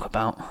to talk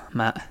about,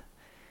 Matt,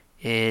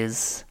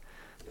 is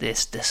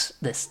this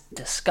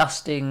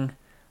disgusting,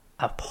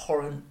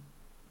 abhorrent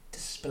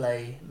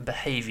display and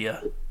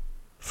behaviour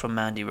from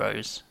Mandy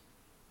Rose.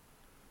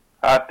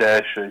 How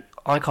dare she?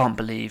 I can't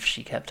believe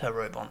she kept her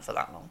robe on for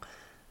that long.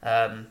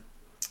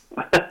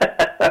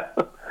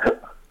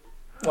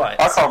 Right.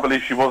 I can't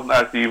believe she wasn't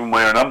actually even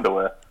wearing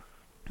underwear.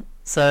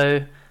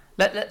 So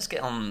let's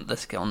get on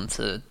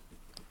to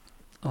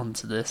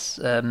this.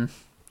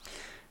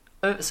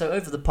 So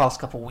over the past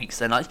couple of weeks,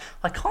 then I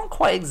can't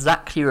quite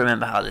exactly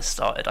remember how this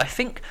started. I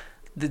think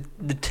the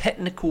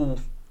technical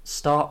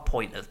start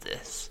point of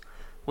this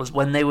was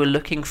when they were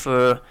looking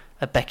for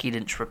a Becky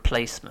Lynch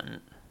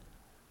replacement.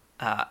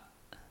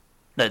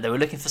 They were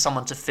looking for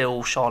someone to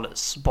fill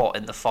Charlotte's spot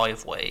in the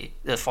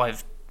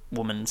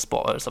 5-woman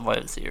spot of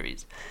Survivor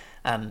Series,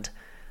 and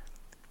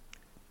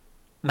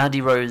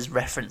Mandy Rose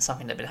referenced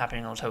something that had been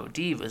happening on Total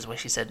Divas, where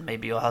she said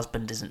maybe your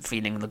husband isn't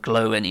feeling the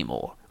glow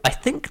anymore. I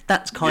think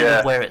that's kind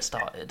of where it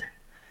started.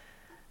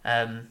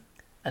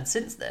 And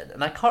since then,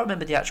 and I can't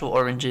remember the actual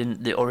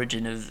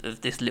origin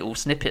of this little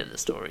snippet of the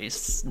story.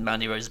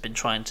 Mandy Rose has been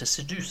trying to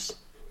seduce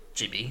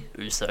Jimmy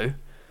Uso.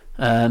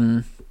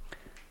 Can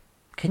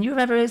you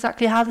remember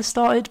exactly how this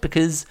started?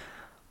 Because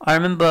I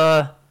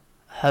remember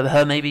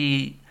her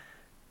maybe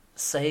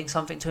saying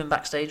something to him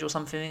backstage or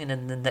something, and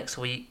then the next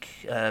week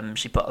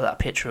she put up that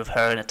picture of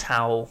her in a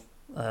towel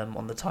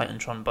on the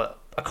Titantron, but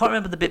I can't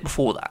remember the bit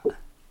before that.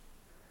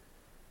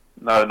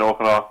 No, nor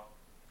can I.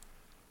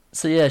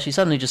 So yeah, she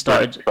suddenly just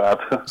started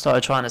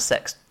trying to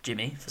sex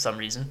Jimmy for some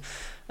reason,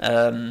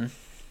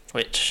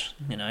 which,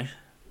 you know,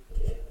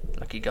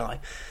 lucky guy.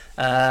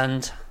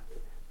 And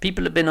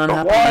people have been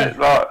unhappy. But why?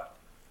 Like,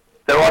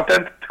 they're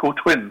identical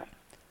twins,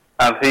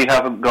 and he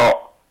hasn't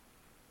got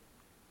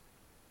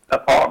a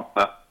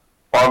partner.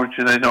 Why would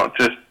they not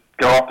just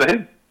go after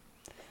him?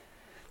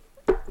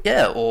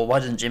 Yeah, or why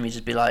doesn't Jimmy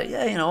just be like,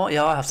 yeah, you know what,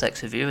 yeah, I'll have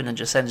sex with you, and then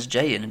just sends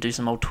Jay in and do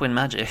some old twin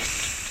magic?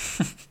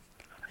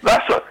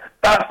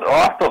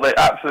 I thought they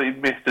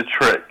absolutely missed a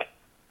trick.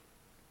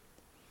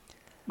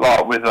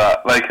 Like, with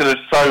that. They could have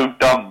so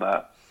done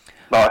that.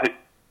 Like,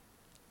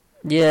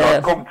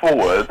 gone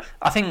forward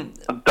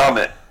and done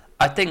it.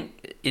 I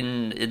think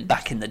in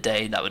back in the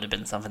day that would have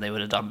been something they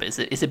would have done, but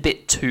it's a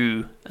bit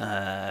too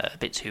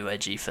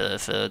edgy for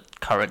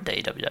current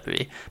day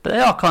WWE. But they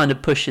are kind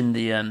of pushing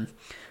the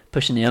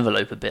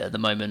envelope a bit at the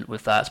moment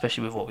with that,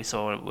 especially with what we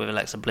saw with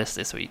Alexa Bliss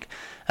this week.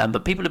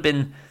 But people have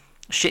been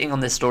shitting on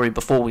this story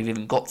before we've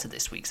even got to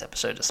this week's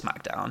episode of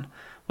SmackDown,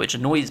 which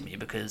annoys me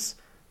because,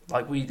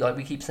 like we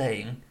keep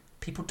saying,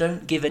 people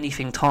don't give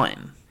anything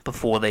time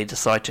before they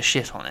decide to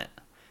shit on it.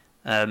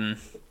 I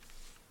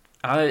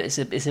know it's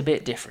a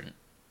bit different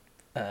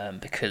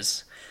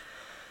because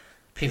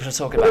people are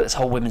talking about this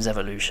whole women's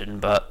evolution,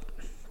 but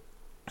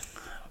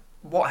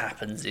what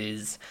happens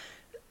is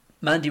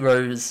Mandy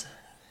Rose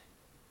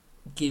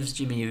gives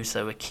Jimmy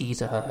Uso a key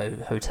to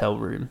her hotel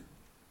room,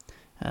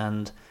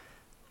 and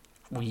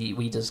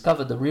we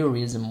discovered the real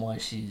reason why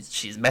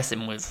she's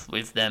messing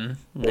with them,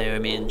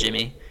 Naomi and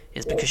Jimmy,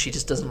 is because she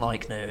just doesn't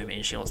like Naomi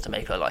and she wants to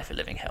make her life a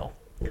living hell.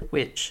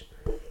 Which,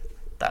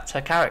 that's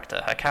her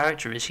character. Her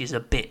character is she's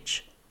a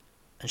bitch.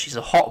 And she's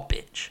a hot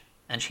bitch.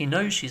 And she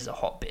knows she's a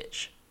hot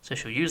bitch. So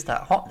she'll use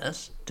that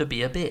hotness to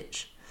be a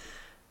bitch.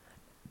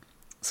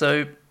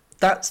 So,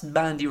 that's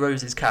Mandy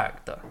Rose's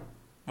character,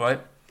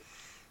 right?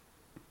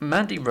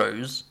 Mandy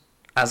Rose,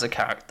 as a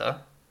character,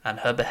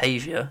 and her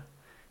behaviour,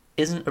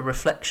 isn't a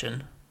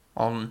reflection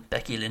on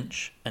Becky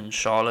Lynch and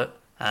Charlotte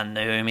and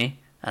Naomi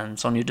and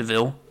Sonya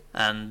Deville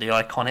and the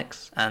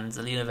Iconics and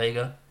Zelina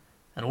Vega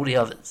and all the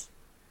others.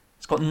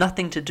 It's got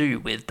nothing to do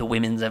with the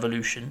women's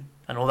evolution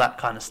and all that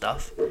kind of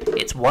stuff.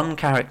 It's one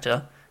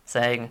character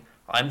saying,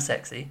 I'm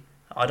sexy,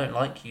 I don't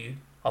like you,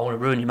 I want to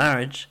ruin your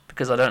marriage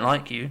because I don't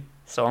like you,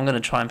 so I'm going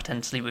to try and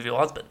pretend to sleep with your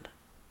husband.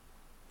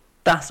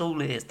 That's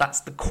all it is.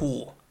 That's the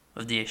core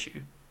of the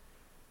issue.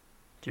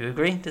 Do you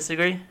agree?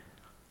 Disagree?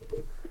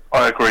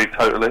 I agree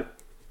totally.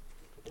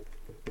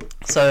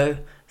 So,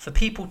 for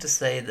people to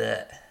say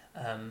that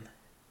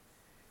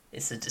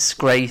it's a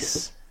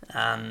disgrace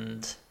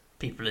and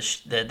people are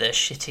they're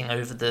shitting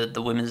over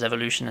the women's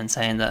evolution and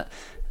saying that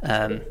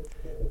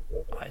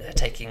they're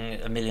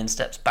taking a million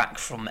steps back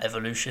from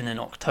evolution in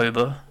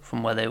October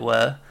from where they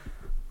were,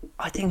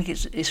 I think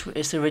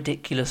it's a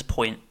ridiculous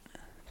point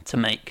to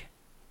make,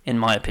 in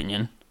my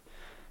opinion.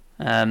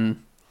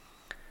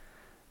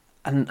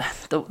 And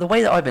the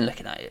way that I've been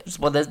looking at it is,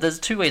 well, there's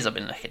two ways I've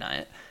been looking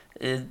at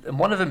it. And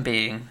one of them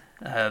being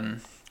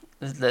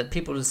that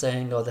people are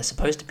saying, they're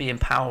supposed to be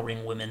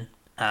empowering women,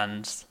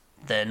 and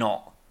they're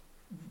not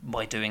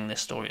by doing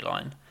this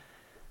storyline.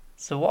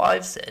 So what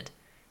I've said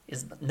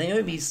is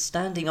Naomi's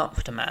standing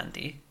up to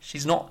Mandy.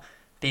 She's not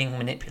being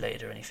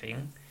manipulated or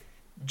anything.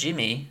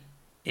 Jimmy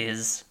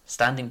is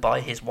standing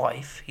by his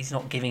wife. He's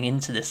not giving in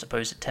to this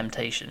supposed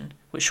temptation,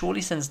 which surely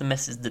sends the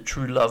message that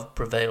true love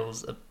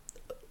prevails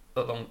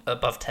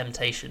above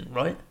temptation,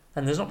 right?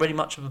 And there's not really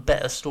much of a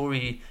better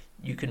story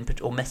you can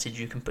put or message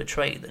you can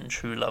portray than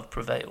true love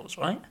prevails,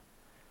 right?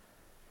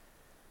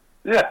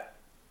 Yeah.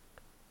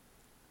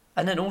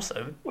 And then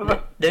also,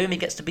 Naomi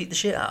gets to beat the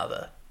shit out of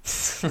her.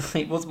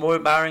 What's more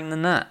empowering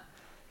than that?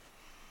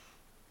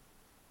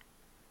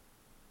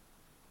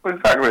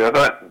 Exactly. I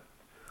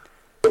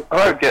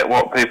don't get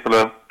what people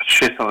are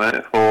shit on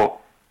it for.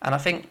 And I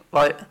think,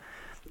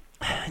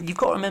 you've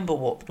got to remember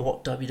what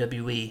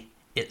WWE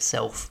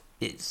itself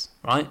is,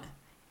 right?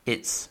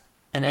 It's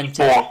an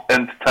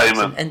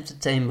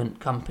entertainment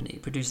company.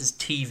 It produces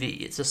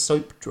TV. It's a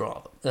soap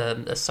drama,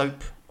 a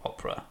soap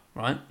opera,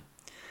 right?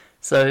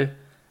 So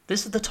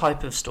this is the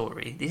type of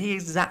story, the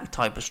exact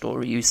type of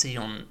story you see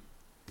on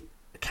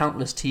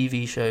countless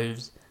TV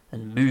shows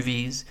and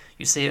movies.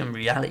 You see it in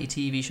reality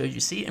TV shows.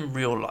 You see it in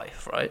real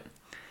life, right?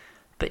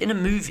 But in a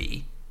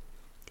movie,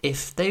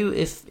 if there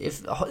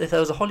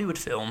was a Hollywood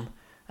film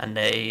and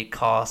they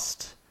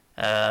cast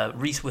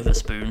Reese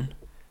Witherspoon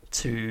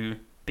to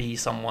be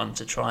someone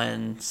to try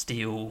and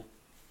steal,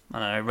 I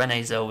don't know,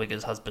 Renee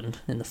Zellweger's husband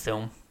in the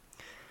film,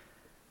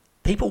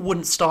 people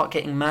wouldn't start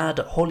getting mad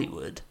at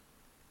Hollywood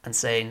and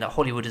saying that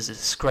Hollywood is a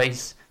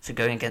disgrace for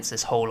going against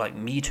this whole like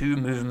Me Too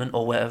movement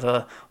or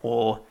whatever,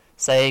 or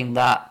saying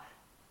that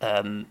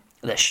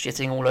they're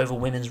shitting all over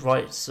women's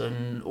rights or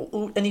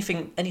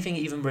anything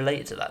even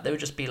related to that. They would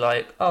just be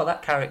like, oh,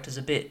 that character's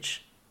a bitch.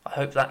 I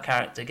hope that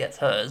character gets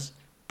hers.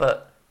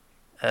 But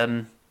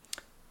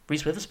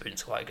Reese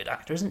Witherspoon's quite a good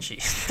actor, isn't she?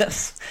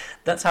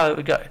 That's how it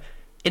would go.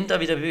 In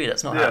WWE,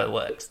 that's not how it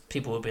works.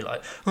 People will be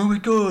like, oh my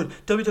god,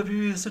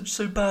 WWE is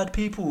so bad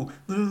people.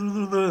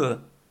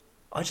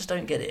 I just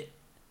don't get it.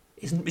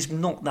 It's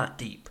not that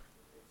deep.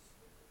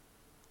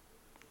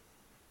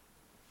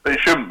 It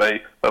shouldn't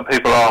be, but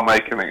people are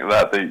making it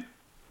that deep.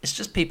 It's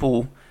just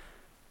people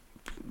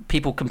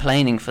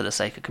complaining for the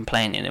sake of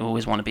complaining. They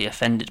always want to be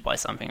offended by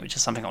something, which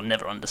is something I'll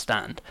never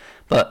understand.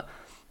 But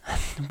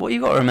what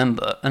you got to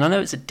remember, and I know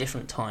it's a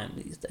different time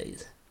these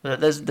days, but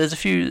there's a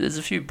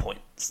few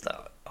points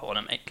that I want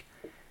to make.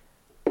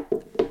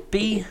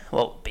 B.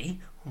 What am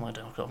I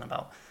talking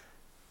about?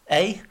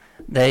 A.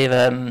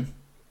 They're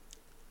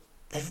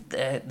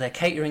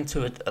catering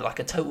to a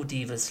Total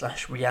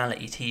Divas /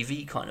 reality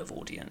TV kind of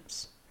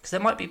audience, because there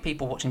might be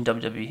people watching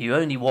WWE who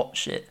only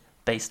watch it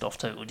based off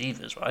Total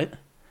Divas, right?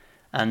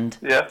 And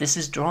this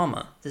is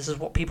drama. This is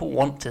what people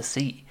want to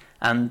see.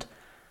 And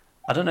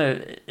I don't know,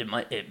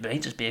 it may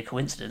just be a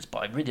coincidence,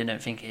 but I really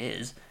don't think it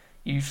is.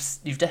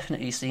 You've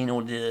definitely seen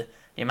all the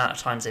amount of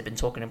times they've been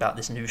talking about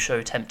this new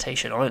show,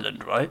 Temptation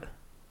Island, right?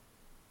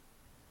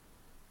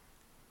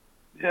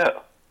 Yeah.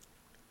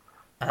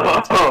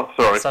 And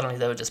suddenly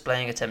they were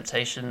displaying a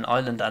Temptation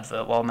Island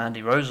advert while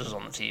Mandy Rose was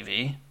on the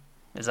TV.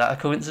 Is that a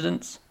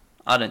coincidence?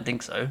 I don't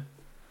think so.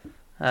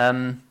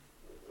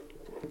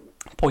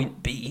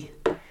 Point B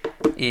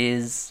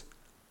is,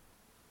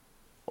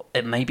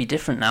 it may be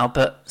different now,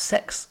 but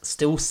sex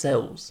still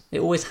sells. It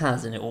always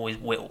has and it always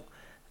will.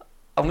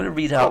 I'm going to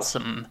read out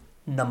some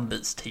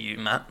numbers to you,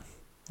 Matt.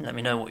 Let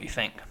me know what you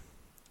think.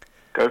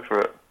 Go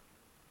for it.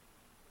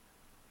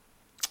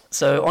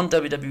 So on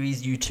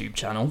WWE's YouTube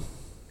channel,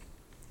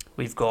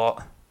 we've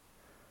got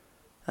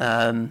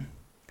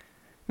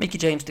Mickie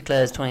James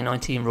declares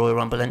 2019 Royal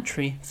Rumble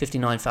entry,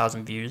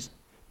 59,000 views.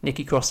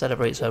 Nikki Cross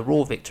celebrates her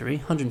Raw victory,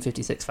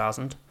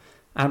 156,000.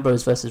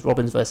 Ambrose versus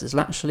Robbins versus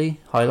Lashley,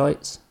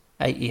 highlights,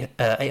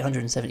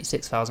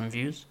 876,000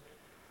 views.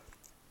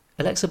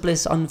 Alexa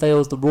Bliss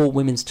unveils the Raw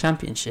Women's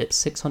Championship,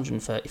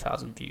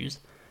 630,000 views.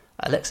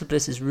 Alexa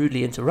Bliss is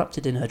rudely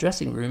interrupted in her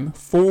dressing room,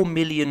 4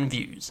 million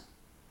views.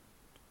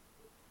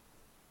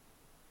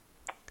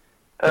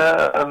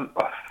 I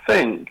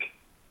think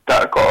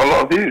that got a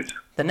lot of views.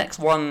 The next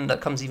one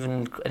that comes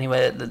even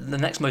anywhere, the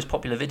next most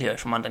popular video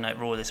from Monday Night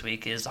Raw this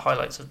week is the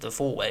highlights of the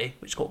 4-way,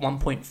 which got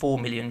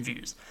 1.4 million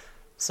views.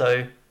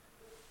 So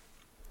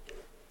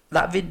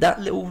that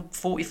little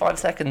 45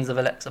 seconds of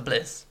Alexa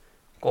Bliss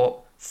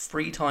got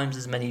 3 times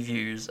as many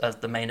views as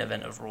the main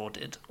event of Raw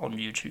did on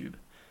YouTube.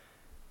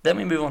 Then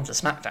we move on to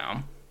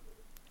SmackDown,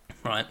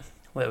 right,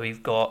 where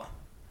we've got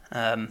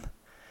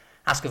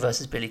Asuka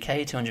versus Billie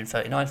Kay,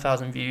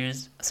 239,000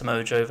 views.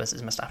 Samoa Joe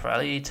versus Mustafa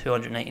Ali,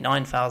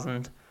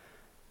 289,000.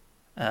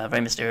 Rey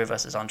Mysterio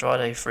versus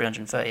Andrade,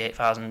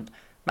 338,000.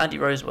 Mandy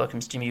Rose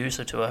welcomes Jimmy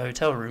Uso to a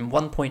hotel room,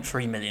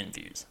 1.3 million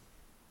views.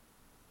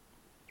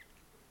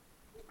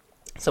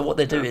 So what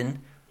they're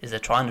doing is they're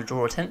trying to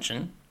draw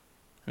attention,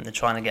 and they're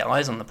trying to get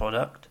eyes on the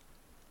product.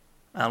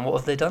 And what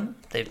have they done?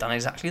 They've done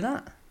exactly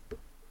that.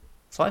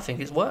 So I think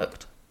it's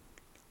worked.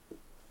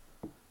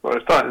 Well,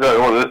 it's not exactly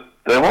what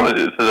they wanted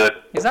it to do.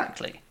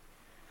 Exactly.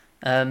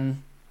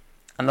 And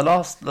the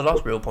last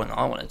real point that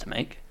I wanted to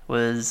make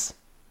was,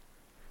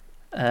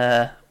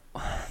 so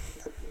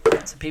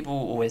people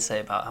always say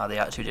about how the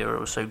Attitude Era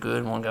was so good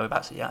and want to go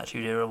back to the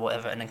Attitude Era or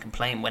whatever, and then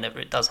complain whenever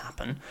it does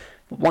happen.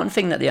 But one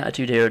thing that the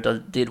Attitude Era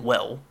did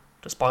well,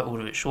 despite all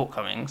of its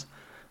shortcomings,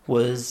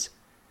 was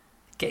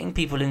getting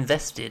people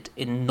invested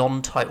in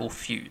non-title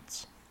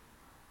feuds.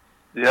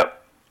 Yep.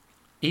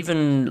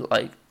 Even,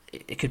 like,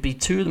 it could be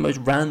 2 of the most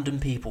random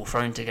people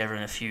thrown together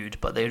in a feud,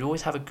 but they would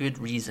always have a good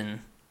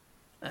reason,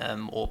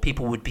 or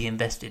people would be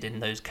invested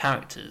in those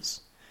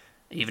characters,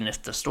 even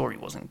if the story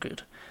wasn't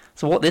good.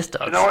 So what this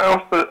does... You know what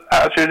else the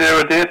Attitude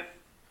Era did?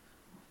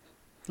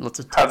 Lots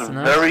of tits and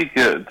ass.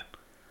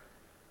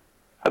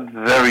 Had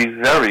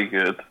very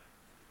good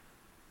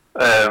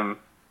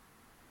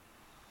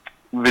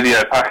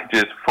video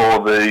packages for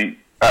the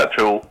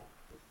actual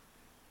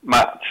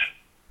match.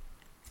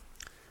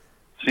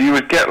 So you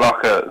would get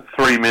like a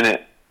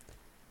 3-minute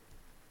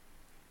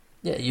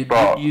you'd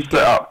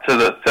set up to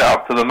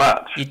the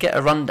match. You'd get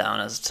a rundown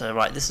as to,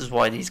 right, this is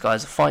why these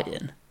guys are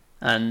fighting,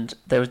 and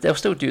they'll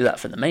still do that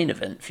for the main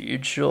event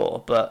feud,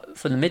 sure, but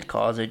for the mid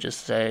cards they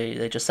just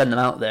send them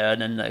out there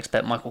and then they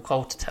expect Michael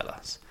Cole to tell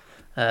us.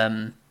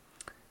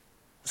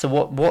 So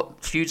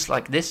what feuds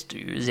like this do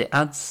is it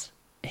adds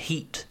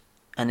heat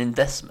and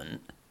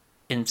investment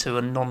into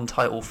a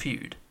non-title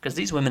feud, because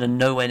these women are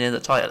nowhere near the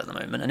title at the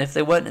moment, and if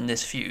they weren't in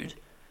this feud,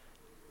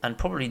 and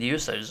probably the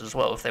Usos as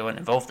well, if they weren't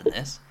involved in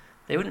this,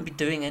 they wouldn't be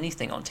doing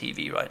anything on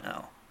TV right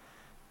now.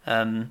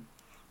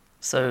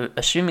 So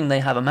assuming they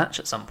have a match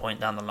at some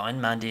point down the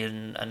line, Mandy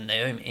and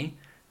Naomi,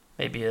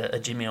 maybe a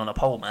Jimmy on a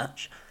pole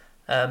match,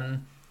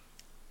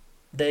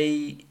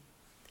 they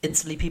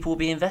instantly people will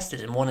be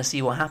invested and want to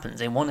see what happens.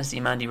 They want to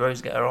see Mandy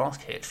Rose get her ass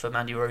kicked for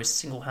Mandy Rose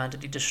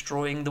single-handedly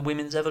destroying the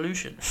women's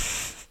evolution.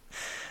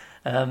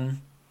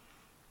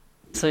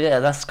 So yeah,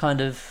 that's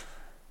kind of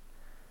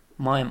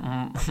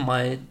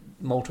my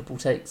multiple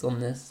takes on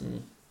this,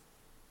 and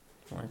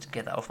I wanted to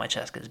get that off my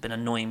chest because it's been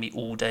annoying me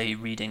all day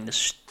reading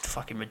this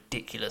fucking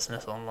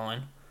ridiculousness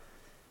online.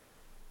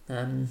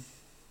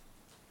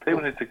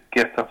 People need to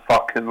get a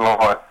fucking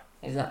life.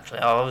 Exactly.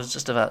 I was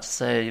just about to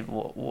say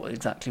what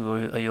exactly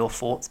are your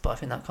thoughts, but I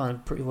think that kind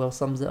of pretty well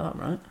sums it up,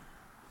 right?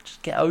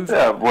 Just get over it.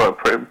 Yeah, well,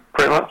 pretty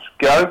much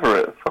get over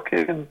it.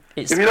 Fucking.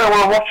 If you don't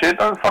want to watch it,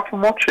 don't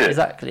fucking watch it.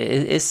 Exactly.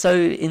 It's so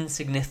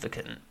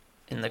insignificant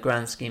in the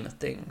grand scheme of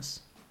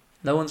things.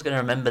 No one's going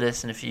to remember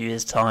this in a few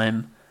years'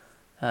 time.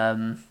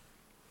 I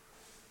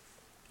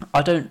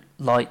don't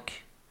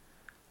like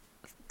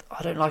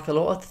a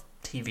lot of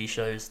TV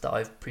shows that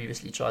I've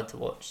previously tried to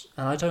watch,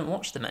 and I don't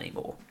watch them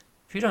anymore.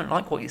 If you don't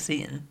like what you're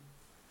seeing,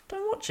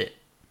 don't watch it.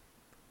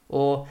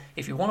 Or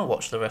if you want to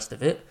watch the rest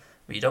of it,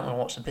 but you don't want to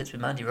watch some bits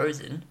with Mandy Rose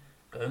in,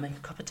 go and make a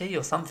cup of tea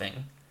or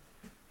something.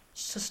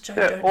 Just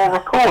or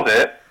record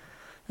it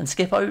and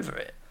skip over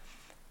it.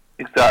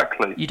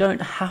 Exactly. You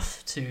don't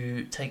have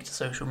to take to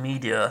social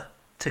media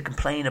to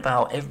complain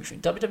about everything.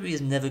 WWE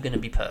is never going to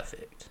be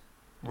perfect.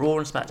 Raw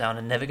and Smackdown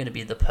are never going to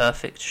be the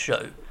perfect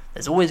show.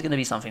 There's always going to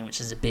be something which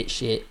is a bit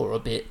shit or a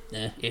bit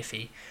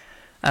iffy.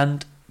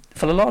 And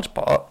for the large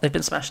part, they've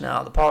been smashing it out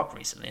of the park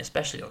recently,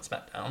 especially on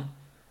SmackDown.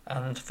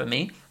 And for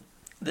me,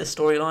 this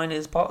storyline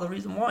is part of the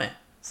reason why.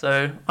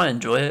 So I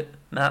enjoy it.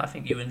 Matt, I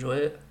think you enjoy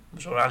it. I'm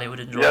sure Ali would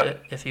enjoy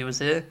it if he was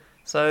here.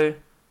 So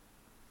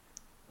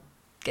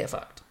get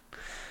fucked.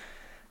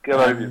 Get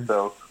over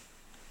yourself.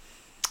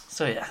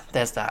 So yeah,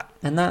 there's that.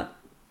 And that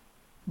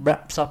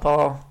wraps up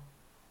our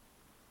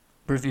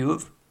review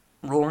of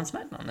Raw and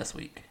SmackDown this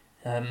week.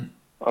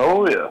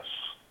 Oh yes.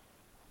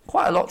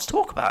 Quite a lot to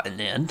talk about in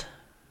the end.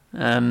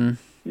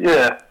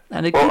 Yeah.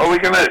 And well, are we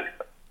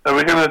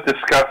gonna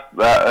discuss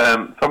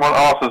that? Someone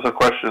asked us a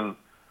question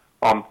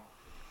on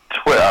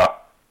Twitter,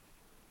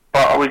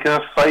 but are we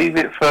gonna save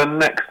it for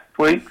next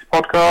week's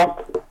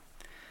podcast?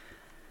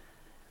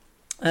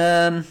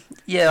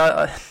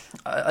 Yeah,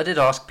 I did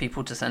ask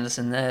people to send us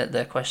in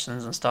their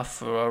questions and stuff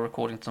for our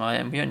recording tonight,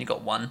 and we only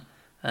got one.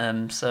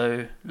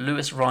 So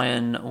Lewis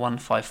Ryan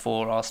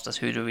 154 asked us,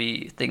 who do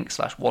we think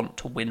 / want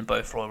to win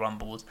both Royal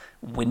Rumbles?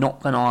 We're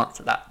not going to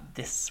answer that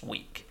this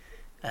week,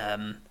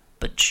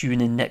 but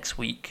tune in next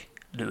week,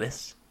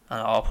 Lewis, and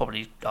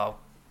I'll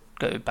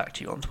go back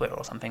to you on Twitter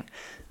or something,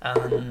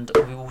 and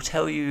we will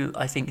tell you,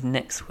 I think,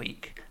 next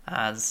week,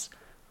 as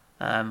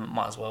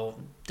might as well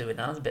do it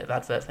now, it's a bit of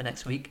advert for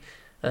next week.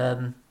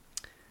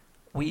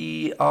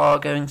 We are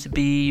going to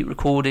be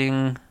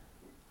recording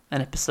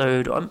an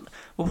episode.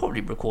 We'll probably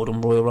record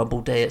on Royal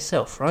Rumble Day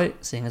itself, right?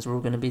 Seeing as we're all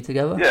going to be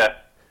together. Yeah.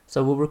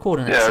 So we'll record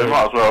an episode. Yeah, we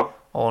might as well.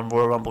 On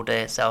Royal Rumble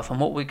Day itself, and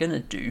what we're going to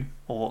do,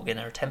 or what we're going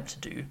to attempt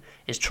to do,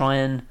 is try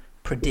and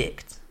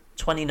predict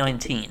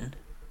 2019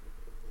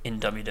 in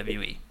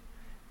WWE.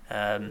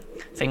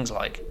 Things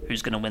like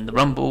who's going to win the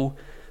Rumble,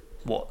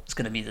 what's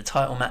going to be the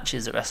title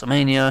matches at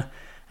WrestleMania,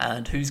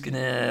 and who's going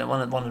to...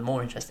 One of the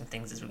more interesting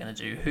things is we're going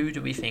to do, who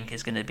do we think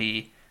is going to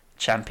be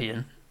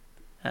champion,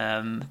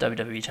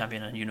 WWE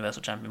champion and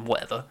Universal champion,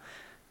 whatever,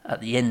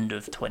 at the end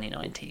of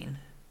 2019.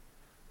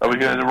 Are we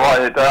going to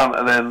write it down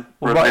and then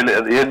reveal it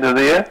at the end of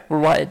the year?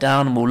 We'll write it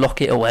down and we'll lock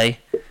it away.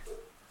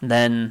 And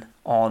then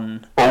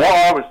on... Well, what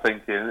I was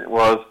thinking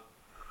was,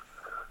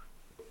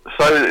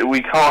 so that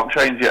we can't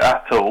change it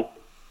at all,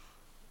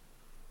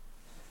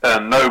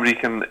 and nobody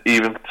can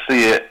even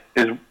see it,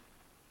 is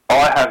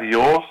I have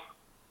yours,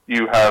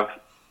 you have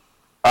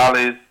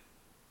Ali's,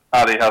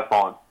 Ali has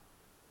mine.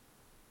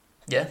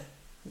 Yeah,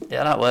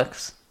 that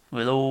works.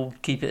 We'll all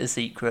keep it a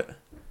secret.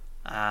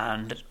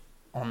 And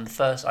on the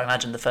first, I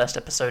imagine the first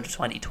episode of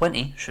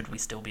 2020, should we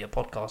still be a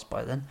podcast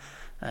by then,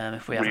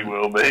 if we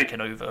haven't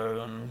taken over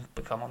and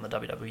become on the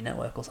WWE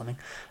network or something,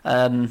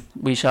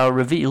 we shall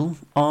reveal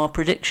our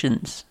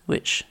predictions,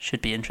 which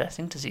should be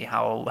interesting to see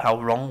how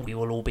wrong we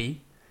will all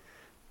be.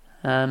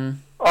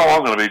 I'm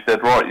going to be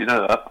dead right, you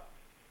know that.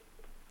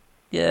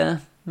 Yeah,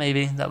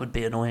 maybe. That would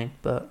be annoying,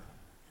 but,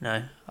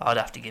 I'd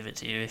have to give it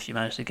to you if you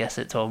manage to guess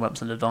it 12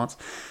 months in advance.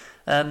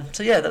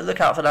 So yeah, look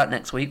out for that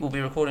next week. We'll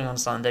be recording on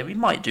Sunday. We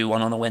might do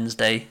one on a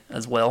Wednesday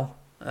as well,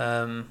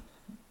 where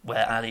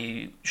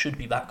Ali should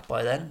be back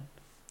by then.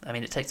 I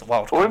mean, it takes a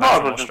while to we might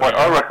as well just wait.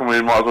 I reckon we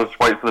might as well just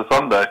wait for the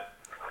Sunday.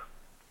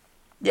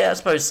 Yeah, I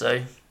suppose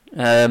so.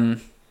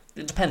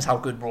 It depends how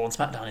good Raw and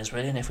SmackDown is,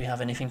 really, and if we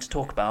have anything to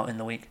talk about in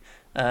the week.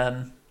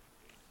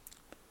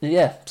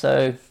 Yeah,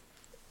 so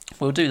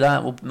we'll do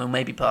that. We'll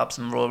maybe put up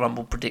some Royal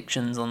Rumble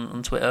predictions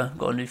on Twitter.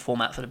 Got a new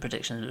format for the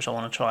predictions, which I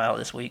want to try out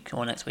this week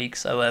or next week.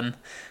 So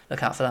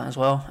look out for that as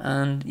well.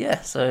 And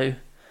yeah, so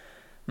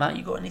Matt,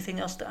 you got anything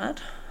else to add?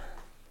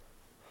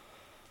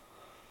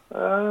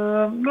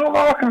 Not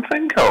that I can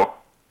think of.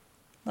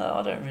 No,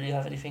 I don't really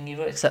have anything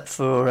either, except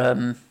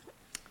for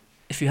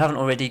if you haven't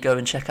already, go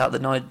and check out the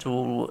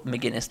Nigel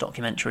McGuinness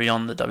documentary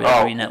on the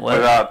WWE Network.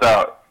 Without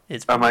doubt.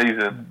 It's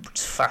amazing.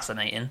 It's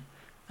fascinating.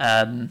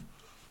 I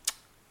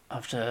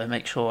have to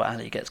make sure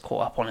Ali gets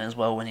caught up on it as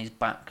well when he's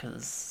back,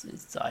 because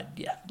I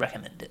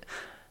recommend it.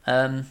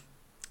 And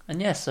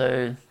yeah,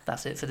 so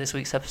that's it for this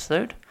week's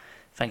episode.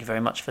 Thank you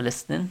very much for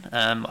listening.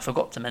 I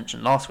forgot to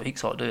mention last week,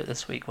 so I'll do it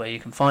this week, where you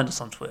can find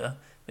us on Twitter,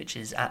 which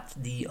is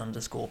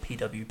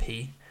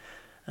 @_PWP.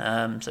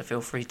 So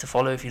feel free to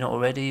follow if you're not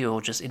already,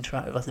 or just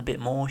interact with us a bit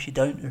more if you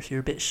don't, or if you're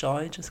a bit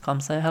shy, just come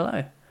say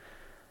hello.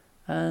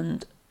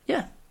 And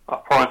yeah. I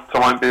promise I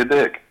won't be a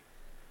dick.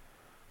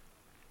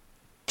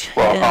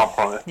 Well, I can't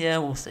promise. Yeah,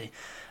 we'll see.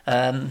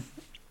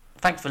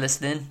 Thanks for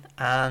listening,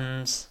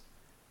 and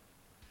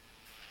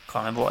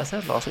can't remember what I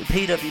said last week.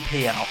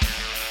 PWP out.